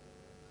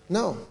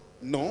 No.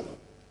 Non.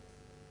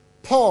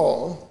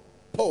 Paul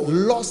Paul,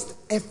 lost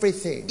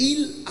everything.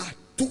 il a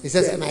tout He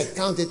says, perdu. and I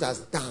count it as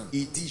dung.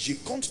 Il dit, je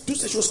compte toutes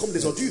ces choses comme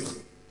des ordures.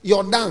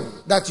 Your dung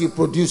that you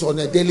produce on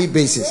a daily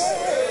basis.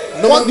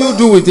 What do you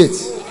do with it?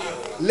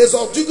 Les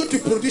ordures que tu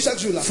produis chaque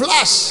jour là.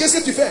 Flash Qu'est-ce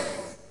que tu fais?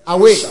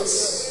 away.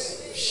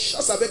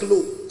 Chasse avec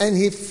l'eau. And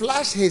he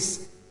flashed his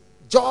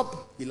job.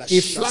 Il a He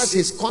chassé flashed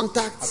his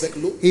contacts. avec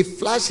l'eau. He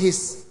flashed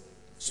his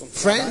Son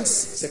travail, friends.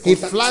 ses He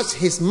contacts. flashed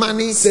his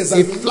money. Ses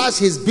He amis. flashed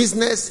his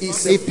business. Il He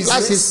ses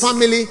flashed his business.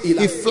 family. Il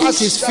a He flashed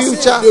tout his chassé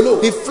future. de l'eau.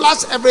 He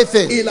flashed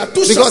everything. Il a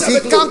tout Because chassé he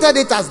avec l'eau. counted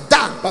it as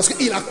dung. Parce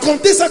qu'il a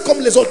compté ça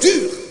comme les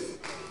ordures.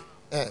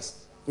 Yes.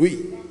 Oui.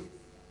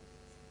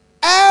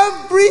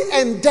 Every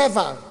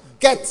endeavor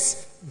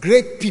gets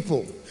great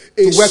people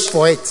Et to work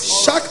for it.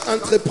 chaque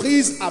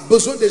entreprise a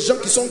besoin de gens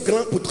qui sont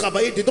grands pour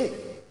travailler dedans.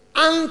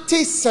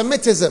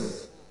 Anti-Semitism,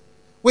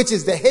 which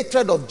is the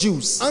hatred of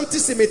Jews.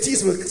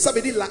 Antisémitisme, ça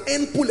veut dire la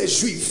haine pour les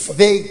juifs.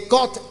 They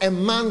got a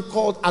man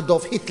called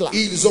Adolf Hitler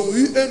Ils ont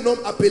eu un homme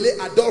appelé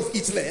Adolf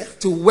Hitler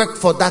to work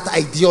for that pour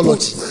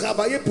ideology.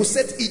 travailler pour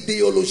cette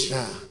idéologie.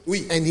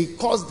 Oui. And he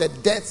caused the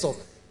deaths of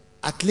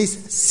at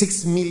least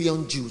 6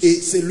 million Jews.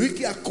 Et c'est lui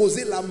qui a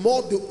causé la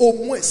mort de au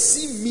moins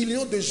 6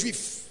 millions de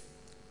juifs.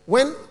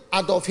 When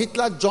Adolf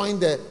Hitler joined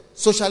the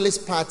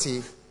Socialist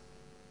Party,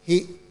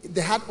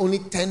 they had only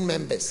 10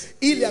 members.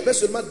 Il y avait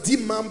seulement 10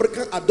 membres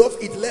quand Adolf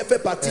Hitler fait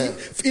partie.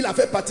 Il a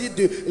fait partie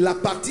de la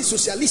partie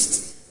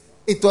socialiste.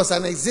 It was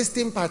an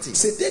existing party.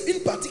 C'était une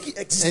partie qui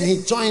And existait.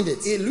 he joined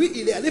it. Et lui,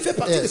 il est allé faire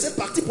partie de cette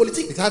partie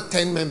politique. It had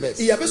 10 members.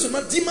 Il y avait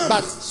seulement 10 membres.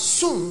 But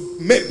soon,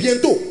 Mais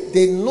bientôt,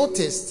 they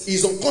noticed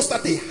ils ont he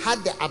constaté had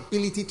the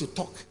ability to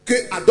talk. que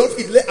Adolf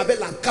Hitler avait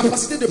la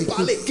capacité de He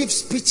parler. could give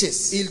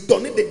speeches, Il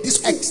donnait des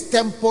discours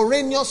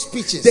extemporaneous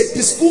speeches. des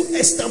discours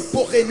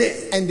extemporanéens.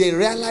 And they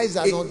realized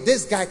that no,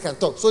 this guy can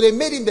talk. So they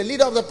made him the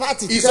leader of the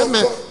party. Ils 10, ont-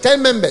 10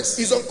 members.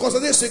 Ils ont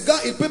constaté ce gars,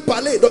 il peut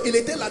parler. Donc il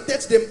était la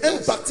tête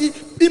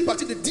d'une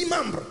partie de 10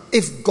 membres.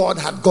 If God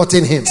had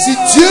gotten him, Si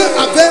Dieu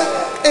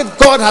avait, if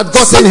God had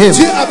gotten him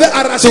Dieu avait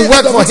arraché to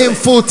work for Adolf him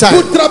full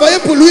time, pour travailler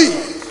pour lui.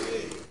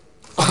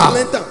 à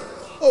plein temps.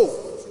 Oh.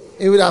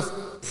 He would have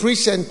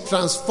preached and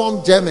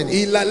transformed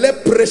Germany. Il allait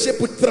prêcher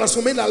pour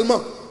transformer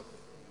l'allemand.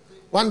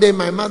 One day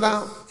my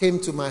mother came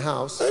to my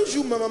house. Un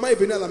jour, ma maman est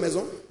venue à la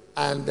maison.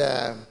 And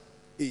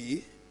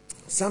Et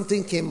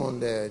something came on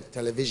the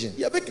television.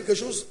 il y avait quelque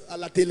chose à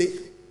la télé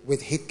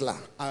With Hitler.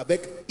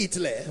 avec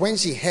Hitler. When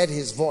she heard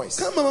his voice,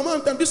 Quand ma maman a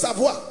entendu sa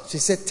voix, she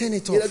said, turn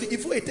it elle a off. dit, il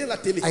faut éteindre la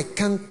télé. I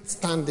can't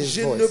stand this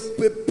Je ne voice.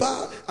 peux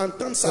pas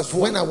entendre sa Because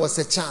voix. when I was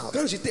a child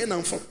Quand j'étais un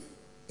enfant,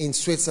 in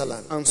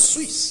Switzerland, en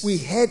Suisse, we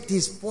heard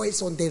his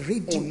voice on the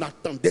radio. on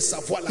entendait sa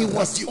voix à He la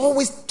was radio.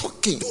 always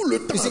talking. Tout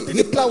le temps You see, en train de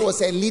Hitler parler.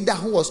 was a leader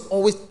who was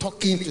always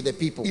talking to the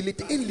people. Il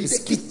était un His leader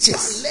qui speeches.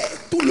 parlait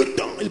tout le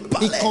temps. Il He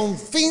parlait.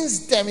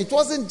 convinced them. It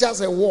wasn't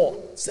just a war.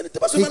 Ce n'était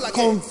pas He seulement la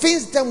guerre.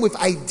 convinced them with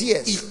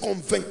ideas. Il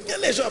convainquait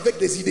les gens avec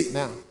des idées.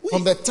 Now, Oui.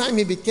 from the time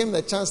he became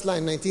the chancellor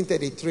in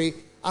 1933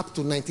 up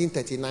to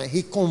 1939,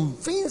 he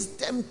convinced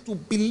them to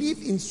believe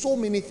in so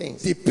many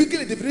things. Depuis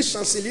qu'il est devenu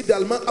chancelier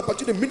d'Allemagne à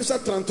partir de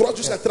 1933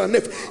 jusqu'à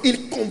 1939,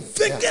 il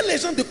convainquait les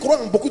gens de croire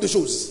en beaucoup de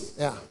choses.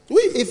 Yeah. Oui.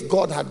 If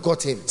God had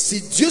got him,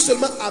 Si Dieu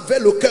seulement avait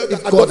le cœur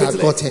If d'Adolf God had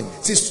Hitler, got him.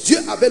 si Dieu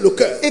avait le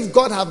cœur, if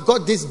God had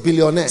got this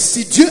billionaire,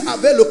 si Dieu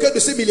avait le cœur de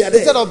ces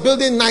milliardaires, instead of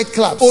building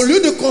nightclubs, au lieu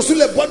de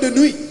construire les boîtes de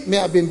nuit, may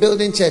have been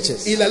building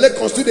churches. il allait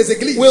construire des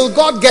églises. Will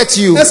God get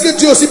you? Est-ce que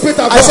Dieu aussi peut I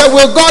t'avoir? said,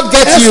 will God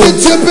get Est-ce you? que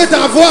Dieu peut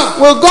t'avoir?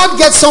 Will God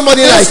get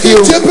somebody Est-ce like que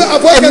you? Dieu peut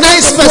avoir A quelqu'un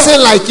nice comme person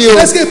toi? like you?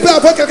 Est-ce qu'il peut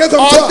avoir quelqu'un comme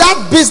Or toi?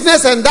 that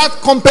business and that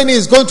company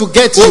is going to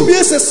get Ou you?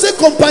 bien c'est cette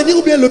compagnie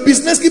ou bien le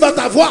business qui va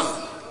t'avoir.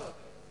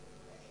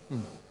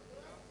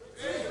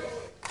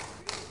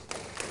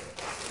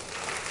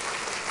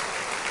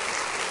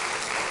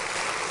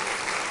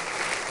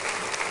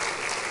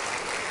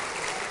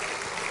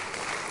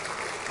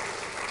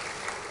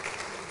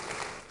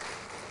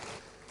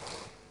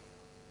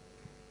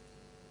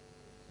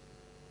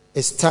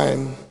 It's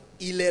time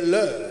Il est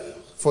l'heure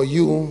for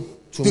you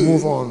to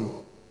move on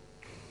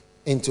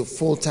into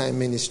full-time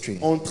ministry.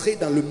 d'entrer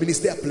dans le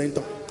ministère à plein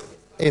temps.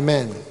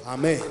 Amen.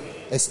 Amen.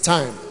 It's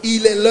time.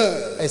 Il est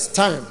l'heure. It's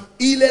time.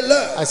 Il est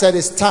l'heure. I said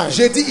it's time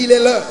J'ai dit il est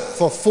l'heure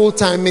for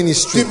full-time du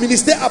ministry.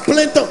 ministère à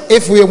plein temps.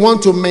 If we want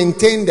to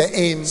maintain the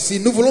aim, Si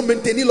nous voulons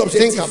maintenir think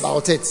l'objectif,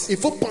 about it il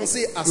faut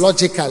penser à ça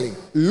logically.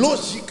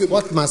 logiquement.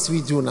 What must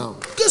we do now?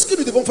 Qu'est-ce que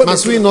nous devons faire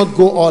Must we maintenant? not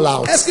go all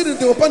out? Est-ce que nous ne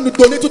devons pas nous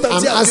donner tout I'm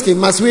entier à Dieu? asking,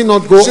 must we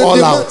not go Je all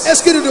demande, out?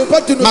 est-ce que nous ne devons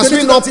pas nous Must we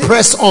donner tout not entier?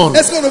 press on?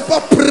 Est-ce qu'on ne veut pas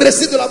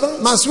presser de l'avant?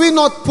 Must we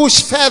not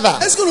push further?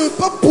 Est-ce qu'on ne veut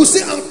pas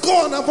pousser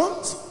encore en avant?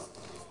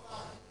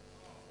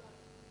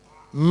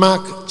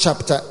 Mark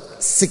chapter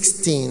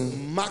 16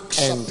 Marc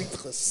and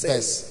chapitre 16,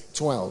 verse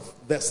 12.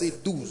 verset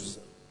 12.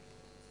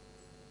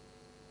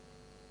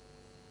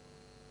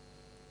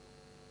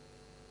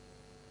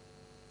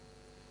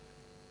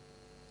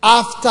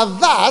 After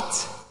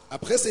that,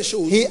 Après ces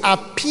choses, he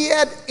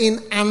appeared in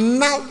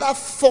another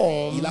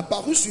form il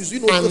apparut sous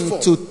une autre forme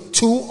unto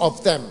two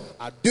of them.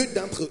 à deux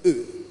d'entre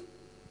eux.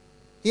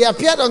 He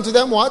appeared unto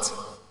them what?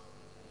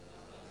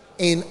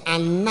 In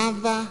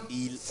another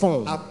Il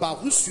form.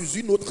 apparut sous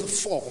une autre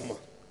forme.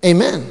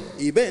 Amen.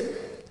 Amen.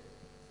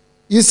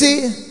 You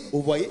see,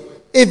 Vous voyez?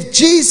 if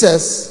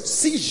Jesus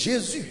Si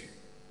Jésus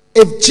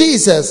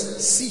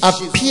si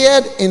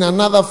appeared in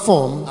another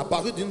form,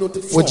 apparut d'une autre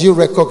forme, would you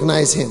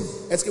recognize him?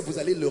 est-ce que vous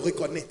allez le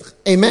reconnaître?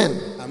 Amen.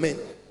 Amen.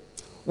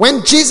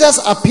 When Jesus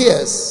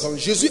appears Quand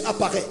Jésus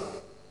apparaît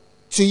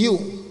to you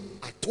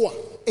à toi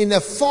in a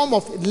form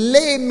of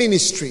lay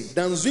ministry,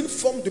 dans une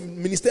forme de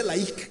ministère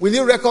laïque, will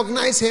you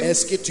recognize him?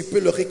 est-ce que tu peux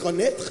le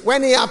reconnaître?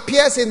 When he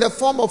appears in the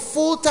form of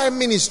full-time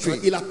ministry,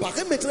 Il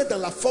apparaît maintenant dans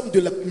la forme de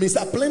la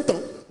ministère à plein temps.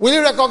 will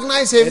you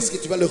recognize him? Est-ce que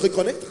tu vas le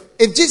reconnaître?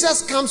 If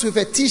Jesus comes with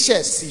a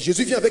t-shirt Si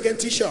Jésus vient avec un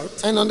t-shirt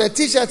and on the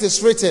t-shirt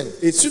is written,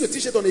 et sur le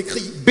t-shirt on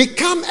écrit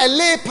become a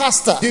lay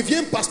pastor,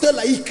 deviens pasteur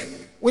laïque,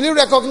 will you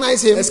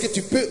recognize him? est-ce que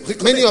tu peux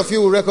Many reconnaître? of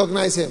you will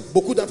recognize him.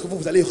 Beaucoup d'entre vous,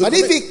 vous allez But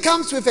if reconnaître. he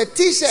comes with a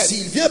t-shirt,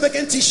 S'il vient avec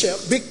un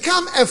t-shirt,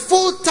 become a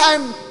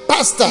full-time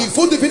pastor, il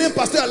faut devenir un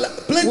pasteur à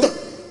plein temps.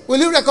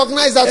 will you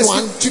recognize that Est-ce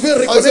one? que tu veux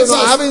Or you say, reconnaître no,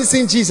 I ça? haven't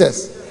seen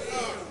Jesus.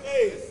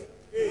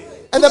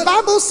 And the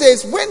Bible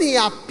says when he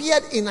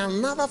appeared in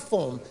another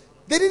form,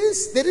 they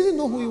didn't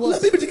know who he La was.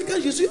 Bible dit que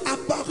quand Jésus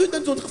apparut dans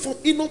une autre forme,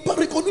 ils n'ont pas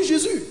reconnu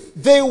Jésus.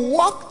 They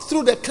walked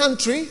through the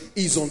country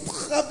Ils ont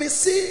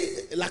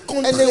traversé la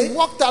and they contrée.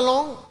 walked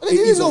along. They Et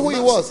didn't ils know ont who he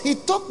marché. was. He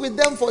talked with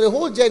them for the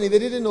whole journey. They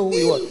didn't know who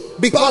he was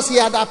because he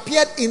had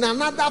appeared in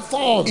another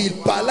form. Il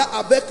parla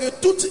avec eux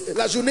toute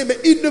la journée, mais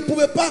ils ne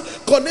pouvaient pas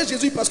connaître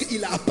Jésus parce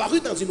qu'il a apparu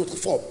dans une autre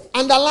forme.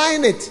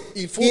 Underline it.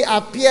 Il faut He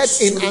appeared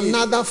in souligner.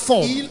 another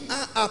form. Il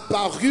a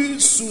apparu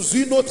sous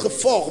une autre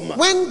forme.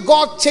 When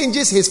God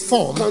changes his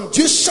form, Quand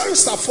Dieu change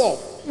sa forme,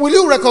 will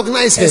you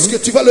recognize est-ce que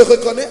him? tu vas le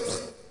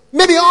reconnaître?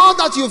 Maybe all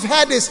that you've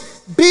heard is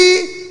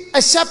be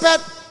a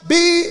shepherd,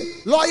 be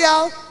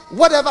loyal,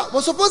 whatever.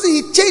 But supposing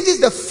he changes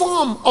the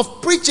form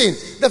of preaching,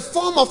 the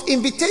form of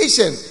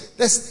invitation,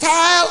 the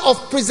style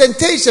of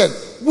presentation,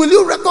 will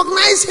you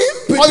recognize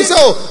him? Or you say,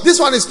 oh, this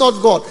one is not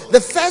God.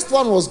 The first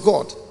one was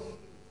God.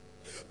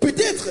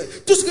 Peut-être titre,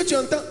 tout ce que tu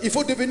entends, il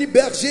faut devenir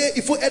berger,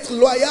 il faut être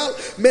loyal.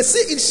 Mais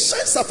s'il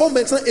change sa forme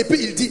maintenant et puis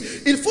il dit,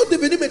 il faut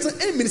devenir maintenant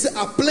un ministère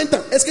à plein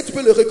temps. Est-ce que tu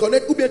peux le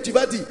reconnaître ou bien tu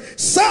vas dire,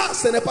 ça,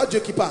 ce n'est pas Dieu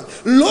qui parle.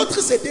 L'autre,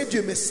 c'était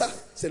Dieu, mais ça,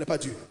 ce n'est pas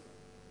Dieu.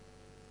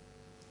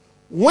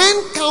 When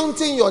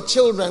counting your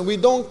children, we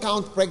don't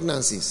count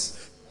pregnancies.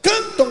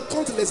 Quand on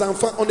compte les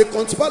enfants, on ne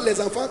compte pas les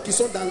enfants qui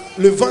sont dans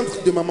le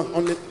ventre de maman.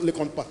 On ne les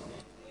compte pas.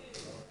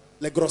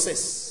 Les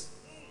grossesses.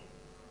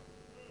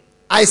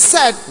 I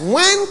said,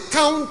 when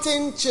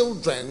counting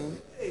children,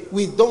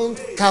 we don't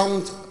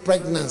count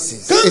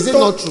pregnancies. Is it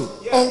not true?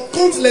 On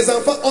compte les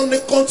enfants, on ne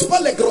compte pas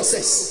les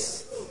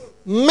grossesses.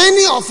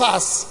 Many of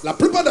us La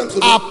plupart d'entre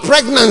nous, are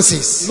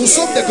pregnancies, nous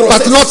sommes des grossesses.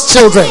 but not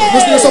children.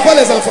 Nous ne sommes pas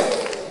les enfants.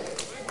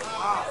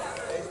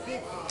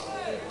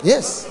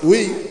 Yes.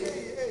 Oui.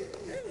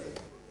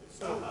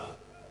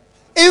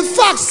 In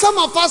fact, some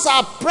of us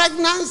are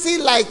pregnancy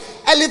like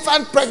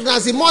elephant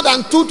pregnancy. More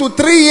than 2 to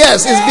 3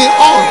 years it's been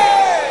on.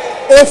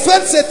 Au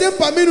fait, certains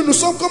parmi nous, nous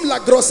sommes comme la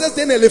grossesse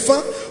d'un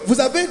éléphant. Vous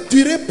avez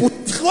duré pour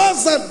 3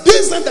 ans,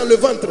 2 ans dans le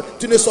ventre.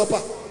 Tu ne sors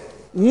pas.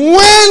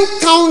 When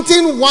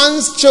counting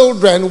one's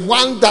children,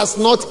 one does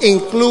not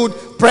include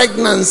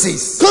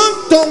pregnancies.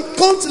 Quand on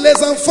compte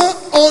les enfants,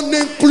 on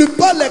n'inclut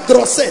pas les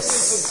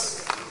grossesses.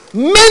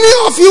 Many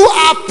of you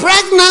are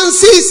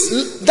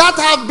pregnancies that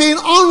have been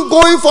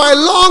ongoing for a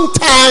long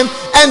time,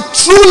 and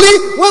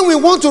truly, when we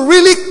want to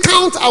really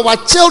count our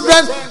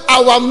children,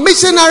 our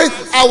missionaries,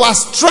 our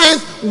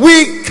strength,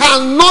 we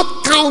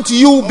cannot count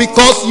you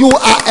because you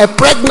are a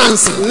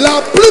pregnancy.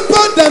 La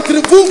plupart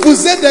d'entre vous,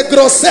 vous êtes des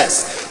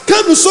grossesses.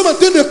 Quand nous sommes en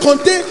train de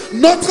compter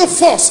notre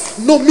force,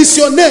 nos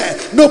missionnaires,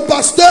 nos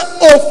pasteurs,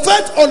 au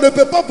fait, on ne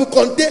peut pas vous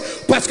compter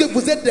parce que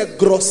vous êtes des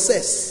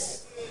grossesses.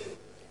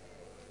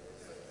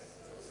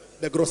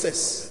 The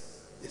grossess.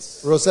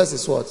 Yes. Grossess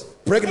is what?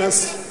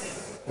 Pregnancy.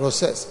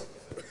 Grossess.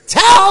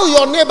 Tell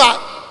your neighbor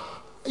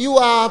you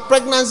are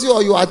pregnancy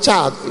or you are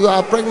child. You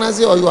are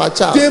pregnancy or you are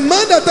child.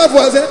 Demande à ta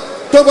voisine,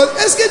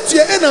 est-ce que tu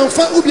es un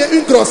enfant ou bien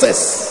une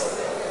grossesse?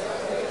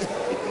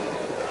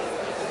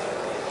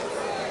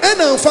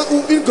 Un enfant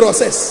ou une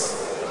grossesse?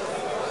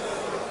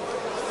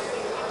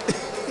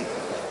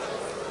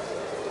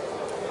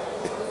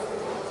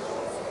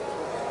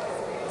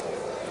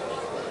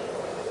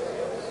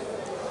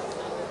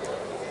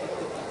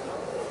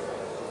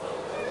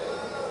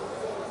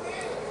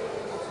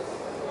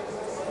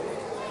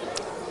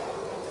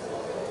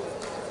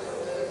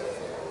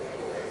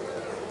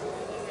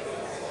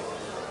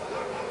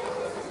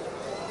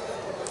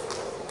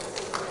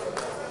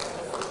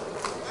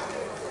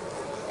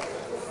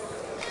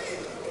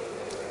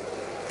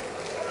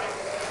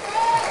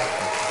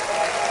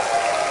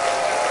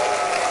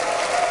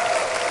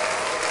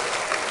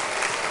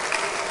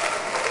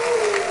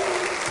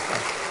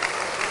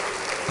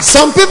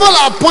 Some people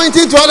are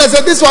pointing to others and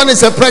say, this one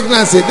is a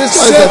pregnancy, this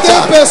one is a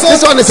child,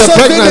 this one is a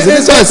pregnancy,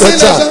 this one is a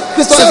child,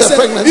 this one is a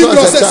pregnancy, this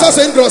one is a child. Ça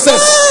c'est une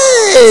grossesse.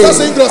 Ça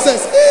c'est une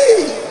grossesse.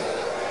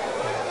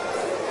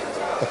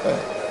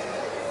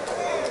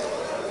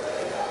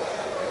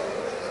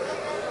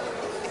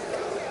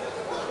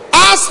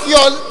 Ask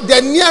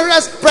the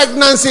nearest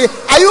pregnancy,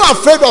 are you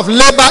afraid of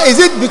labor? Is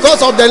it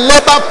because of the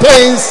labor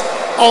pains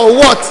or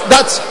what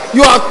that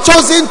you are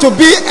chosen to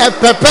be a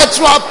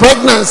perpetual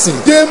pregnancy?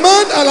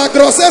 Demande à la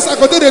grossesse à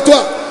côté de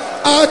toi,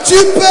 as-tu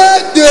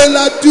peur de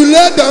la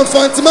douleur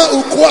d'enfantement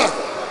ou quoi?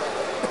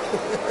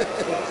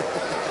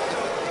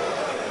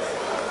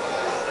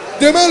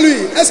 Demande-lui,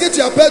 est-ce que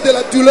tu as peur de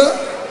la douleur?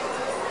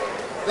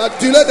 La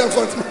douleur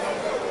d'enfantement.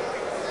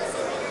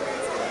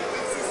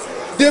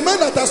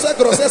 Demande à ta soeur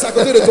grossesse à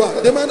côté de toi.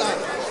 Demande à...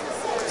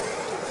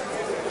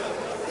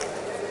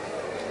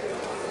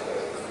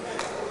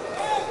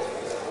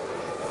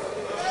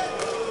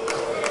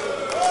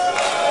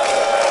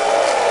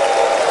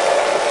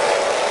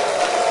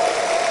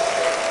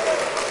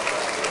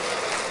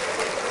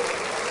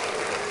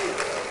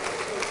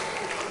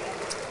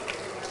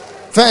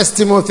 First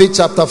Timothy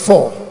chapter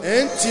 4.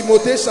 1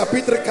 Timothée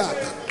chapitre 4.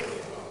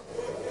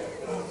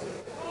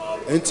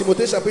 1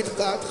 Timothée chapitre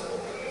 4.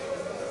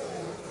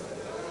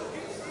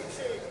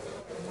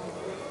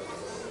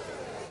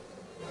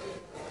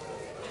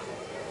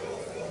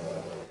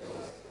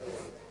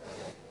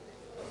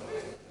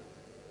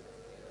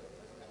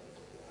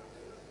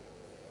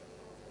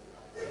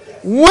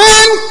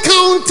 When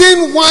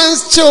counting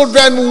one's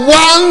children,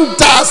 one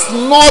does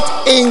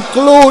not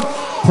include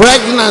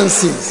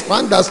pregnancies.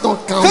 One does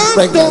not count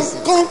pregnancies.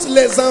 Quand on compte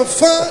les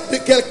enfants de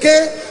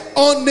quelqu'un,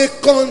 on ne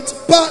compte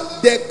pas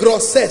des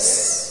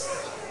grossesses.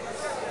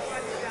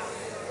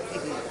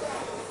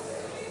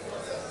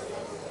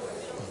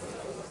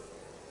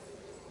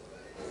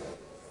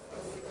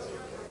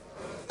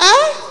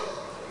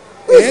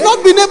 We've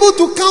not been able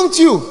to count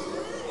you.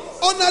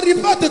 On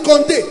n'arrive pas à te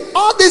compter.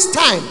 All this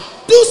time.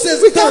 Tous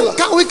ces temps-là.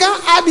 We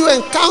can't add you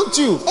and count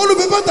you. On ne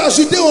peut pas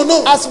t'ajouter au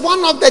nom. As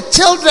one of the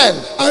children.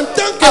 En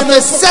tant qu'un of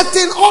a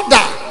certain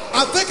order.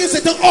 Avec un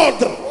certain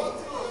ordre.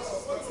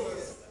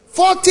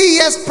 40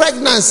 years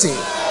pregnancy.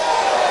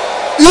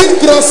 Une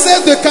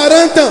grossesse de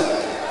 40 ans.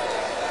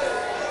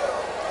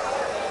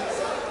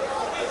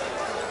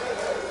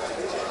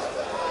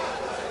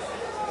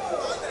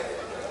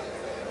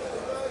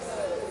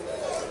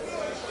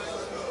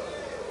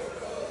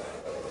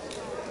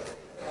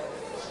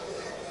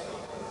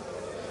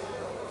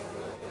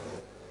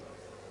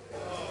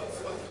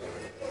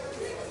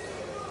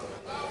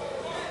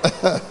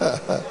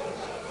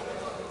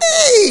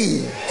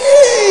 Hey!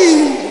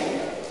 Hey!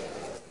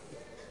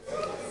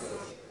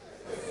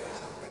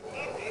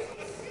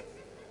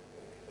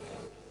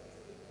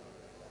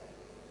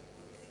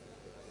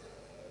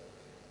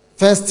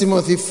 1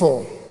 Timothy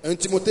 4, 1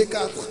 Timothée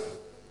 4,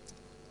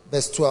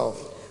 verse 12.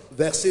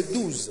 verset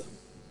 12.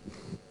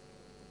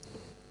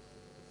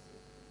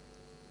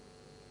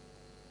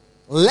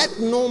 Let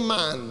no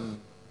man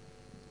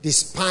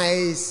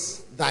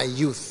despise thy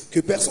youth.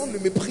 Que personne ne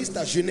méprise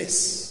ta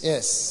jeunesse.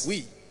 Yes.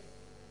 Oui.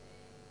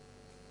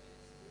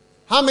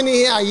 How many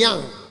here are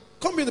young?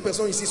 Combien de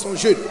personnes ici sont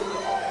jeunes?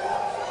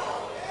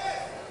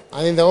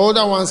 I mean, the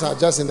older ones are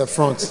just in the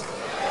front.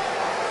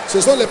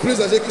 Ce sont les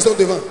plus âgés qui sont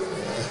devant.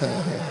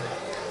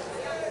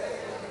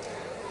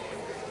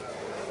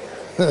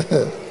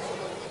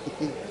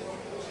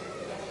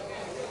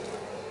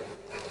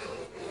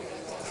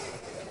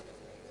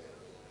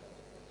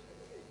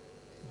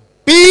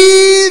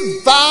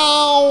 Be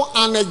thou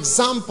an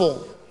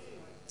example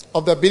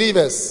of the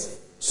believers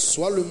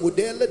Sois le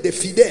modèle des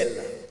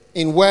fidèles.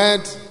 in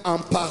word, En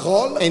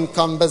parole, in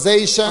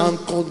conversation, en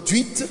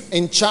conduite,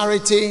 in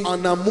charity,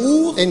 en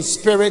amour, in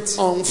spirit,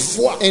 en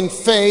foi, in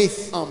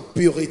faith, en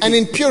pureté and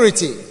in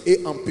purity. et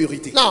en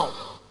pureté. Now,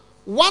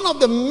 one of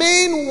the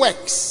main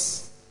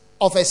works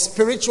of a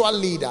spiritual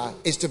leader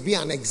is to be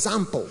an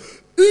example.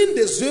 Une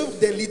des œuvres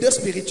d'un leader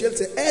spirituel,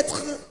 c'est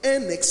être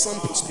un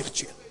exemple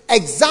spirituel.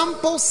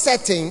 Example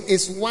setting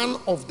is one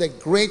of the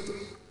great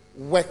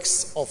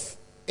works of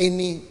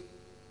any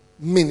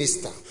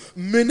minister.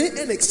 Mener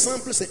un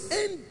exemple, c'est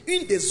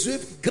une des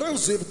œuvres, grandes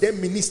œuvres d'un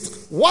ministre.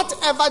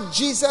 Whatever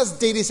Jesus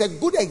did is a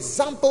good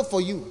example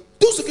for you.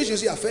 Tout ce que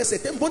Jésus a fait,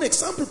 c'est un bon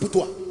exemple pour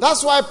toi.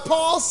 That's why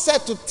Paul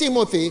said to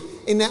Timothy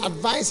in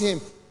advising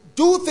him,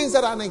 do things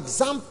that are an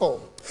example.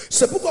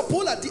 C'est pourquoi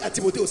Paul a dit à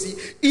Timothée aussi,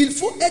 il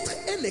faut être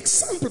un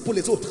exemple pour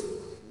les autres.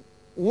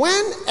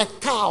 When a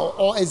cow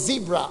or a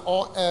zebra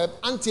or an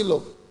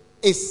antelope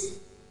is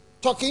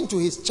talking to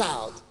his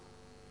child,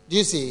 do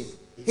you see?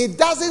 He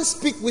doesn't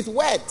speak with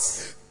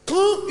words.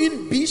 Quand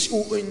une biche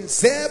ou une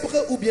zèbre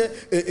ou bien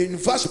une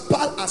vache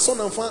parle à son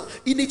enfant,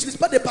 il n'utilise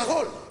pas de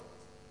paroles.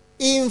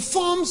 He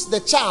informs the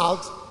child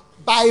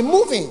by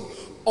moving.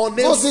 On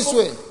Goes this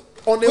way.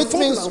 Which informe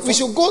means l'enfant. we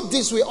should go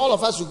this way. All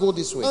of us should go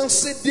this way. En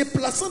se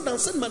déplaçant dans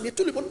cette manière,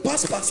 tout le monde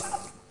passe par ça.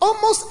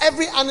 Almost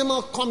every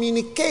animal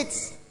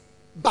communicates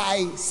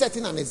by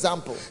setting an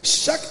example.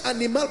 Chaque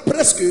animal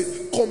presque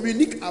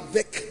communique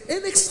avec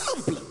un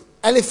exemple.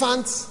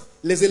 Elephants,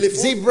 Les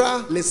éléphants,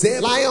 zebra, les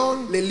zèbres, lion,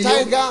 les lions,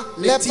 tiger,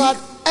 les leopard, tigres,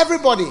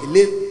 everybody.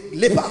 les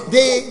léopards.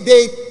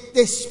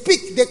 They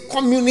speak, they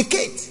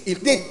communicate,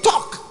 they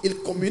talk Ils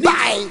communiquent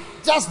by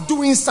just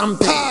doing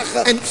something.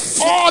 Par- And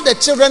all the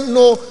children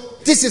know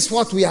this is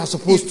what we are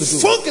supposed to Ils do.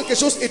 font quelque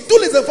chose et tous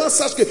les enfants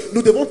sachent que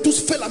nous devons tous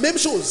faire la même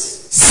chose.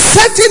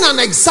 Setting an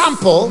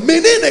example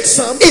Mener un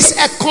exemple, is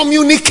a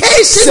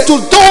communication to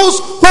those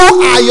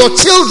who are your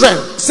children.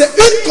 c'est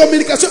une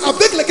communication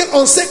avec laquelle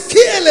on sait qui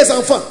est les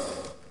enfants.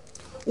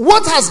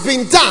 What has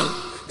been done,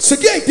 Ce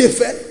qui a été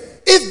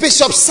fait, if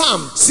Bishop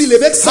Sam si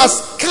l'évêque Sam,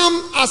 has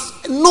come as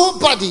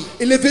nobody,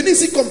 il est venu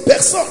ici comme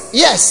personne.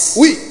 yes,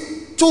 Oui,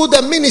 to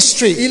the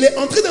ministry, il est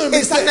entré dans le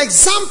it's an ministère.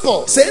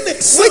 example C'est un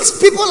exemple. which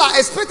people are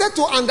expected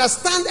to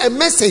understand a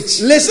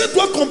message Les gens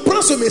doivent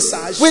comprendre ce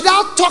message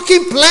without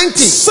talking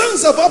plenty.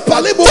 sans avoir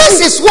parlé beaucoup.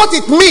 This is what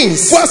it means.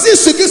 Voici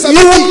ce que ça veut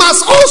You dire.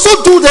 must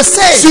also do the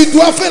same. Tu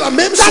dois faire la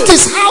même That chose.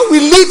 is how we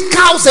lead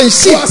cows and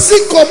sheep. Voici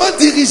comment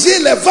diriger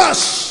les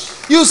vaches.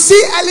 You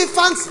see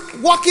elephants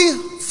walking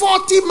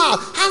 40 miles,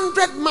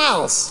 100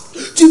 miles.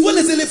 Tu vois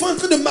les éléphants en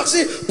train de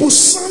marcher pour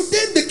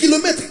centaines de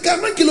kilomètres,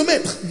 40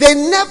 kilomètres. They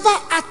never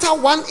utter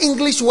one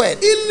English word.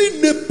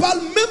 Ils ne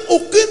parlent même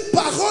aucune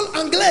parole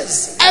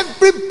anglaise.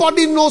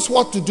 Everybody knows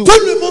what to do.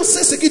 Tout le monde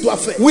sait ce qu'il doit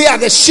faire. We are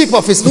the sheep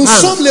of his Nous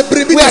hand. sommes les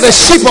brebis We are de the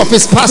sa sheep of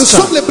his Nous pasture.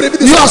 sommes les brebis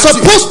de You sa are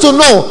pasture. supposed to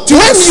know Tu es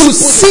when you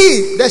supposé-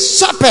 see the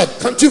shepherd,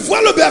 Quand tu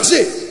vois le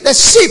berger, the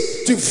sheep,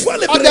 tu vois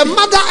les or the brebis,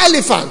 mother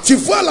elephant, tu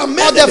vois la or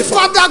mère the d'éléphant,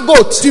 father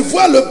goat tu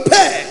vois le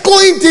père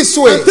going this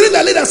way. en train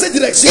d'aller dans cette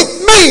direction. It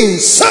means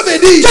Ça veut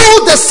dire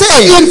do the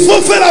same. il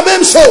faut faire la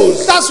même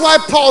chose. That's why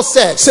Paul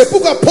said, C'est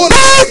pourquoi Paul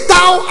be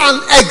thou an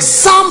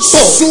example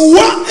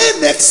soit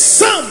un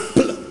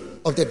exemple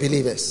of the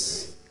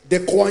believers. des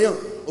croyants.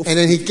 And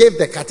then he gave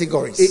the Et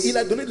categories il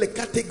a donné les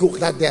catégories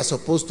that they are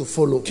supposed to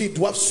follow. qui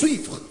doivent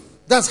suivre.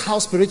 That's how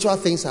spiritual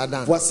things are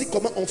done. Voici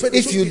comment on fait des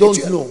If choses you don't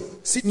spirituelles. know,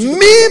 Si tu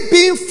me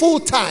being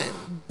full time,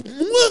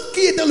 moi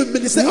qui est dans le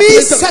ministère à me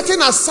plein temps,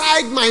 setting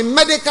aside my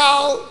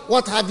medical,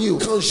 what have you,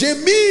 quand j'ai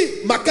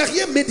mis ma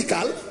carrière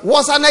médicale,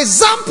 was an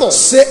example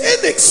c'est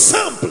un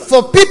exemple.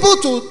 for people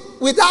to,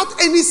 without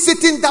any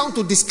sitting down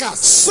to discuss.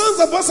 Sans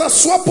avoir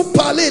s'asseoir pour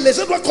parler, les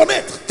gens doivent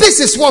connaître. This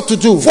is what to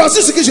do.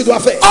 Voici ce que je dois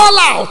faire.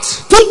 All out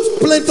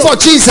Tout plein temps for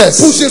pour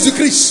Jesus.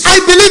 Jésus-Christ. I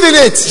believe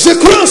in it. Je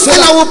crois en cela.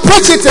 And I will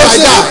preach it till I Et je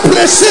die. vais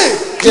prêcher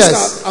Yes.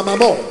 jusqu'à à ma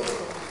mort.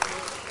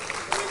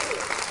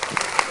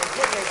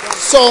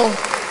 So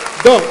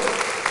Donc,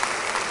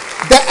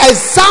 the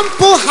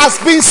example has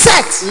been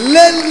set.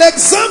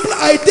 L'exemple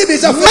a été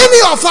déjà fait.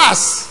 Many of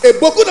us Et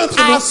beaucoup d'entre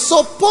are nous,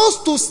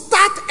 supposed to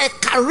start a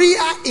career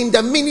in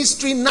the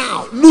ministry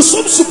now. nous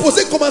sommes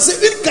supposés commencer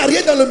une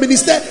carrière dans le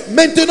ministère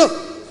maintenant.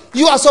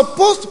 You are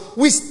supposed.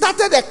 We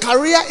started a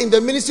career in the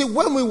ministry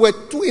when we were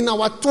in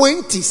our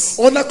 20s.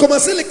 On a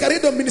commencé les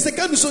carrières dans le ministère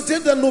quand nous étions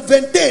dans nos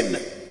vingtaines.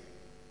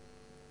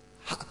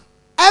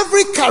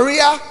 Every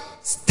career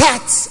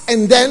starts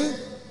and then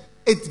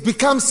it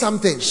becomes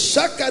something.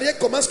 Chaque carrière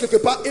commence quelque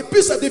part et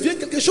puis ça devient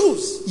quelque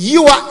chose.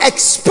 You are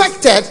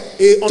expected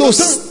to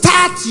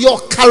start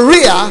your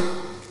career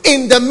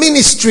in the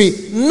ministry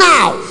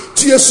now.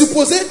 Tu es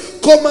supposé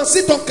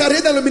commencer ton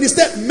carrière dans le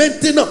ministère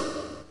maintenant.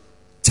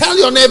 Tell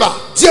your neighbor.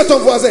 Dis à ton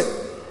voisin.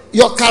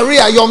 Your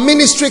career, your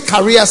ministry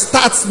career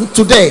starts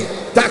today.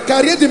 Ta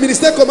carrière de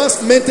ministère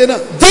commence maintenant.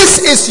 This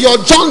is your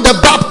John the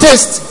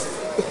Baptist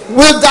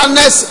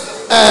wilderness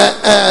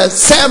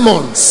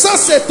sermon. Ça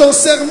c'est ton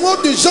sermon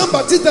de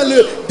Jean-Baptiste dans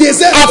le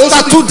désert.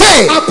 After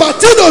today, à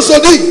partir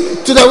d'aujourd'hui,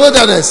 to the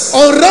wilderness.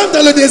 on rentre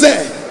dans le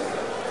désert.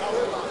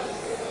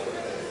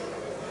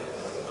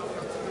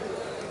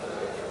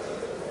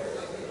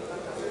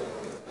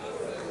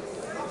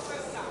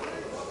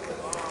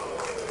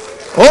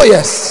 Oh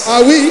yes.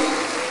 Ah oui.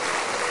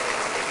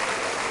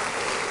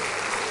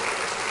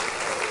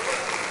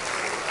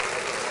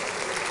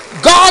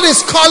 God is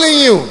calling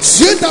you.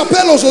 Dieu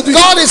t'appelle aujourd'hui.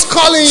 God is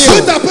calling you.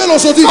 Dieu t'appelle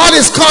aujourd'hui. God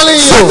is calling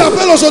Dieu you.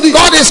 t'appelle aujourd'hui.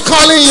 God is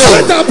calling you.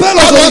 Dieu t'appelle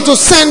God aujourd'hui. wants to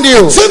send you.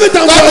 Dieu veut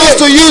God t'envoyer. wants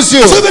to use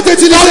you. Dieu veut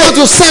t'utiliser. God wants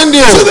to send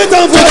you Dieu veut to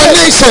t'envoyer the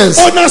nations,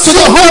 aux to nations,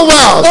 the whole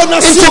world, aux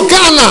nations, into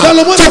Ghana, dans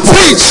le monde to entier,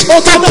 preach, au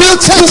to Ghana, build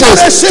pour churches,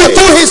 prêcher, to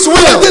do His pour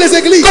will. aider les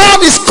églises.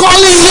 God is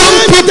calling young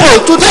people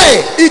today.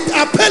 Il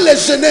appelle les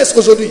jeunesses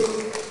aujourd'hui.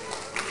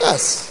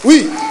 Yes.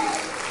 Oui.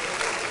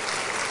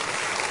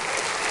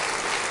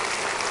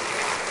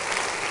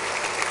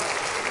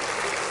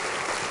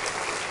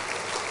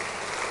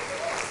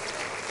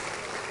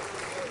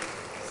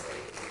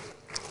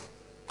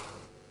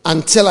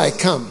 Until I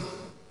come.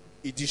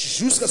 Il dit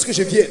jusqu'à ce que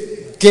je vienne.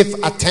 Give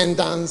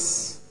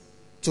attendance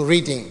to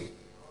reading,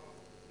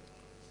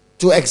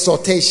 to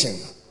exhortation,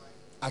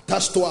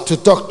 Attache-toi to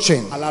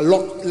doctrine. à la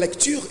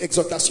lecture,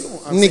 exhortation.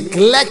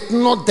 Neglect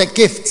not the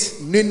gift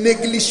Ne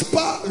néglige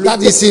pas le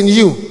that is in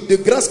you, de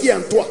grâce qui est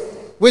en toi,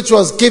 which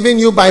was given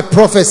you by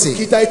prophecy,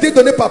 qui t'a été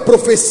donné par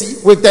prophétie,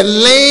 with the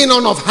laying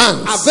on of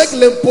hands. avec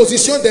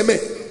l'imposition des mains.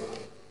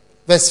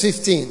 Verse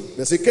 15.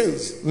 Verset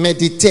 15.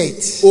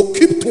 Meditate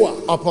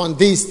Occupe-toi upon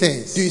these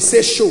things. de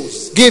ces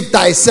choses. Give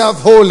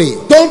thyself wholly.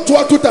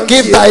 Donne-toi tout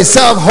entier. Give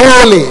thyself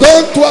wholly.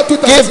 Donne-toi tout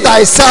entier. Give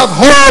thyself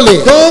wholly.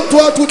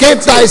 Donne-toi tout Give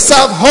entier.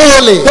 thyself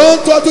wholly.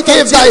 Donne-toi tout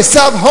Give entier.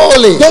 thyself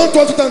wholly.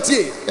 Donne-toi tout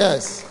entier.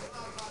 Yes.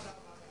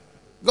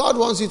 God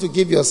wants you to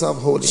give yourself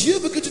wholly, Dieu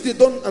veut que tu te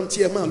donnes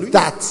entièrement lui,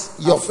 that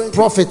your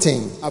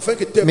profiting afin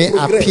que tes may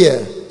progrès appear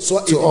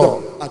soient to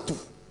évidents all. à tout.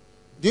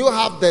 Do you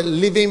have the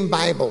Living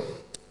Bible?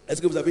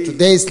 Est-ce que vous avez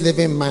Today's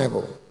Living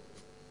Bible.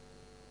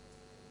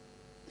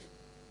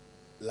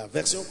 la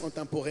version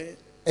contemporaine?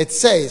 It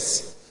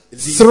says,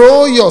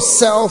 throw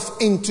yourself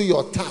into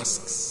your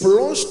tasks,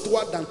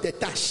 Plonge-toi dans tes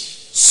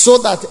tâches, so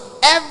that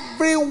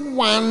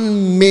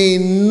everyone may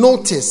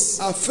notice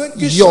afin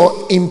que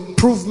your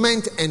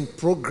improvement and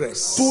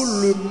progress. tout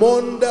le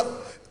monde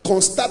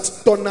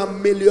constate ton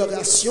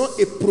amélioration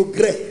et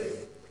progrès.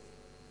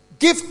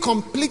 Give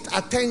complete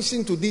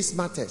attention to these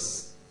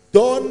matters.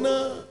 Donne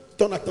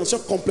ton attention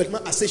complètement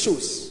à ces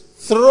choses.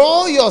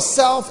 Throw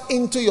yourself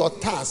into your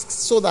tasks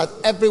so that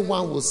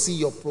everyone will see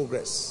your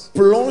progress.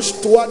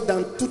 Plonge-toi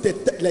dans toutes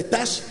les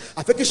tâches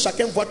afin que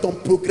chacun voit ton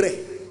progrès.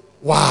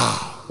 Wow.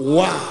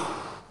 Wow.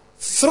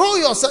 Throw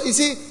yourself, you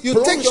see, you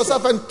take Plonge-toi.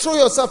 yourself and throw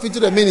yourself into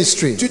the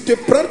ministry. Tu te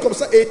prends comme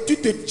ça et tu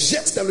te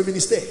jettes dans le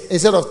ministère.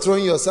 Instead of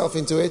throwing yourself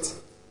into it,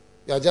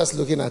 you are just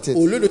looking at it.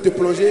 Au lieu de te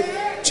plonger,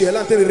 tu es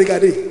là en train de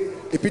regarder.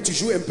 Et puis tu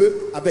joues un peu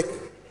avec.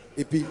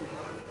 Et puis,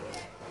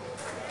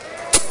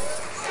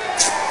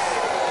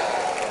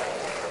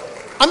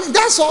 I mean,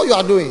 that's all you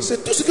are doing.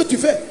 c'est tout ce que tu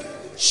fais.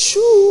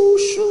 Shoo,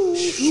 shoo,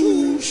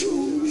 shoo,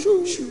 shoo,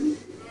 shoo, shoo.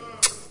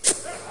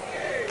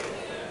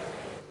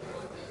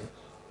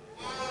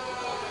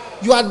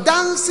 You are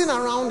dancing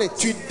around it.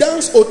 Tu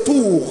danses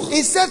autour.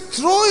 He said,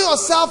 throw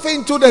yourself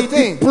into the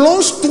thing.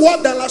 Plonge-toi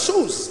dans la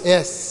chose.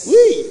 Yes.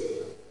 Oui.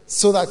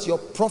 So that your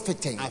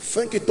profiting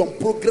Afin que ton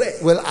progrès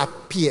will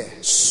appear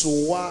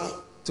soit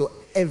to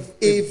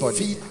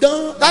everybody.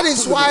 évident. That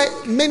is why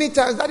many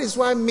times, that is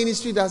why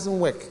ministry doesn't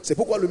work. C'est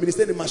pourquoi le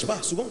ministère ne marche pas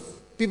souvent.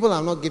 People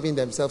are not giving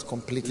themselves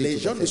completely Les to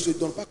gens the ne thing. se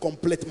donnent pas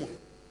complètement.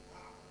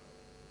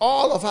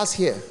 All of us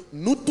here,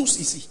 Nous tous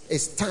ici,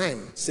 it's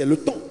time c'est le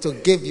temps to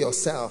give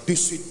yourself de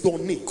se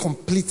donner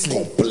completely,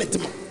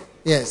 complètement.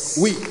 yes,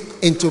 Oui,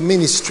 into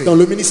ministry dans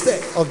le ministère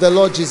of the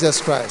Lord Jesus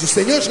du Christ.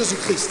 Seigneur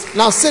Jésus-Christ.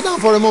 Now sit down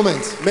for a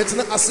moment.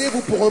 Maintenant,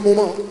 asseyez-vous pour un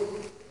moment.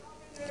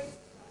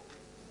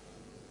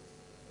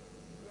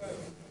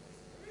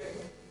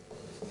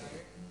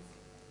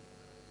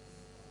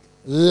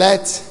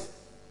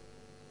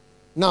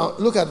 Now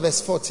look at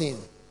verse 14.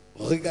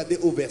 Regardez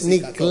au verset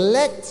 14.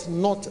 Neglect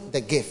not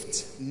the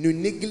gift Ne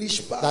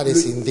néglige pas that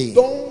is in thee, le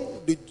don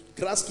de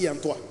grâce qui est en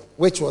toi,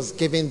 which was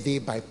given thee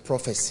by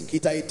prophecy. qui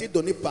t'a été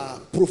donné par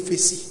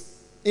prophétie.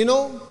 You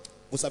know,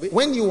 Vous savez,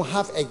 when you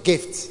have a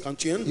gift, quand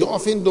tu as un you don,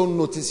 often don't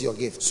notice your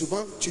gift.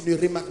 souvent tu ne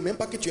remarques même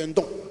pas que tu as un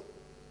don.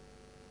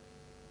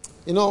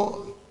 You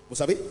know, Vous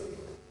savez,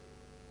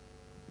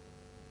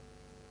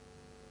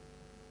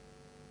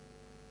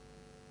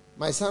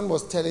 my son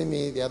was telling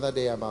me the other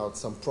day about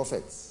some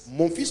prophets.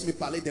 mon fils me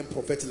parlait d'un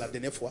prophète la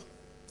dernière fois.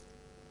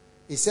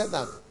 He said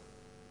that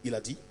Il a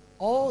dit,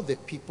 all the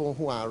people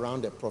who are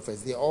around the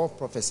prophets, they all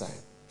prophesy.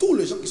 tous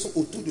les gens qui sont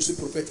autour de ce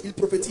prophète, ils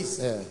prophétisent.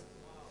 Yeah.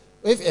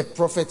 If a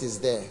prophet is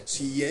there,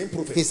 S'il y a un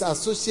prophète, his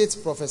associates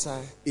prophesy,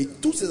 et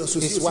tous ses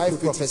associés his aussi wife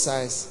prophétisent.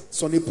 prophesies,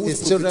 Son épouse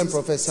his children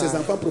prophétise, prophesy. ses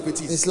enfants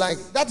prophétisent. It's like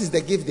that is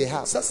the gift they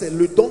have. Ça, c'est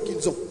le don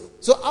qu'ils ont.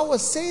 So I was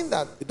saying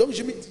that Et donc,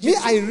 je me dis, me,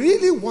 I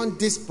really want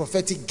this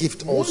prophetic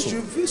gift moi, also. je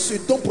veux ce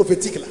don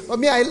prophétique-là. But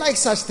me, I like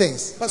such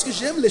things. Parce que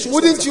j'aime les choses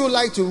Wouldn't comme ça. you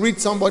like to read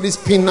somebody's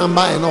PIN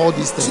number and all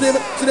these Tu things?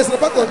 ne serais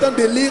pas content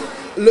de lire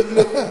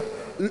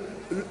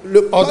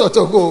le Or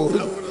to go.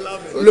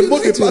 le mot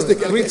de passe de Read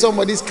quelqu'un.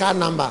 somebody's car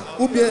number,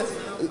 Ou bien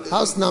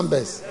house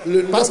numbers,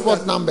 le nom passport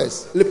de- numbers.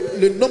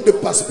 le nombre de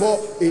passeports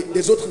et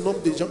des autres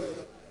nombres de gens.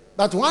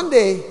 But one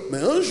day, Mais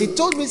un he jour,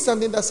 told me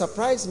something that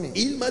surprised me.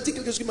 il m'a dit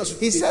quelque chose qui m'a He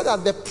surpris. said that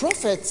the Il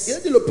prophets, a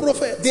dit le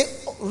prophète, they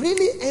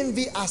really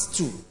envy us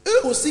too.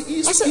 eux aussi,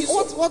 ils I said,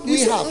 what we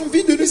ils ont have?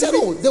 envie de He nous said,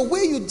 aimer. oh, the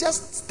way you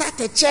just start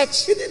a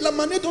church, Il dit, la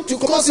manière dont tu you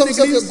call commences une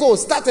something église, go,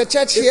 start a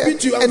church Et here, puis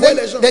tu and envoies then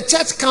les gens. the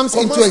church comes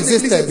Commence into l'église,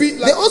 existence. et puis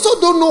la- They also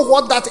don't know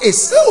what that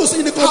is. eux aussi,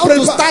 ils ne How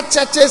comprennent to pas. start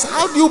churches,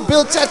 how do you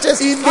build churches,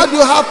 Ils ne how do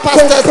you have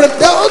pastors. comprennent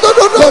They all don't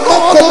know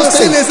Comment all those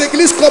commencer things. les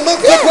églises, comment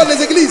Yeah. comprendre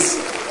les églises.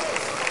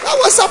 I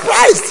was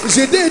surprised.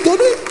 J'étais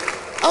étonné.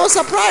 I was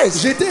surprised.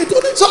 J'étais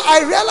étonné. So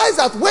I realized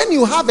that when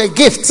you have a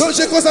gift, Donc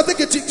j'ai constaté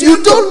que tu you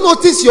don't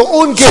notice your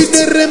own gift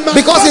ne remarques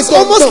because pas it's ton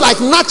almost don. like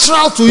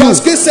natural to you.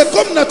 Parce que c'est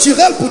comme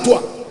naturel pour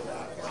toi.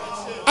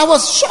 I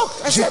was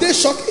shocked. I said, J'étais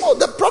choqué. oh,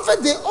 the prophet,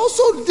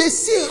 they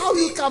see how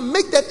you can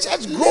make the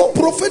church Les grow.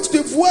 prophètes te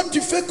voient, tu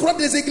fais croître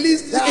des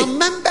églises. There are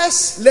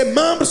members, Les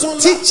membres sont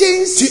là.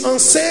 teachings. Tu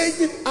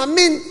enseignes. I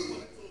mean,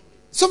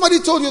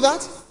 somebody told you that?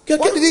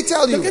 What did he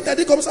tell you? Quelqu'un t'a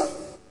dit comme ça?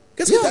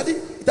 Qu'est-ce qu'il t'a dit?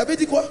 Il t'avait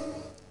dit quoi?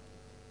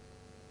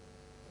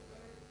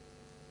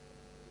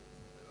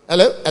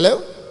 Hello?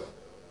 Hello?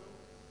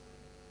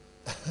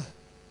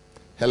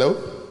 Hello?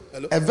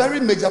 Hello? A very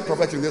major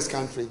prophet in this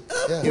country,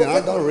 Yeah. in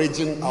another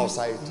region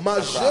outside,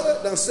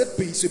 Majeur dans ce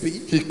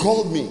pays, he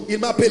called me il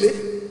m'a appelé.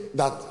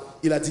 that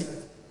Il a dit,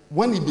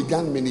 when he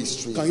began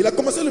ministry, quand il a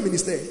commencé le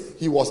ministère,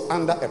 he was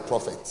under a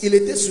prophet. il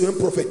était sur un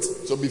prophète.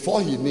 So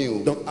before he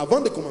knew, Donc avant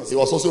de he commencer,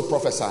 was also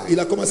prophesying. il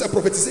a commencé à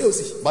prophétiser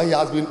aussi. But he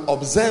has been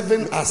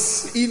observing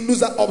us, Il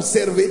nous a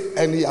observés.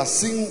 and he has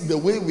seen the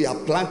way we are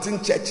planting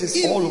churches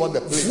Il all over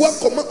the voit place.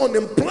 comment on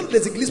implante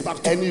les églises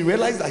partout. And he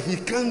realized that he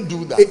can't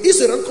do that. Et il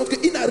se rend compte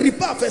qu'il n'arrive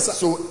pas à faire ça.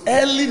 So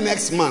early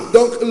next month,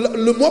 Donc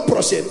le mois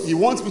prochain, he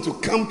wants me to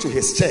come to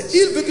his church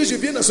il veut que je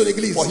vienne dans son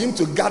église. for him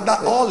to gather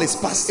all his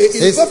Et pastors.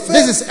 il va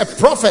faire This is a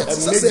prophet A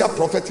major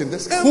prophet in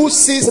this country. who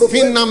sees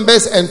PIN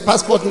numbers and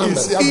passport You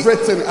numbers. see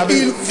everything. I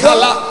mean, il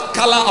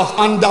color of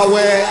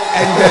underwear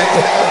and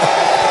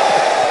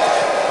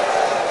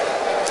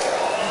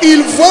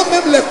Il voit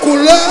même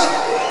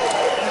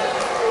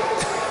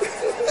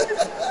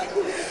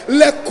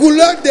les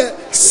couleurs des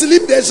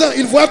slips des gens,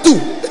 il voit tout.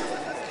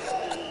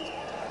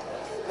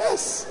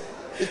 yes,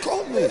 he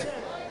called me.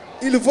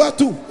 Il voit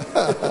tout.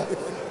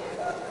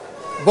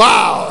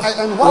 Wow.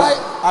 And why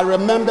I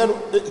remember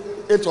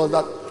it was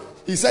that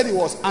he said he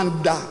was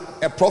under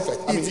a prophet.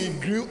 I mean, he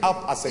grew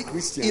up as a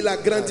Christian Il a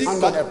grandi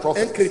under comme a un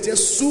prophet. chrétien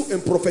sous un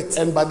prophète.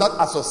 And by that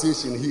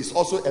association, he is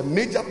also a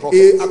major prophet.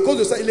 Et à cause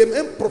de ça, il est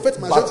un prophète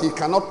majeur. But he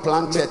cannot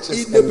plant churches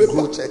Il ne and peut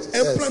grow pas churches.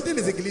 implanter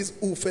les églises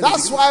ou faire des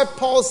That's églises. why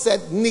Paul said,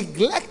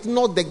 neglect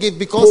not the gift,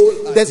 because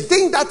Paul a the dit.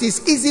 thing that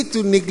is easy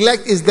to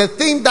neglect is the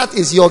thing that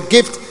is your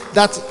gift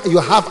that you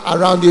have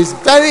around you. It's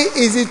very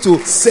easy to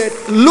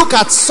look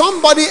at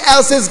somebody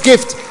else's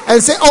gift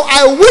and say, oh,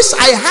 I wish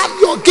I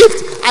had your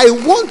gift. I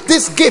want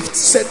this gift.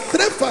 C'est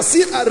très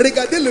facile à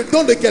regarder le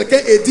don de quelqu'un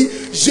et dire,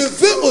 je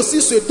veux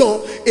aussi ce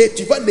don, et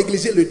tu vas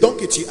négliger le don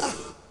que tu as.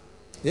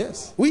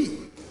 Yes. Oui.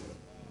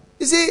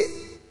 You see,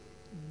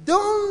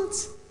 don't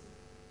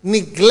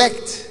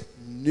neglect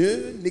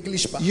Ne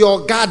néglige pas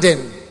your garden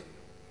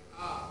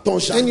ton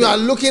when you are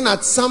jardin. looking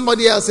at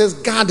somebody else's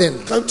garden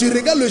Quand tu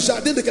regardes le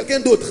jardin de quelqu'un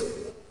d'autre,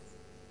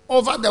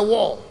 over the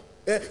wall.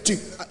 tu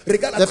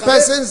regardes à The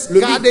travers person's le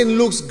mur, garden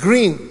looks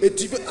green, et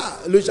tu veux,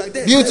 le jardin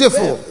est Beautiful.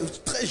 très vert,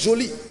 très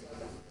joli.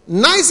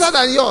 nicer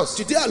than yours.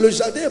 Tu dis, le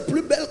jardin est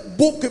plus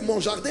beau que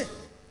mon jardin.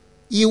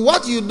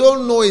 What you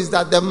don't know is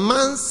that the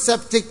man's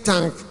septic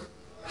tank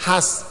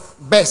has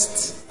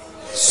burst,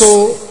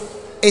 so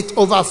it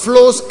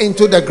overflows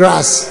into the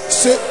grass.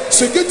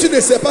 Ce que tu ne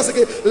sais pas, c'est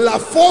que la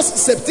force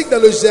septique dans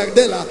le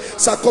jardin là,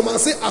 ça a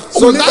commencé à So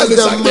couler dans that's le the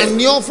jardin.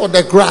 manure for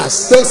the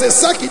grass. Donc c'est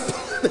ça qui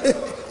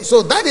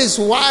So that is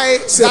why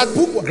that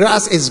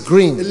grass is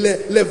green.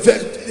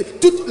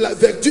 Toute la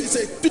verdure,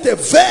 tout est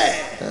vert.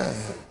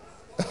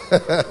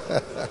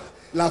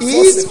 He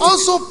is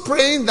also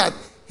praying that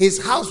his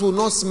house will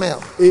not smell.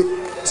 Et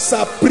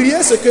sa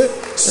prière, c'est que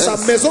sa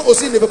maison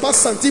aussi ne va pas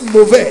sentir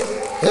mauvais.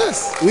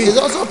 Yes. Oui. He's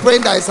also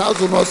praying that his house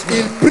will not smell.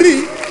 Il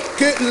prie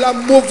que la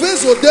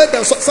mauvaise odeur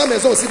dans sa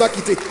maison aussi va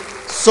quitter.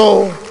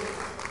 So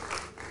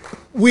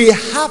we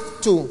have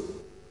to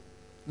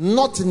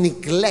not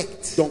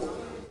neglect Donc,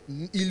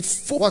 il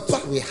faut what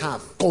pas we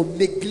have. qu'on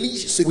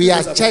néglige ce que We nous are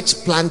avons. church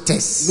Nous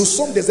planters.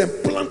 sommes des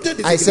implanteurs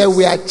des I églises. said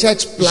we are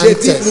church J'ai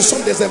dit, nous planters.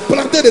 sommes des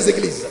implanteurs des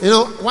églises. You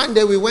know, one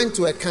day we went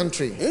to a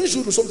country. Un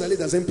jour, nous sommes allés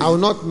dans un I pays. will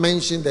not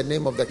mention the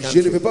name of the Je ne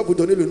country, vais pas vous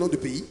donner le nom du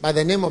pays. but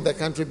the name of the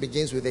country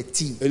begins with a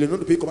T. Et le nom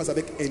du pays commence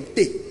avec un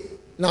T.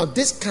 Now,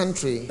 this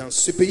country, Dans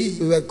ce pays,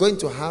 we were going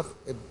to have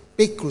a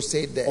big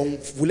crusade there. on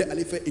voulait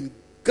aller faire une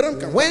grande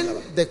campagne When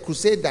là-bas. the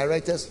crusade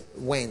directors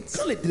went,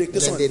 Quand les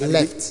directeurs sont then they arrivés,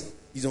 left.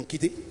 ils ont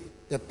quitté.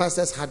 The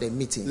pastors had a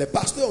meeting Les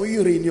pasteurs ont eu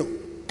une réunion.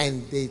 and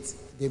they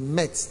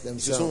met Ils se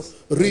themselves. sont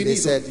And réunis. they Ils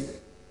ont said, dit,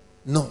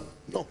 no,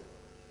 non,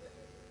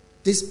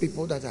 these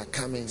people that are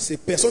coming, ces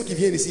personnes qui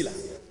viennent ici là,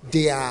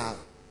 they are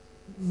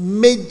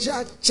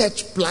major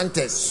church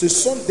planters. ce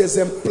sont des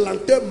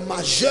implanteurs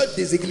majeurs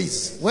des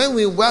églises. When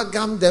we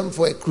welcome them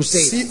for a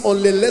crusade, Si on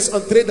les laisse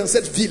entrer dans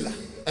cette ville là,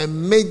 a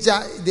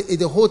major,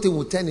 the whole thing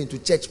will turn into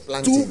church tout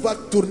planting. va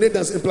tourner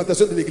dans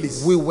l'implantation de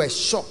l'église. We were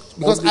shocked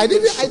because On I était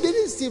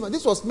didn't see,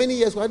 this was many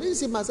years ago, I didn't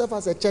see myself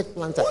as a church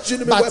planter. Je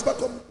ne me voyais But pas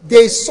comme.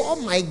 they saw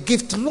my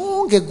gift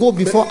long ago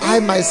before I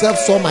myself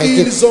saw my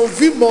gift. Ils ont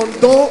vu mon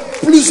don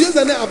plusieurs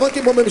années avant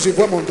que moi-même je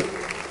voie mon don.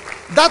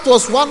 That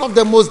was one of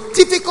the most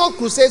difficult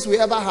crusades we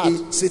ever had. Et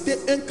c'était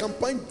une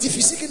campagne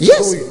difficile que nous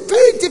avons Yes, eue.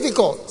 very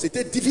difficult.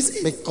 C'était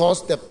difficile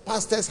Because the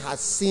pastors had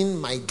seen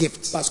my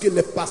gift. parce que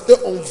les pasteurs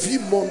ont vu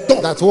mon don.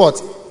 That what?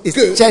 It's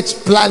Que church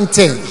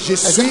planting. je I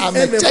said, suis I'm a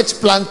un church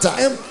planter.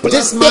 un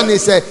This planteur. man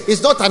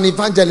is not an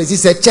evangelist,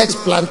 he's a church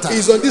planter.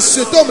 Ils ont dit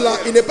cet homme-là,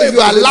 il n'est pas If you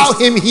allow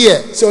évangéliste. him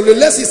here, Si on le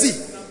laisse ici,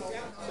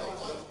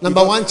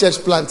 number one church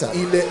planter.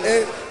 il est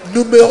un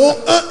numéro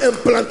un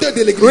implanteur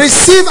de l'église.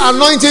 Receive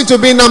anointing to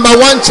be number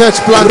one church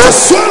planter.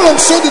 Reçois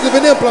l'onction de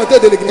devenir implanteur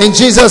de l'église. In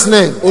Jesus'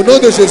 name. Au nom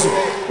de Jésus.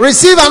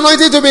 Receive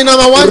anointing to be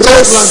number one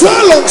church planter.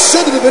 Reçois l'onction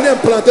de devenir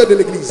implanteur de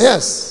l'église.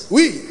 Yes.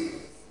 Oui,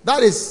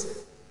 That is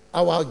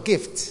our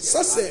gift.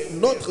 ça c'est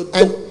notre don.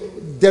 And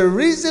the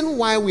reason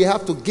why we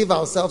have to give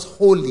ourselves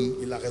wholly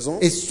Il a raison.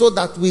 is so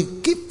that we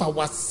give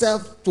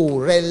ourselves to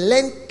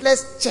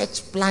relentless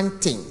church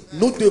planting.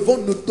 Nous devons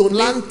nous donner.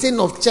 Planting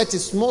of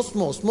churches, small.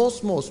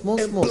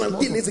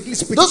 Implanter les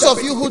églises petites Those à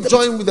of you who petit.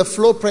 join with the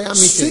flow prayer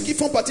Ceux meeting, qui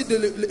font partie de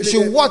if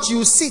you watch,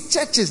 you see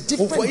churches,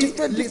 vous voyez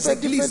different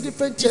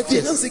différentes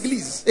churches.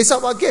 églises. It's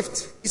our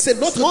gift. C'est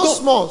notre don.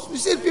 Small. You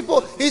see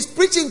people, he's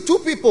preaching 2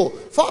 people,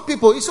 4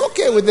 people. It's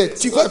okay with it.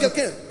 Tu vois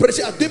quelqu'un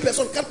prêcher à 2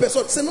 personnes, 4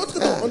 personnes, c'est notre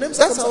don. On aime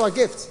ça That's comme ça. our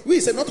gift.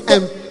 Oui, c'est notre don.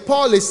 And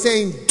Paul is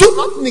saying, do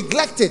not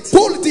neglect it.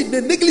 Paul dit,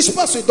 ne néglige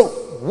pas ce don.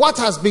 What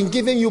has been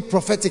given you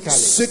prophetically.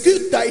 Ce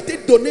qui t'a été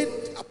donné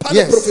par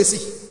Yes. la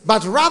prophétie.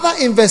 But rather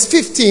in verse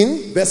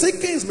 15, Verset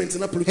 15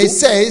 maintenant plutôt. he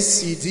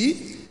says, Il dit,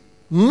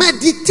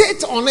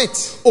 meditate on it.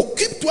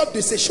 occupe-toi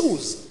de ces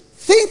choses.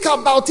 Think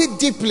about it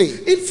deeply.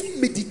 Il faut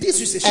méditer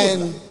sur ces choses.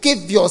 And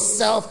give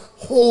yourself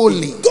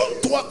wholly.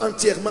 Donne-toi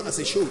entièrement à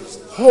ces choses.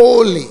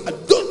 Wholly.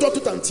 Donne-toi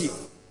tout entier.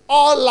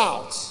 All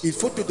out. Il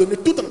faut te donner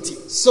tout entier.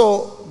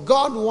 So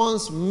God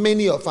wants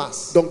many of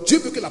us Donc Dieu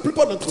veut que la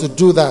plupart d'entre to nous,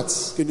 do that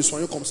que nous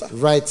soyons comme ça.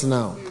 right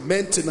now.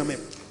 Maintenant même.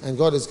 And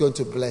God is going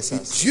to bless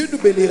us. Dieu nous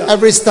bénira.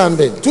 Every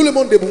standing. Tout le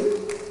monde debout.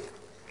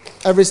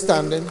 Every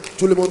standing.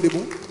 Tout le monde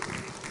debout.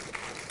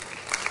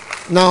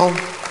 Now,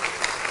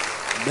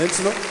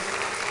 Maintenant,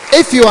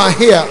 if you are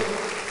here,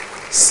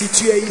 si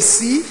tu es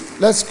ici,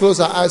 let's close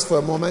our eyes for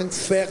a moment.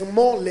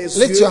 fermons les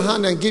Lift yeux. your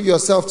hand and give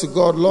yourself to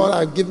God. Lord,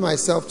 I give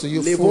myself to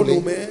you Lèvons nos fully.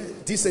 mains.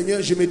 Dis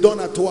Seigneur, je me donne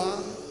à toi.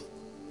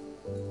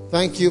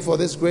 Thank you for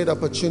this great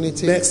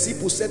opportunity. Merci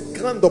pour cette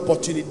grande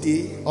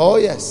opportunité. Oh,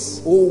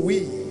 yes. Oh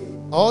oui.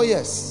 Oh,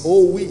 yes.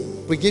 Oh oui.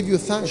 We give you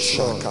thanks,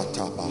 Lord.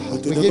 Nous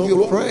te We donnons give you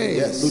gloire.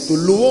 praise. Nous te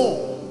louons.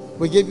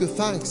 We give you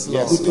thanks, Nous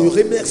Lord. te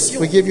remercions.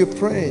 We give you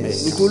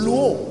praise. Nous te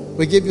louons.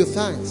 We give you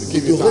thanks. Nous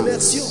te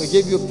remercions. We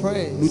give you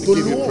praise. Nous te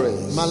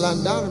louons.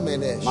 Malandar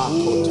menesh.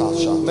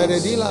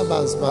 Meredila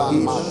basba.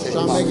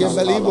 Shamege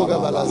belibo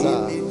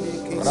gabalaza.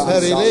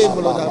 Perile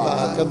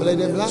bulogaba.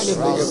 Kablede blade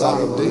bregaba.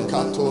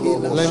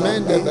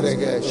 Lemende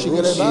brege.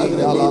 Shigele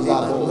bagre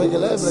baba.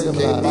 Regele brege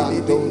baba.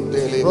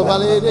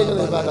 Robale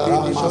regele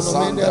baba.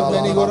 Shonomende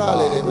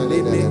benigorale de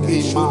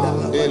melide.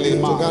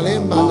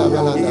 Tugalemba da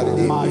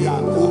belandari.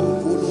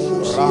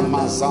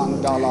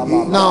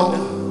 Now,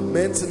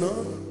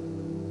 Maintenant,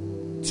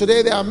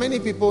 today there are many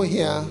people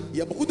here il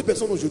y a beaucoup de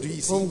personnes aujourd'hui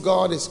ici. whom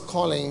God is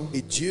calling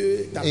Et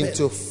Dieu t'appelle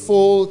into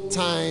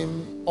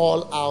full-time,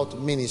 all-out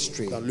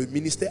ministry. dans le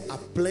ministère à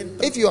plein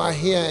temps. If you are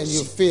here and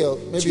you feel,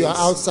 maybe you are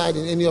outside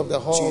in any of the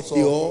halls Tu es or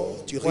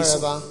dehors, tu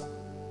ressens. wherever,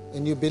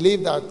 and you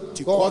believe that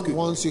Tu crois God que-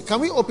 wants you. Can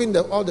we open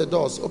all the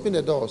doors? Open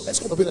the doors.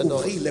 Est-ce qu'on Open peut the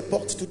doors. ouvrir les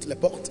portes, toutes les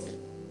portes?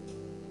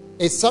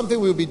 It's something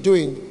we'll be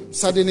doing.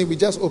 Suddenly, we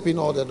just open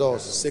all the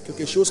doors. C'est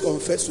quelque chose qu'on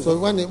fait souvent. So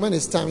when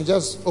it's time, you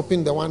just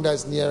open the one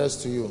that's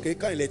nearest to you. Okay,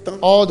 quand il est temps,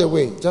 All the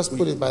way. Just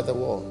put it by the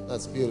wall.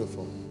 That's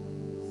beautiful.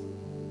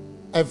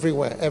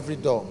 Everywhere, every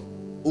door.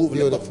 ouvre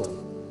les Beautiful. portes.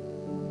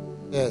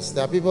 Yes,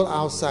 there are people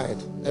outside,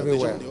 Il y a des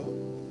everywhere. gens dehors.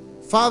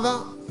 Father,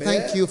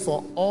 thank you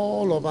for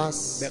all of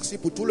us Merci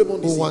pour tout le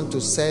monde who ici want to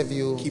serve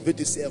you qui veut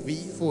te servir.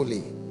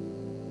 fully.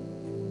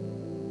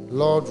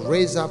 Lord,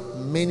 raise up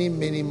many,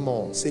 many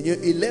more. Seigneur,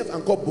 élève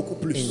encore beaucoup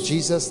In plus.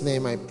 Jesus'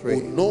 name I Au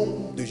pray.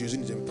 nom de Jésus,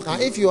 nous aimons. Now,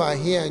 if you are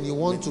here and you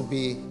want to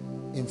be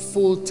in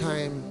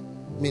full-time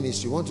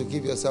ministry, you want to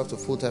give yourself to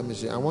full-time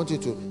ministry, I want you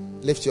to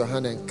lift your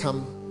hand and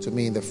come to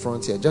me in the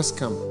front here. Just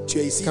come. Tu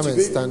es ici, Come tu and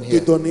veux stand te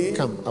here. donner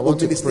Come. I au want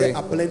to pray ministère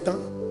à plein temps.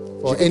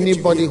 for Je veux que tu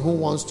anybody viennes. who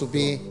wants to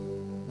be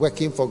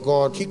working for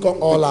God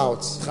Quiconque all veut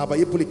out.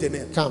 travailler pour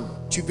l'Éternel. Come.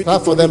 Tu veux Clap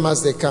te for donner. them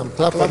as they come.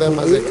 Clap for Clap them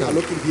pour as they eux come.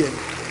 alors qu'ils viennent.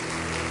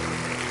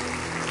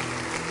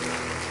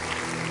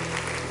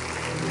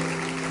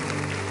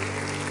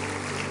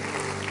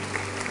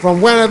 From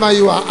wherever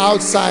you are,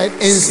 outside,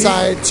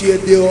 inside, Si tu es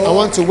dehors, I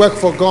want to work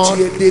for tu God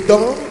es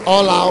dedans,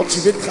 all out. tu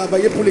veux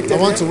travailler pour I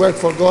l'Éternel. want to work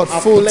for God À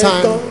full plein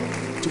temps, time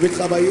tu veux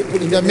travailler pour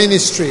in the l'Éternel.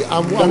 ministry.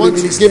 I le want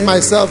to ministère. give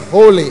myself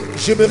wholly.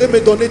 J'aimerais me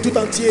donner tout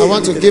entier. I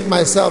want to l'Éternel. give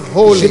myself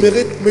wholly.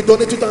 J'aimerais me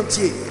donner tout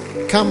entier.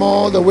 Come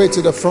all the way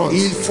to the front.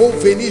 Il faut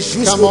venir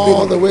Come jusqu'au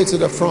all the devant. way to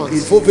the front.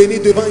 Il faut venir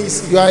devant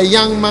ici. You are a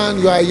young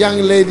man, you are a young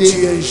Tu lady.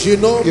 es un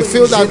jeune homme, You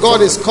feel une that jeune God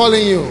femme, is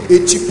calling you.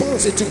 et tu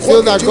penses et tu feel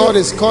crois that que God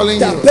Dieu is calling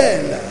you.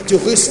 t'appelle. Tu You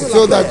ressens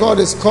feel that l'appel. God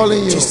is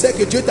calling you. Tu sais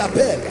que Dieu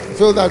t'appelle. You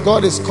feel that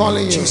God is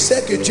calling you. Tu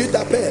sais que Dieu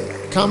t'appelle.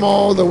 Come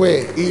all the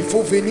way. Il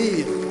faut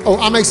venir. Oh,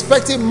 I'm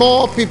expecting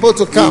more people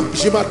to come.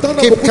 Je m'attends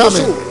à Keep beaucoup de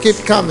coming. choses.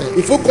 Keep coming.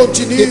 Il faut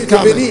continuer Keep de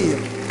coming. venir.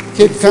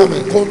 Keep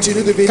coming.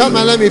 Continue de venir. Come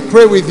and let me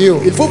pray with you.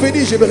 Il faut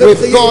venir, j'aimerais With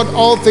prier. God,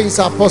 all things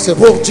are possible.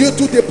 Pour Dieu,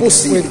 tout est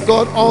possible. With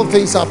God, all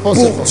things are Pour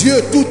possible.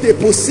 Dieu, tout est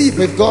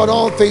possible. With God,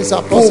 all things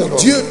are Pour possible.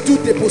 Dieu, tout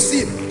est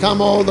possible.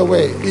 Come all the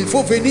way. Il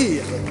faut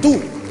venir. Tout.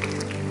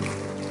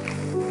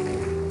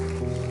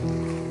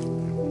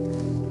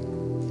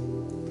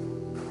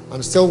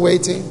 I'm still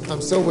waiting.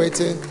 I'm still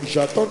waiting.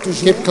 J'attends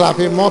toujours. Keep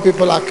clapping. More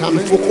people are Il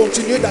coming. faut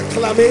continuer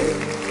d'acclamer.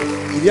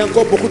 Il y a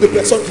encore beaucoup de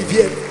personnes qui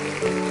viennent.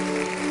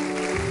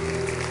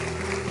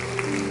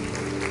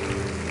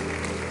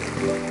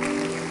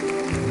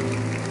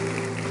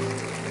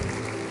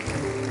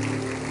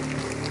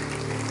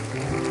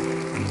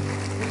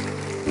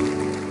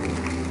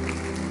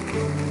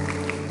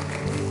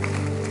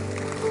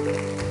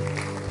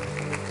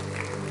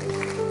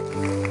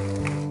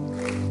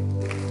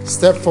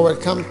 Step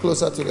forward. Come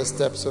closer to the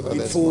steps so that Il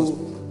there's more.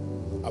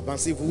 faut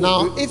avancer. Vous,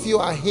 Now, if you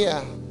are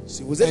here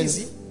si vous êtes and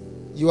ici,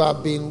 you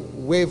have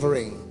been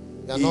wavering,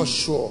 you are not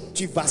sure.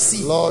 tu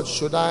vacilles. Lord,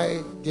 should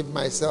I give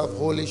myself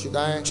wholly? Should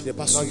I Tu n'es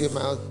pas not sûr. give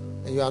my?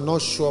 And you are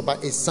not sure,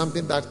 but it's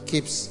something that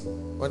keeps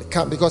when it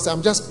comes. Because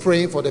I'm just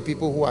praying for the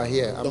people who are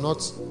here. I'm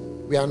not.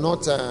 We are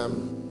not.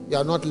 We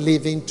are not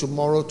leaving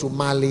tomorrow to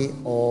Mali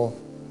or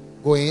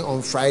going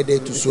on Friday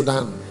to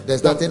Sudan.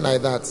 There's nothing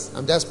like that.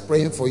 I'm just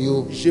praying for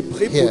you Je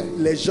prie here. pour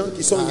les gens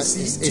qui sont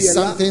ici. It's, Tu it's es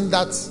là. something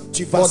that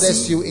Tu bothers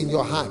vacilles. you in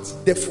your heart,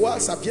 Des fois,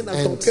 ça vient dans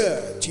ton and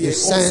cœur. Tu you es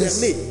sense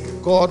concerné.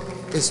 God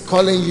is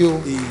calling you.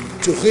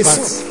 Et tu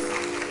ressens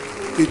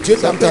que Dieu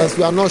t'appelle. Sometimes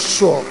you are not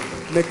sure,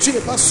 Mais tu n'es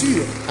pas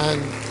sûr. and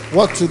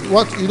what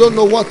you don't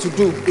know what to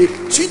do, Et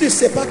tu ne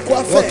sais pas quoi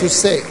what to faire.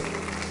 say.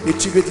 Et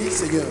tu veux dire,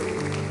 Seigneur,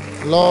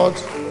 Lord,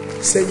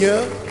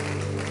 Seigneur,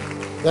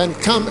 then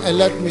come and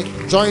let me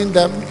join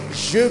them,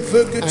 je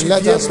veux que and tu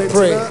let viennes us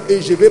pray. maintenant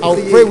et je vais I'll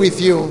prier. pray with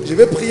you, Je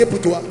vais prier pour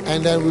toi.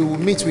 and then we will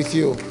meet with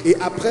you Et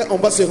après, on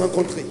va se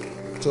rencontrer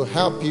to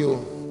help you.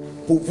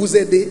 pour vous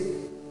aider.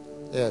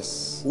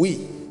 Yes. Oui.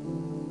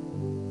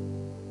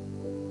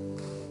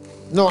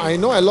 No, I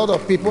know a lot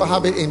of people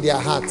have it in their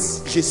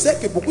hearts Je sais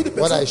que beaucoup de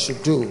what I personnes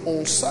should do,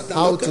 ont ça dans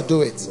how leur to cœur.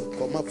 do it.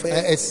 Comment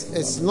faire?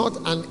 It's not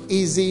an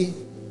easy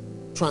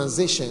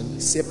transition,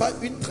 C'est pas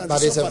une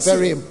but it's transition a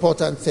very facile,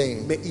 important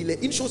thing. mais il est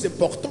une chose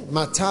importante.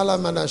 Matala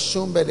mana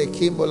shumbe de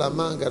kimbo la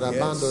manga da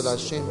bando da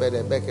shimbe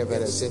de beke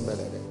bere simbe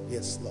de.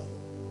 Yes, Lord.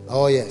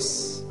 Oh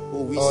yes.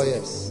 Oh oui, Oh Seigneur.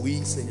 yes.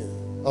 Oui, Seigneur.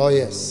 Oh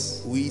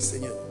yes. Oui,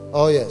 Seigneur.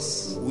 Oh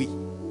yes. Oui.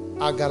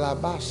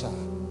 Agalabasha.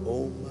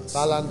 Oh,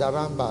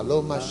 Balandaramba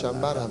loma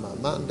shambarama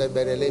mande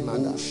berele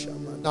manda.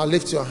 Shama. Now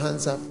lift your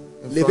hands up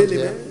in Levez front les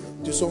mains. here.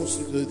 Tu sont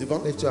sur le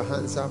devant. Lift your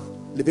hands up.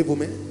 Levez vos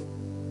mains.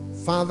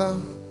 Father,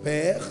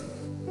 Père,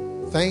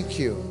 thank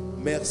you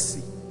merci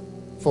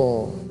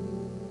for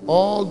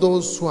all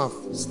those who have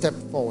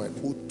stepped forward.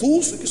 pour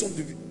tous ceux qui sont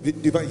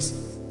devant ici.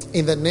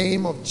 In the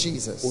name of Au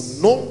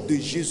Jesus, nom de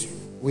Jésus,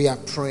 we are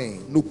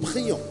praying. nous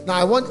prions. Now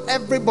I want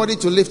everybody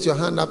to lift your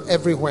hand up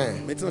everywhere.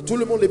 Maintenant, tout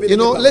le monde lève les You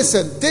know, mains.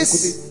 listen,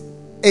 this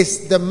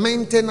is the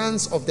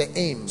maintenance of the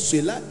aim.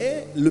 Cela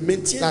est le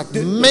maintien That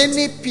de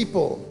many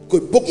people que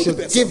beaucoup de should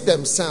personnes give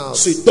themselves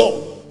se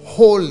donnent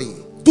wholly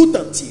tout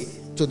entier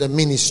to the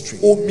ministry,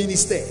 au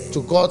ministère,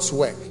 to God's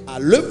work, à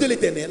l'œuvre de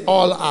l'Éternel,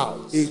 all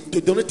out, et te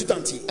donner tout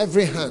entier.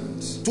 every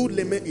hand. Toutes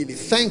les mains et les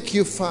pieds. Thank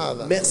you,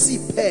 Father. Merci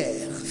Père.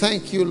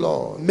 Thank you,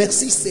 Lord,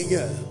 Merci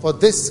Seigneur for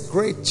this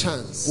great pour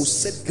chance.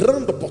 cette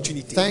grande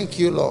opportunité. Thank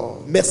you,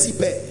 Lord, Merci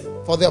Père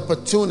for the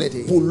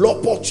opportunity pour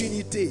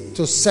l'opportunité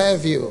to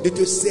serve you. de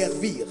te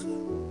servir.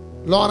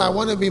 Lord, I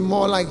want to be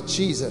more like Père,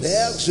 Jesus.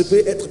 je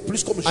veux être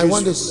plus comme I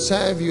want to Jésus.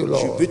 serve you, Je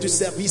Lord. veux te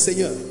servir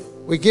Seigneur.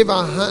 We give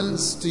our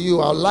hands to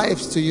you, our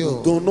lives to you.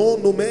 Donnons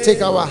nos mains,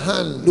 Take our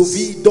nos hands,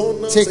 vies,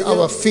 donne take Seigneur.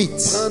 our feet,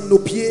 Prends nos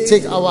pieds,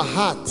 take our prends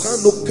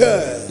hearts, nos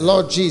cœurs.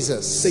 Lord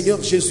Jesus.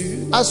 Seigneur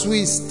Jésus, As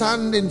we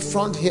stand in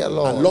front here,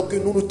 Lord, alors que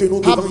nous nous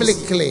tenons devant ici,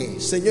 publicly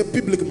Seigneur,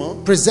 publiquement,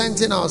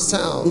 presenting nous nous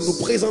ourselves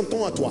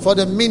présentons à toi for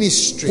the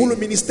ministry, pour le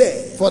ministère,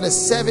 for the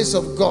service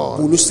of pour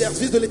God. le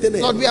service de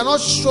l'Éternel. Lord, we are not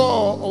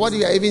sure what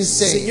you are even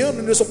saying, Seigneur,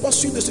 nous ne sommes pas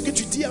sûrs de ce que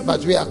tu dis à nous,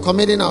 but we are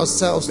committing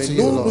ourselves mais to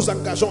you, nous Lord. nous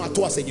engageons à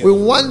toi, Seigneur. We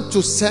want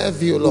to serve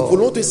you, Nous Lord.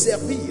 voulons te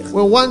servir.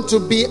 We want to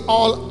be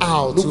all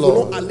out, Nous voulons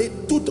Lord. aller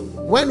tout.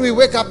 When we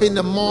wake up in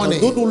the Quand morning,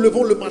 nous nous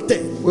levons le matin,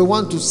 we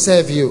want to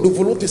serve nous you.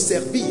 voulons te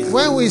servir.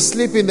 When we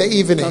sleep in the Quand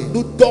evening,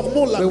 nous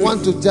dormons la we nuit,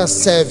 want to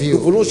just serve nous you.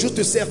 voulons juste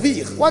te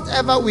servir.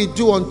 Whatever we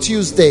do on Tout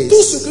Tuesdays,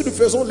 ce que nous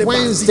faisons les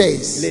mardis,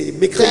 Wednesdays, les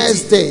mercredis,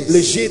 Thursdays,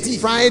 les jeudis, les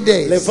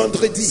Fridays,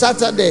 vendredis, les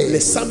Saturdays,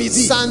 samedis,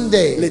 les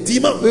Sunday,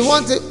 dimanches, we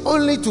want it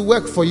only to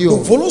work for nous you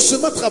voulons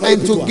seulement travailler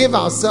and pour to toi. give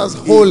ourselves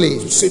Et wholly.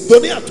 se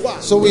donner à toi.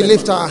 So we pleinement.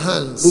 lift our Nous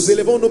hands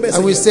élevons nos mains,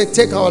 and we Seigneur.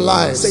 say, take our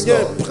lives, Seigneur,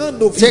 Lord. prends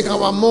nos vies, Take our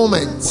prends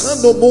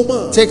moments, nos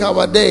moments, take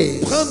our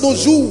days. prends nos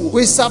jours.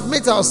 We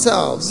submit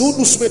ourselves. Nous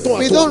nous soumettons à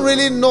We toi. don't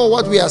really know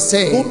what we are Nous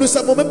saying ne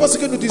savons même pas ce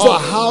que nous disons. or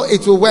how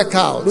it will work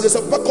out. Nous ne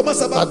savons pas comment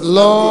ça va. But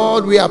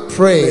Lord, we are Mais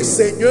praying.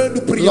 Seigneur,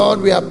 nous prions.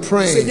 Lord, we are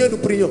praying. Seigneur, nous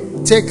prions.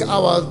 Take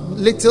our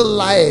little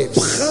lives,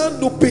 Prends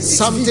nos petites vies,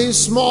 something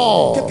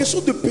small quelque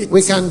chose de petit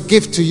we can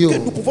give to que you.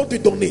 nous pouvons te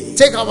donner.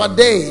 Take our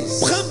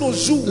days. Prends nos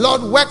jours.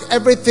 Lord, work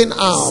everything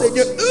out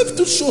Seigneur, œuvre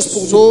toutes choses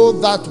pour nous, so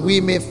that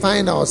we may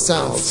find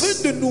ourselves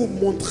afin de nous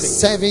montrer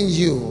serving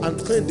you en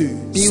train de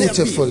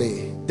beautifully.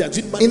 servir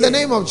d'une In the manière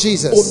name of au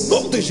Jesus,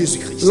 nom de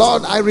Jésus-Christ.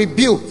 Lord, I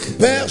rebuke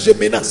Père, je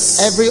menace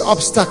every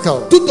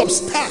obstacle, tout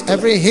obstacle,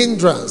 every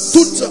hindrance,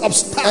 tout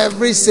obstacle,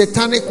 every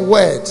satanic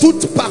word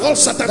toute parole that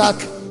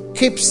satanique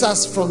keeps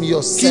us from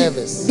your qui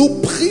service. nous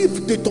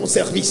prive de ton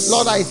service.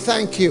 Lord, I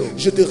thank you.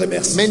 Je te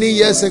remercie. Many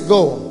years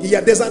ago, Il y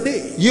a des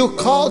années, you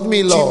called me,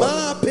 tu Lord,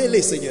 m'as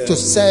appelé, Seigneur, to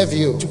serve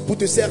you. pour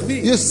te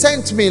servir. You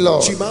sent me,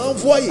 Lord, Tu m'as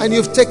envoyé and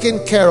you've taken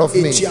care of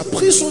et me. tu as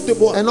pris soin de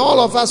moi. And all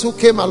of us who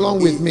came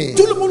along with me,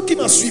 Tout le monde qui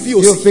m'a suivi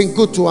aussi, you've been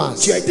good to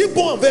us. tu as été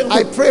bon envers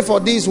I nous. pray for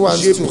these ones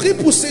J'ai too, pris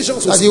pour ces gens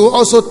that aussi. you will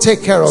also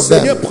take care of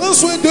Seigneur, them, prends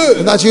soin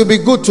d'eux. that you'll be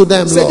good to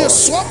them, Seigneur, Lord,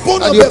 sois bon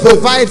that you envers eux.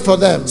 provide for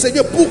them.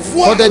 Seigneur,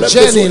 pourvois For the leurs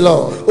journey, besoins.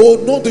 Lord. Au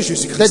nom de The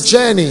Jésus-Christ.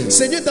 journey,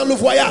 Seigneur, dans le the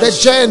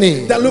voyage,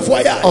 journey dans le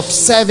voyage, of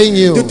serving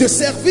you, de te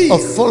servir,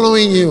 of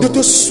following you. de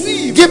te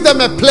suivre. Give them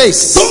a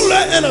place.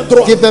 Donne-leur un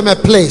endroit. Give them a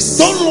place.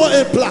 Donne-leur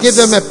une place. Give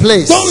them a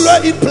place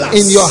Donne-leur une place.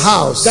 in your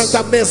house, Dans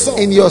ta maison.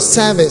 in your Dans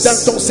service.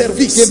 ton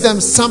service. Give them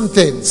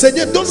something.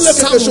 Seigneur, donne-leur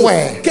quelque chose.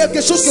 Somewhere.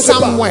 Quelque chose quelque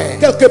Somewhere.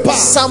 part. Quelque part.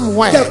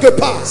 Somewhere. Quelque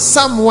part.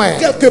 Somewhere.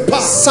 Quelque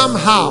part.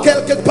 Somehow.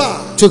 Quelque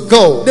part. To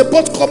go.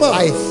 N'importe comment.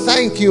 I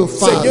thank you,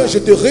 Seigneur, Father, je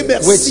te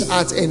remercie. which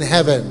art in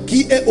heaven.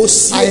 Qui est au I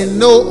ciel.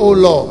 know, O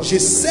Lord, Je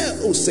sais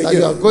au that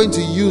you are Seigneur. going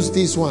to use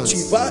these Tu ones.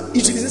 vas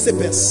utiliser ces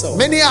personnes.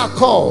 Many are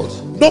called.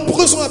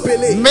 Nombreux sont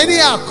appelés. Many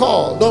are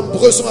called.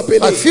 Nombreux sont appelés.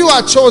 But few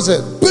are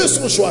chosen. Peu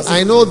sont choisis.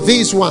 I know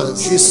these ones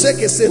Je sais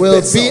que ces will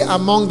personnes, be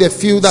among the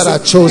few that are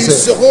ils chosen.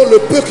 seront le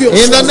peu qui ont In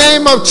the choisi.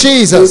 name of Au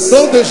Jesus,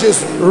 nom de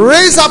Jésus.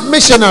 raise up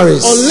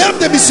missionaries, On lève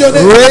des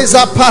missionnaires. raise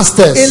up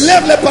pastors,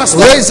 Élève les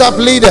pasteurs. raise up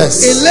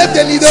leaders. Élève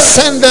des leaders.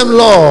 Send them,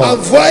 Lord.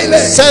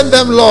 Envoie-les. Send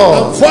them,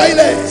 Lord.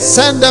 Envoie-les.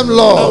 Send them,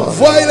 Lord.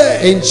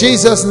 Envoie-les. In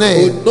Jesus' Au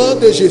name, nom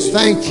de Jésus.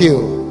 thank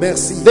you.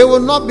 Merci. They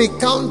will not be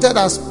counted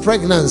as Ils ne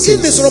pregnancies,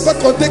 seront pas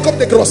comptés comme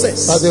des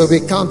grossesses. but they will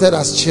be counted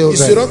as Ils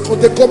children. seront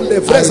comptés comme les I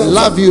vrais enfants.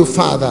 love you,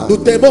 Father. Nous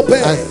t'aimons,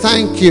 Père. I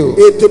thank you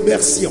Et te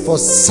remercions for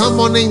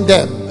summoning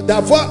them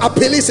d'avoir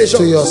appelé ces gens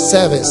to your dans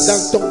service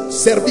ton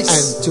service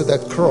and to the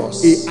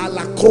cross. et à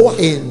la croix.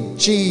 In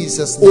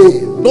Jesus' Au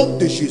name, nom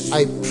de Jésus.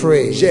 I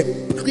pray J'ai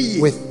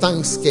prié with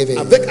thanksgiving.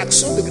 avec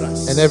action de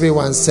grâce. And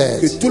everyone Que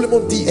said, tout le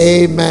monde dise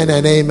Amen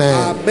and amen.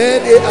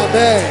 Amen et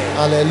Amen.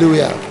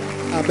 Hallelujah.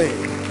 Amen.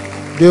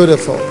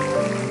 Beautiful.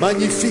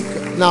 Magnifique.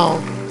 Now,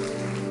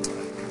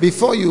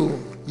 before you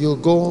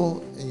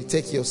go and you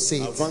take your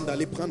seat, Avant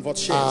d'aller prendre votre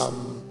chaise,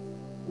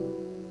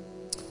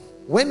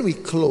 when we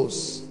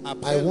close,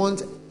 Après, I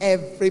want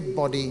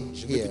everybody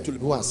veux here que tout le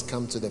who has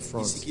come to the ici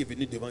front. qui est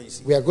venu devant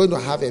ici, We are going to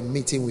have a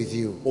meeting with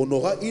you. on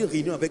aura une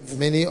réunion avec vous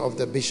Many of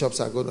the bishops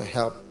are going to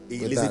help et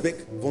with les that.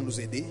 évêques vont nous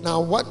aider.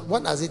 Now, what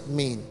does it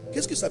mean?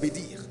 Qu'est-ce que ça veut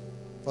dire?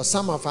 For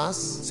some of us,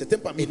 Certains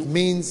parmi it nous,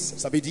 means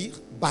ça veut dire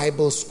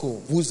Bible school.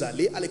 vous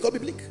allez à l'école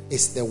biblique.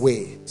 It's the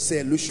way.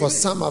 C'est le For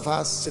chemin. some of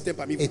us, Certains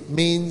parmi vous, it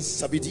means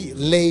ça veut dire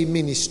lay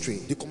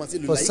ministry. de commencer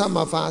le For laïc. some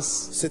of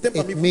us, Certains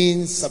parmi it vous,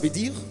 means ça veut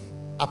dire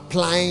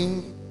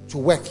applying to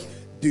work.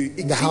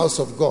 in the house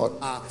of God.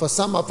 For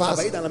some of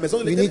us,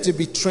 we need to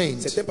be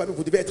trained. Certains parmi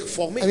vous devez être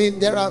formés. I mean,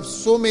 there are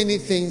so many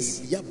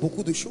things. Il y a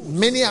beaucoup de choses.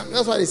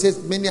 That's why it says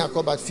many are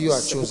called, but few are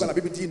C'est pourquoi chosen. la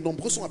Bible dit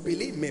nombreux sont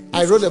appelés, mais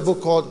I wrote a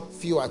book called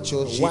Few Are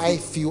Chosen. Why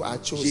few are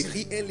j'ai chosen?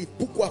 écrit un livre.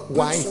 Pourquoi peu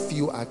Why sont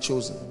few are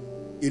chosen?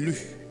 élus?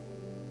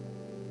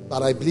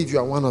 But I believe you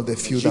are one of the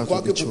few Je that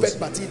crois will que be vous faites chosen.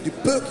 partie du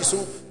peu qui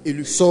sont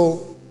élus.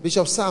 So,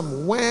 Bishop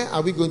Sam, where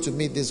are we going to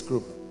meet this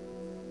group?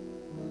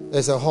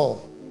 There's a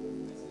hall.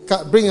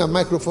 Bring a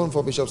microphone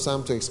for Bishop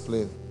Sam to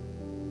explain.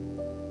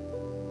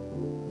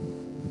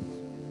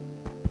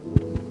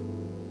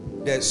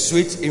 The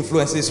Sweet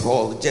Influences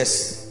Hall,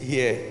 just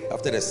here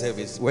after the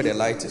service, where the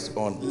light is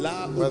on.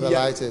 Là où Where the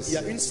light is. il y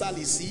a une salle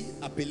ici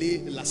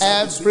appelée la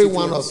salle de Every Sweet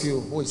one Influence. of you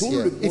who is Tout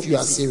here, le monde if you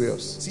are ici,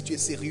 serious, si tu es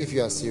sérieux, if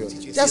you are serious, si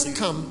tu es just sérieux,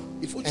 come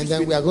il faut and juste then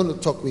we venir. are going to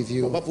talk with On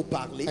you. va vous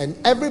parler. And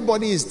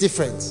everybody is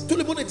different. Tout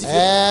le monde est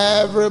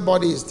différent.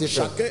 Everybody is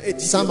different. Chacun est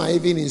différent. Some are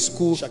even in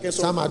school, Chacun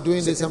sont- some are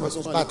doing this, some are, certaines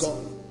personnes sont à but l'école.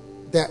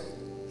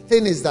 the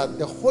thing is that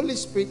the Holy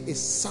Spirit is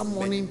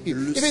summoning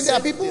people. le Even there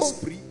are people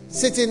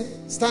Saint-Esprit-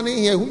 standing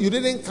here who you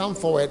didn't come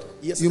forward.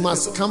 Yes, You certaines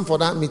must personnes- come for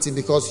that meeting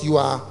because you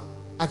are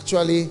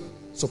actually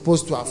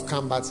supposed to have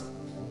come, but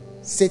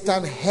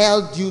Satan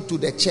held you to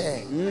the chair.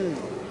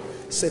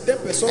 Certaines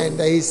personnes, And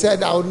he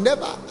said, I'll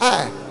never.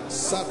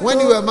 Satan- When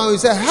you were man, you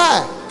said,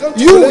 Quand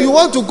tu you voulais-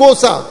 want to go,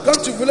 sir?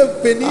 quand tu voulais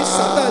venir,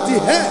 Satan a dit,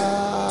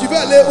 hey, tu veux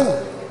aller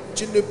où?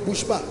 Tu ne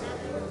bouges pas.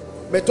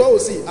 Mais toi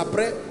aussi,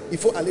 après, il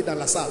faut aller dans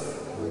la salle.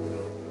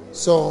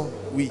 So,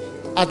 Oui.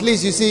 at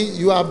least you see,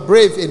 you are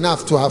brave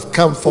enough to have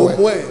come forward.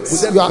 moins,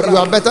 vous êtes You are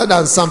brave. better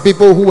than some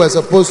people who were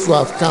supposed to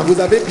have come. Vous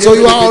avez bien So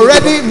you fait are de venir.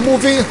 already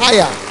moving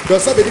higher. Donc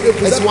ça veut dire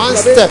que It's vous one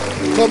avez step.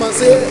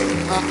 commencé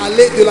à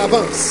aller de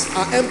l'avance,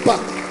 à un pas.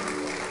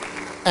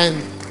 And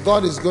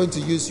God is going to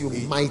use you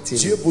mightily.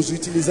 Dieu vous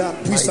utilisera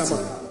puissamment.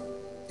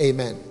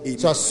 Amen. Amen.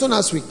 So as soon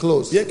as we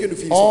close, Bien que nous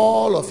finissons.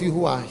 all of you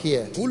who are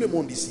here, Tout le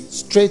monde ici,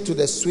 straight to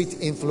the Sweet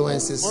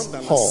Influences entre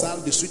dans la Hall.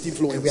 salle de Sweet And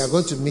we are Influence.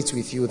 going to meet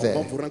with you On va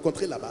there. vous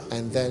rencontrer là-bas.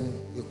 And then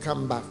you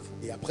come back.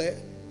 Et après,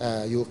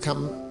 You'll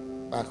come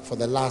back for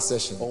the last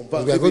session. On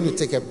va We are going to revenir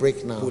take a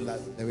break now. pour la-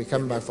 Then we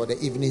come back for the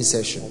evening on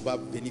session. va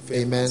venir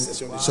faire Amen. une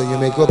session de- So you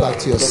may go back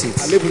to your Donc,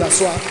 seats. allez vous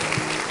asseoir.